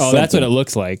going. Oh, that's what it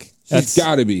looks like. She's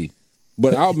got to be.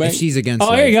 But I'll make. If she's against.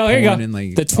 Oh, here you go. Here you porn go. and,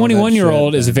 like, The all that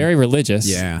 21-year-old shit, is then- very religious.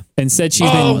 Yeah. And said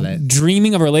she's been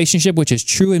dreaming of a relationship which is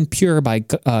true and pure by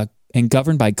and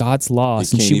governed by God's law You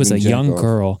since can't she was a even jack young off.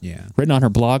 girl. Yeah. Written on her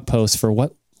blog post for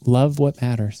What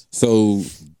Matters. So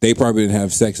they probably didn't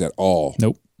have sex at all.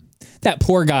 Nope. That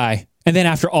poor guy. And then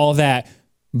after all that,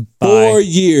 bye. 4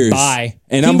 years. Bye.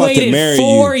 And He I'm about to waited marry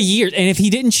 4 you. years. And if he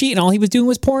didn't cheat and all he was doing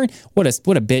was porn, what a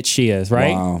bitch she is,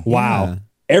 right? Wow. Yeah.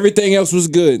 Everything else was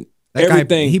good. That guy,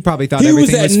 everything. he probably thought he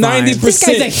everything was was at fine. 90%. This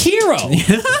guy's a hero.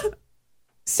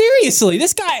 Seriously,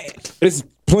 this guy. There's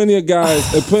plenty of guys,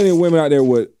 plenty of women out there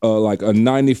with like a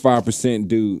 95%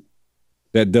 dude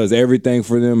that does everything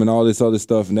for them and all this other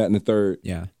stuff and that and the third.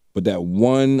 Yeah. But that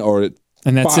one or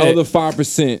And that's the it. other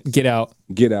 5%, Get out.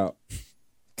 get out.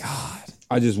 God.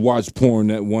 I just watched porn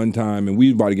that one time and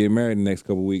we about to get married in the next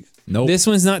couple of weeks. Nope. This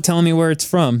one's not telling me where it's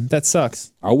from. That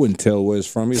sucks. I wouldn't tell where it's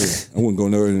from either. I wouldn't go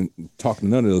nowhere and talk to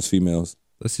none of those females.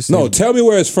 Let's just No, say- tell me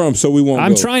where it's from so we won't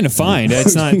I'm go. trying to find.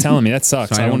 It's not telling me. That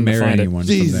sucks. So I I don't wanted to marry find anyone it.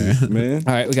 from Jesus, there. man.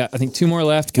 All right, we got I think 2 more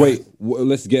left. God. Wait,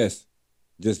 let's guess.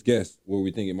 Just guess where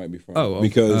we think it might be from. Oh,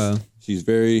 because she's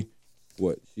very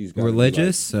she's gotta be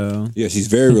Religious. So like- yeah, she's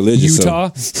very religious. so- Utah.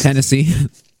 Tennessee.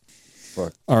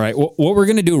 fuck. All right. Well, what we're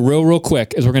going to do real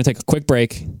quick is we're going to take a quick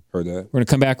break. Heard that. We're going to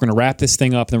come back. We're going to wrap this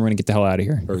thing up, and then we're going to get the hell out of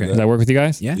here. Heard Does that work with you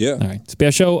guys? Yeah. Yeah. All right. It's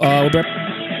BS Show. We'll be right.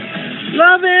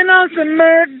 Loving on some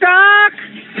Murdoch.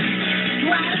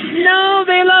 No,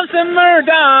 they love some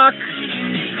Murdoch.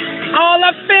 All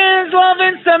our fans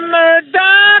loving some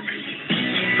Murdoch,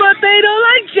 but they don't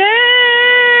like Jay.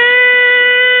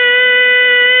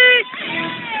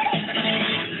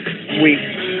 Weak.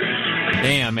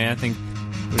 Damn, man. I think.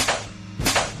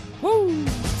 Woo!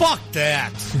 Fuck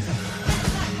that.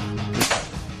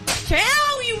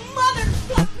 Cow, you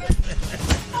motherfucker!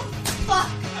 Oh, fuck!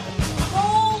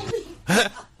 Holy!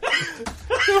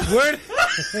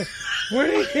 Where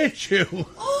did he hit you?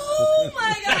 Oh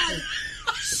my god!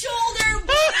 Shoulder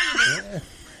blade!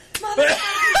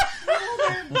 Motherfucker,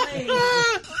 shoulder blade!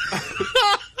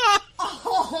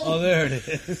 Oh, there it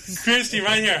is. Christy,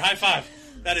 right here. High five.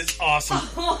 That is awesome.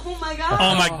 Oh my god!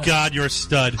 Oh my God, you're a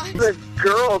stud. The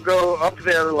girl go up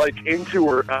there like into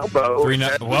her elbow.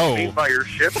 Whoa. Paint by her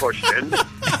shit pushed in.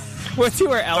 What's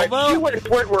to her elbow? She went to the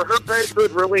point where her bed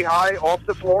stood really high off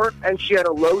the floor, and she had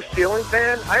a low ceiling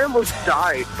fan. I almost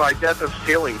died by death of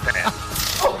ceiling fan.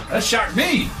 Oh, that shocked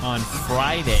me. On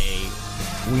Friday,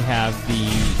 we have the.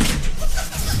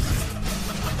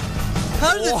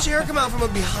 How did the chair come out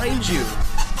from behind you?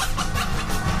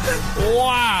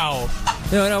 Wow.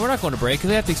 No, we're not going to break because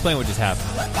we have to explain what just happened.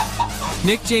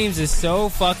 Nick James is so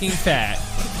fucking fat.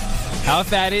 How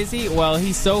fat is he? Well,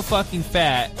 he's so fucking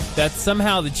fat that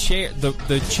somehow the chair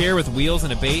with wheels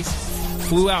and a base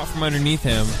flew out from underneath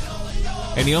him,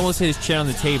 and he almost hit his chin on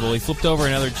the table. He flipped over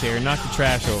another chair, knocked the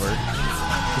trash over.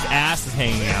 His ass is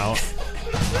hanging out.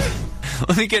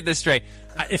 Let me get this straight.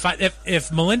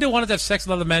 If Melinda wanted to have sex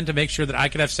with other men to make sure that I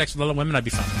could have sex with other women, I'd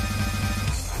be fine.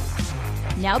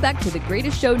 Now back to the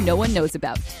greatest show no one knows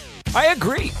about. I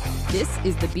agree. This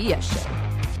is the BS Show.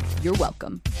 You're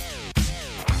welcome.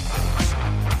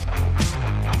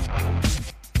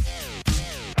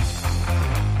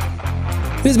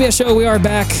 This is BS Show. We are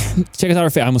back. Check us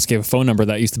out. I almost gave a phone number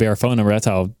that used to be our phone number. That's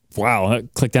how. Wow. I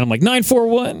clicked down. I'm like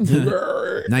 941.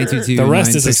 922. The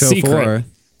rest is a secret.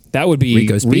 That would be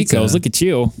Rico's Pizza. Look at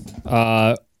you.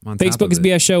 Facebook is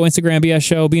BS Show. Instagram BS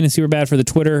Show. Being a super bad for the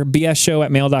Twitter. BS Show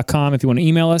at mail.com if you want to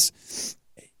email us.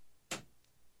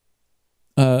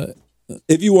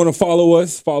 If you want to follow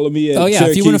us, follow me at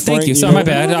if you want to, thank Frank, you. Sorry, my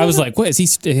bad. I was like, what is he?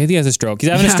 He has a stroke.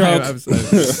 He's having a stroke. I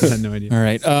had no idea. All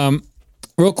right.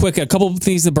 Real quick, a couple of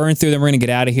things to burn through, then we're going to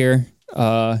get out of here.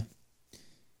 We're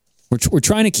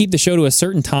trying to keep the show to a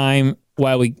certain time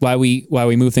while we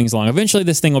move things along. Eventually,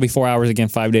 this thing will be 4 hours again,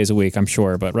 5 days a week, I'm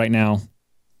sure. But right now,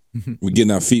 we're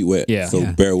getting our feet wet. Yeah.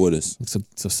 So bear with us.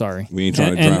 So sorry. We ain't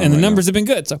trying to drown. And the numbers have been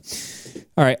good. So,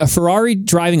 all right, a Ferrari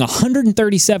driving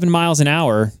 137 miles an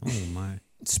hour. Oh my!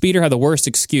 Speeder had the worst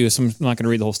excuse. I'm not going to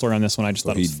read the whole story on this one. I just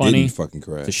thought it was funny. Didn't fucking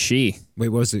crash. It's a she. Wait,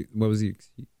 what was it? What was the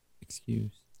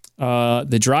excuse?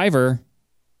 The driver,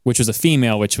 which was a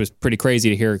female, which was pretty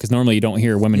crazy to hear because normally you don't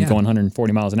hear women going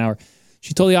 140 miles an hour.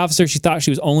 She told the officer she thought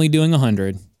she was only doing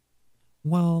 100.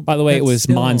 Well, by the way, it was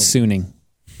monsooning.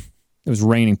 It was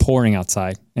raining, pouring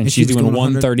outside, and she's doing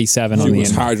 137 on the end.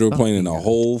 She was hydroplaning the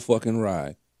whole fucking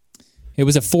ride. It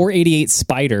was a 488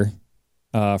 Spider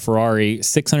Ferrari,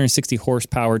 660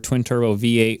 horsepower, twin turbo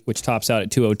V8, which tops out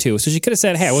at 202. So she could have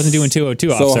said, "Hey, I wasn't doing 202."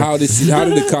 So officer. how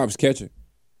did the cops catch her?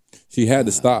 She had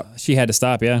to stop. She had to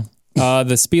stop. Yeah.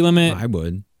 The speed limit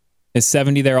is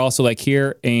 70 there, also like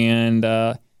here, and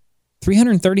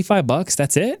 $335.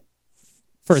 That's it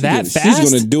for that fast.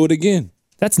 She's gonna do it again.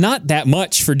 That's not that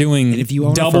much for doing if you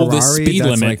own double a Ferrari, the speed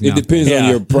limit. Like it depends on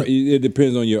your it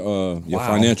depends on your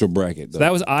financial bracket. So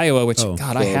that was Iowa, which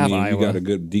God, I have Iowa. You got a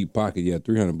good deep pocket. Yeah,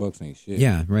 $300 ain't shit.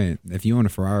 Yeah, right. If you own a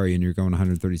Ferrari and you're going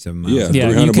 137 miles, yeah,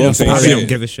 $300 ain't shit. I don't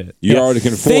give a shit. You already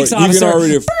can afford. Thanks, you officer. can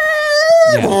already.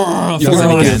 Yeah. You can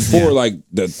already afford like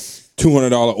the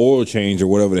 $200 oil change or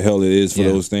whatever the hell it is for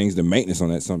those things. The maintenance on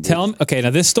that something. Tell him. Okay, now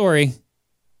this story.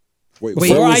 Wait,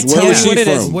 before I tell you what it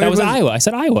is, from? that was Iowa. I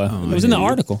said Iowa. It was in the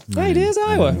article. Yeah, it is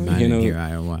Iowa. I didn't hear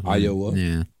Iowa. Iowa.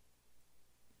 Yeah.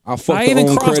 I fucked I the even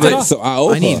own crossed it credit, off. so I owe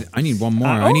her. I need one more.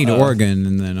 I need Oregon,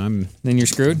 and then Then you're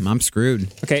screwed. I'm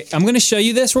screwed. Okay, I'm going to show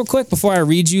you this real quick before I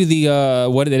read you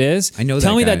the what it is. I know that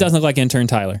Tell me guy. that doesn't look like intern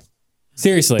Tyler.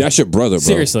 Seriously. That's your brother, bro.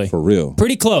 Seriously. For real.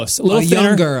 Pretty close. A little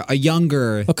thinner. A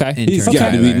younger. Okay. intern He's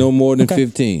got to be Tyler. no more than Okay.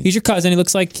 15. He's your cousin. He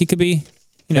looks like he could be,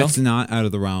 you know. That's not out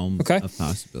of the realm Okay. of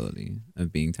possibility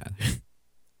of being Tyler.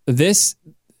 This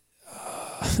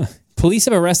police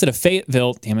have arrested a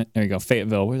Fayetteville. Damn it! There you go,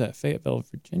 Fayetteville. Where's that? Fayetteville,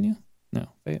 Virginia? No,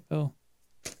 Fayetteville.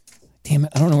 Damn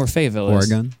it! I don't know where Fayetteville is.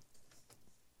 Oregon.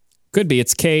 Could be.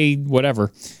 It's K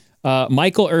whatever.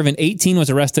 Michael Irvin, 18, was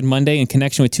arrested Monday in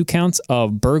connection with 2 counts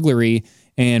of burglary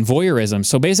and voyeurism.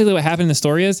 So basically what happened in the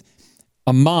story is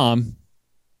a mom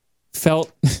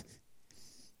felt...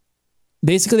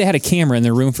 Basically, they had a camera in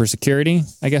their room for security.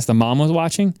 I guess the mom was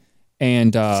watching,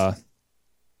 and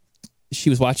she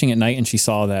was watching at night, and she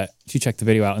checked the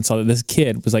video out and saw that this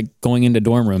kid was like going into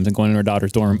dorm rooms and going into her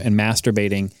daughter's dorm and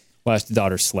masturbating while his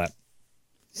daughter slept.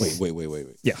 Wait.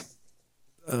 Yeah.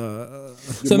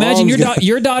 So imagine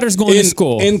your daughter's going to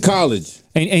school in college,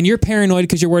 and you're paranoid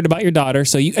because you're worried about your daughter.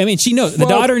 So she knows the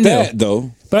daughter knew that, though.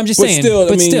 But I'm just saying.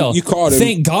 Still, you caught him.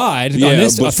 Thank God Yeah, on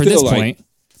this but for this still, point.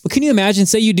 But can you imagine?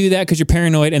 Say you do that because you're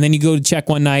paranoid, and then you go to check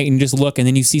one night and you just look, and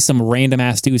then you see some random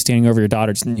ass dude standing over your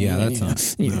daughter. Yeah,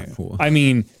 that's not cool. I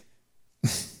mean,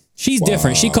 she's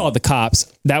different. She called the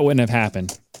cops. That wouldn't have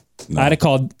happened. No. I'd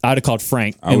have called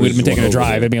Frank, and we'd have been taking a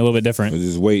drive. It'd be a little bit different.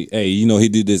 Just wait. Hey, he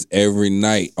did this every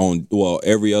night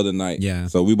every other night. Yeah.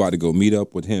 So we about to go meet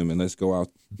up with him and let's go out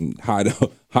and hide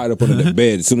up under the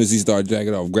bed. As soon as he started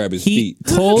jacking off, grab his feet.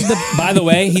 By the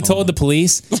way, he told the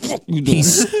police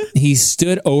he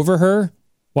stood over her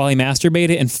while he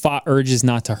masturbated and fought urges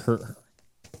not to hurt her.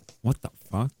 What the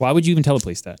fuck? Why would you even tell the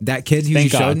police that? That kid you Thank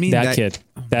showed God, me? That kid.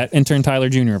 That intern Tyler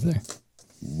Jr. over there.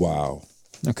 Wow.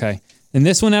 Okay. And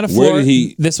this one out of Florida.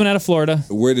 This one out of Florida.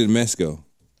 Where did mess go?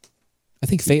 I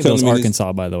think Fayetteville's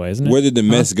Arkansas, by the way, isn't it? Where did the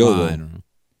mess go, though? I don't know.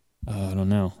 I don't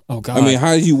know. Oh God! I mean,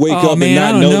 how did you wake up man, and not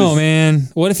I don't notice? know, man.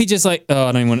 What if he just I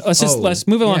don't even want. Let's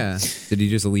move on. Yeah. Did he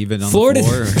just leave it on Florida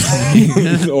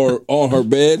the floor? or on her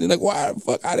bed? And like, why the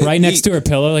fuck? I didn't right next to her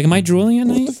pillow. Like, am I drooling at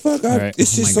night? What the fuck? Right.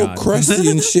 It's just so crusty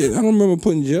and shit. I don't remember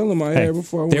putting gel in my hair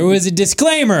before. There was a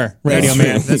disclaimer, Radio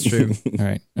Man. That's true. All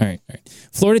right.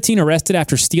 Florida teen arrested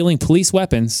after stealing police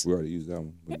weapons. We already used that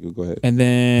one. But go ahead. And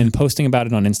then posting about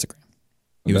it on Instagram.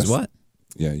 He was what?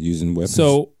 Yeah, using weapons.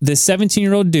 So this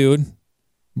 17-year-old dude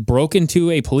broke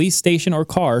into a police station or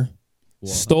car,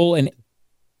 stole an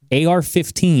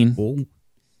AR-15,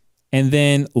 and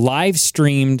then live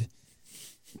streamed.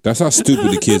 That's how stupid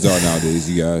the kids are nowadays,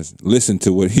 you guys. Listen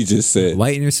to what he just said.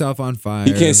 Lighting yourself on fire.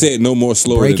 He can't say it no more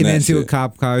slower Breaking than that into shit. a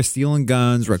cop car, stealing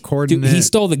guns, recording Dude, it. he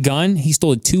stole the gun. He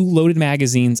stole 2 loaded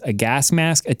magazines, a gas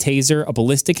mask, a taser, a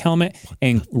ballistic helmet,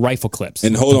 and rifle clips.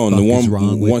 And hold on,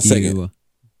 wrong with one second. you?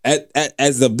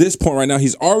 As of this point right now,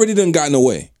 he's already done gotten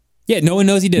away. Yeah, no one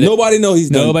knows he did it. Nobody knows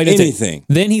he's done anything.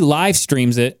 Then he live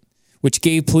streams it, which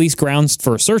gave police grounds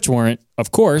for a search warrant,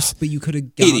 of course. But you could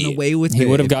have gotten away with it. He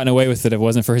would have gotten away with it if it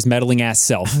wasn't for his meddling ass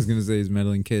self. I was going to say he's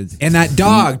meddling kids. And that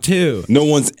dog, too. No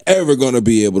one's ever going to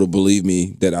be able to believe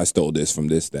me that I stole this from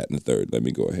this, that, and the third. Let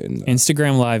me go ahead and...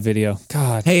 Instagram live video.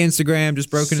 God. Hey, Instagram,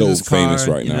 just broke into this car. So famous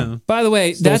right now. Know. By the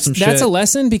way, that's a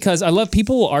lesson because I love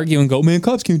people will argue and go, man,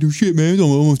 cops can't do shit, man. I'm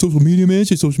on social media, man. It's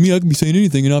just social media. I can be saying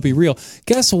anything and not be real.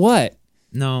 Guess what?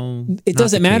 No. It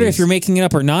doesn't matter if you're making it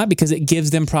up or not because it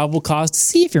gives them probable cause to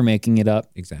see if you're making it up.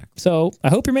 Exactly. So I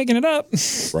hope you're making it up.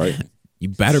 Right. You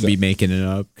better be making it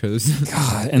up because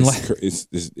God, and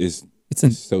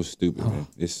it's so stupid, man.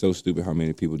 It's so stupid how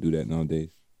many people do that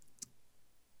nowadays.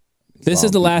 This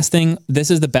is the last thing.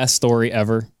 This is the best story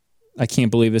ever. I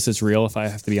can't believe this is real. If I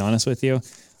have to be honest with you,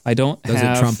 I don't. Does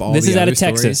it trump all this the is out other of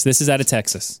Texas. stories? This is out of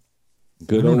Texas.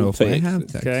 Good I don't know old if I Texas. have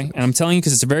Texas. Okay, and I'm telling you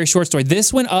because it's a very short story.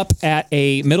 This went up at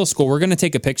a middle school. We're going to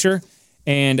take a picture.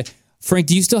 And Frank,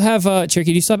 do you still have Cherokee?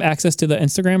 Do you still have access to the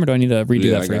Instagram, or do I need to redo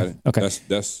that for I got you? it. Okay,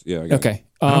 that's I got okay. it.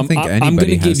 I don't think I'm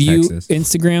anybody going to has give you Texas.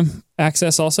 Instagram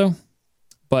access also,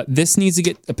 but this needs to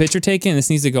get a picture taken. This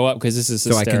needs to go up because this is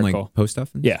So I hysterical. can like post stuff?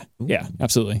 Yeah, yeah,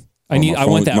 absolutely. Oh, I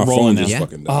want that rolling now.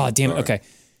 Fucking Oh, damn it. Okay.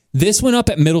 This went up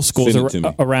at middle schools Send it to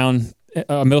me. around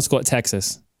middle school at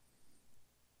Texas.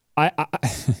 I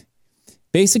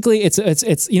basically it's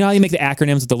you know how you make the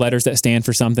acronyms with the letters that stand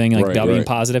for something like Right, W and right.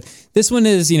 positive. This one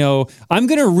is, I'm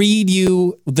going to read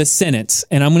you the sentence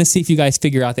and I'm going to see if you guys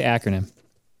figure out the acronym.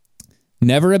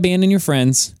 Never abandon your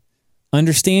friends,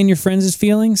 understand your friends'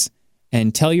 feelings,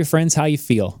 and tell your friends how you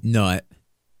feel. Nut.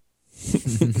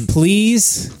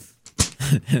 Please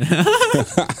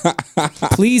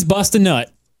bust a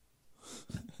nut.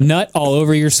 Nut all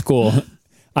over your school.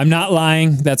 I'm not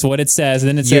lying. That's what it says. And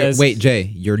then it says, Wait, Jay,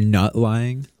 you're not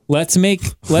lying? let's make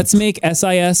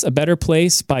SIS a better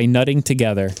place by nutting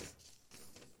together.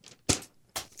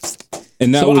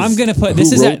 And that So was, I'm going to put, who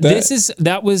wrote that?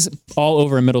 that was all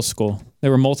over in middle school. There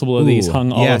were multiple of these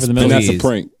hung all over the middle. And that's a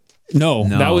prank. No,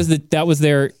 No. that was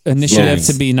their initiative Yes.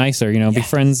 to be nicer, be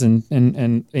friends and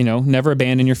never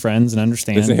abandon your friends and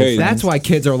understand. Listen, your hey, friends. That's why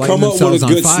kids are lighting Come up with themselves a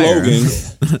on good fire.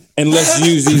 slogan, and let's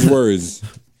use these words.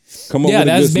 Come up Yeah, with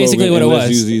a that's good basically slogan what it and let's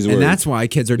was. use these And words. that's why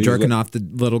kids are These jerking li- off the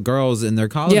little girls in their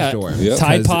college Yeah. dorm. Yep.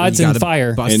 Tide Because Pods you and gotta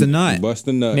fire. Bust a nut. Bust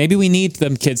a nut. Maybe we need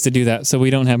them kids to do that so we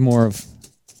don't have more of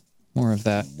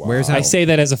that. Where's I that? say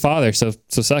that as a father, so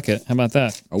suck it. How about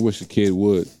that? I wish a kid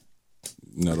would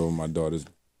nut over my daughter's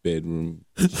bedroom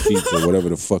sheets or whatever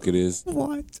the fuck it is.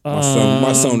 What?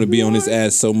 My son would be on his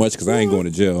ass so much because I ain't going to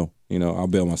jail. You know, I'll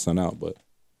bail my son out, but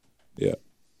yeah.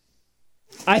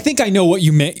 I think I know what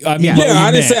you meant. I mean, Yeah, what you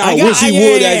I didn't meant. say I wish he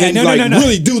would, as in, like,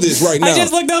 really do this right now. I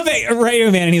just looked up at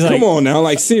Radio Man and he's like, Come on now,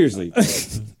 like seriously.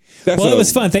 That's well, it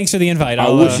was fun. Thanks for the invite. I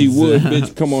wish he would,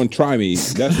 bitch. Come on, try me.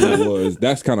 That's what it was.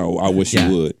 That's kind of I wish he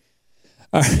would.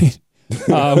 All right.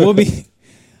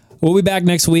 We'll be back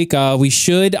next week. We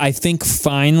should, I think,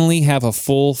 finally have a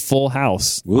full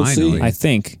house. We'll see. I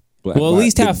think. We'll at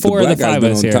least have four of the five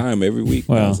of us here. on time every week.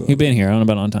 Well, now, so. you've been here. I don't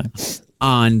know about on time.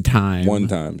 On time. One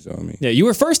time, so I mean. Yeah, you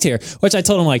were first here, which I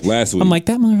told him like last week. I'm like,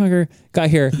 that motherfucker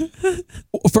got here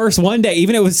first one day,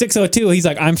 even if it was 6:02. He's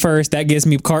like, I'm first. That gives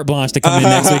me carte blanche to come in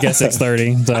next week at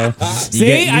 6:30. So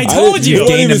see, I told you. It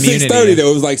wasn't even 6:30 though.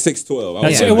 It was like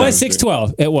 6:12. It was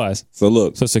 6:12. It was. So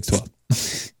look. So 6:12.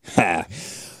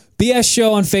 BS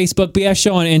Show on Facebook, BS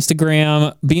Show on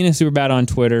Instagram, Being a Superbad on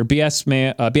Twitter,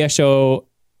 BS Show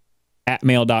at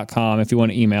mail.com if you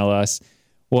want to email us.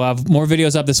 We'll have more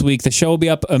videos up this week. The show will be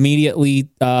up immediately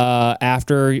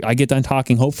after I get done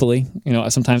talking, hopefully. You know,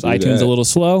 sometimes iTunes is a little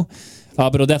slow,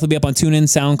 but it'll definitely be up on TuneIn,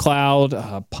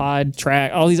 SoundCloud, Pod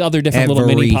Track, all these other different little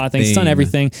mini pod things. It's on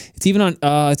everything. It's even on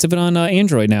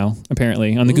Android now,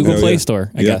 apparently, on the Google Play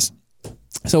Store, I guess.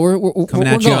 So we're coming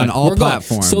at you on all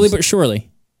platforms. Slowly but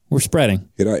surely, we're spreading.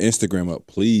 Hit our Instagram up,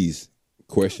 please.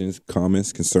 Questions,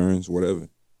 comments, concerns, whatever.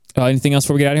 Anything else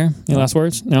before we get out of here? Any last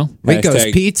words? No?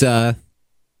 Rico's Pizza.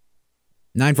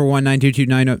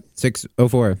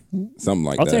 941-922-90604. Something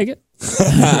like I'll that. take it.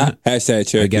 Hashtag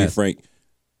Cherokee Frank.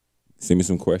 Send me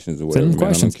some questions or whatever. Send them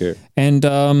questions. I don't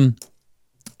care.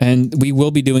 And we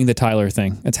will be doing the Tyler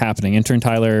thing. It's happening. Intern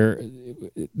Tyler,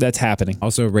 that's happening.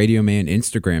 Also, Radio Man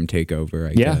Instagram takeover,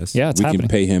 I guess. Yeah, it's we happening. can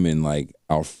pay him in like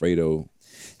Alfredo.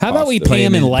 How about we pay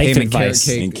him in life advice?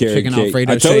 And carrot chicken cake.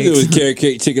 Alfredo I told you it was shakes. carrot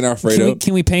cake, chicken Alfredo.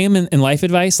 Can we pay him in life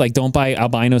advice? Like, don't buy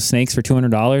albino snakes for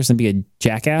 $200 and be a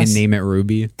jackass? And name it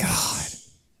Ruby. God.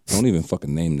 Don't even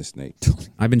fucking name the snake.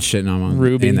 I've been shitting on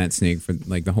Ruby. and that snake for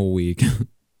like the whole week.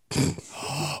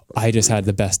 I just had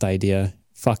the best idea.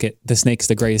 Fuck it. The snake's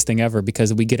the greatest thing ever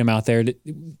because we get him out there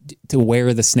to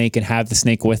wear the snake and have the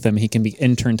snake with him. He can be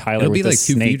Intern Tyler It'll with be the like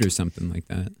 2 snake. feet or something like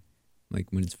that. Like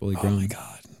when it's fully grown. Oh my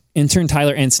God. Intern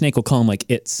Tyler and Snake will call him like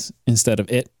it's instead of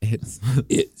it. It's.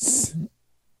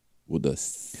 With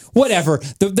us. Whatever.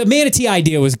 The manatee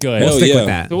idea was good. We'll stick with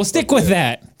that. We'll stick with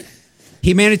that.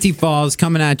 Humanity Falls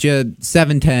coming at you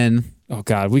 7:10. Oh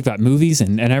God, we've got movies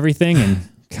and everything and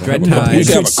Dread We Tide.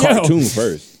 should have a cartoon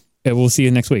first. And we'll see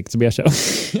you next week. It's a BS Show.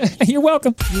 You're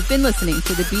welcome. You've been listening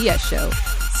to The BS Show,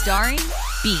 starring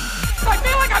Bean. I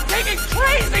feel like I'm taking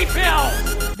crazy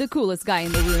pills! The coolest guy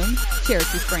in the room,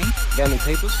 Cherokee Frank. Got any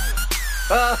papers?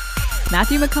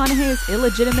 Matthew McConaughey's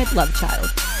illegitimate love child,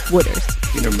 Wooders.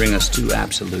 You're gonna bring us 2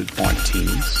 absolute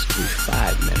martinis. It'll be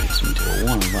 5 minutes until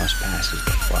one of us passes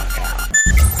the fuck out.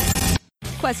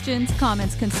 Questions,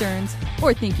 comments, concerns,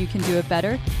 or think you can do it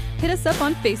better? Hit us up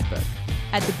on Facebook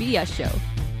at The BS Show.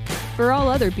 For all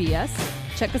other BS,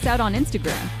 check us out on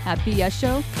Instagram at BS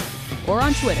Show or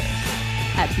on Twitter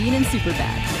at Bean and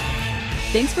Superbad.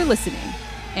 Thanks for listening,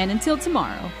 and until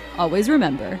tomorrow, always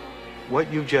remember, What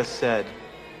you just said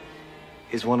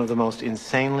is one of the most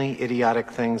insanely idiotic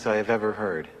things I have ever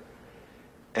heard.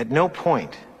 At no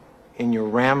point in your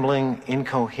rambling,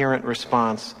 incoherent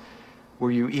response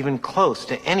were you even close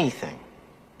to anything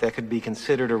that could be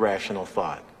considered a rational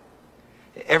thought.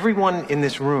 Everyone in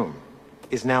this room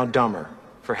is now dumber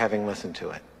for having listened to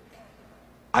it.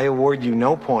 I award you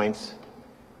no points,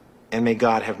 and may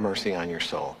God have mercy on your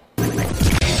soul.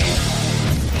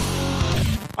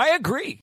 I agree.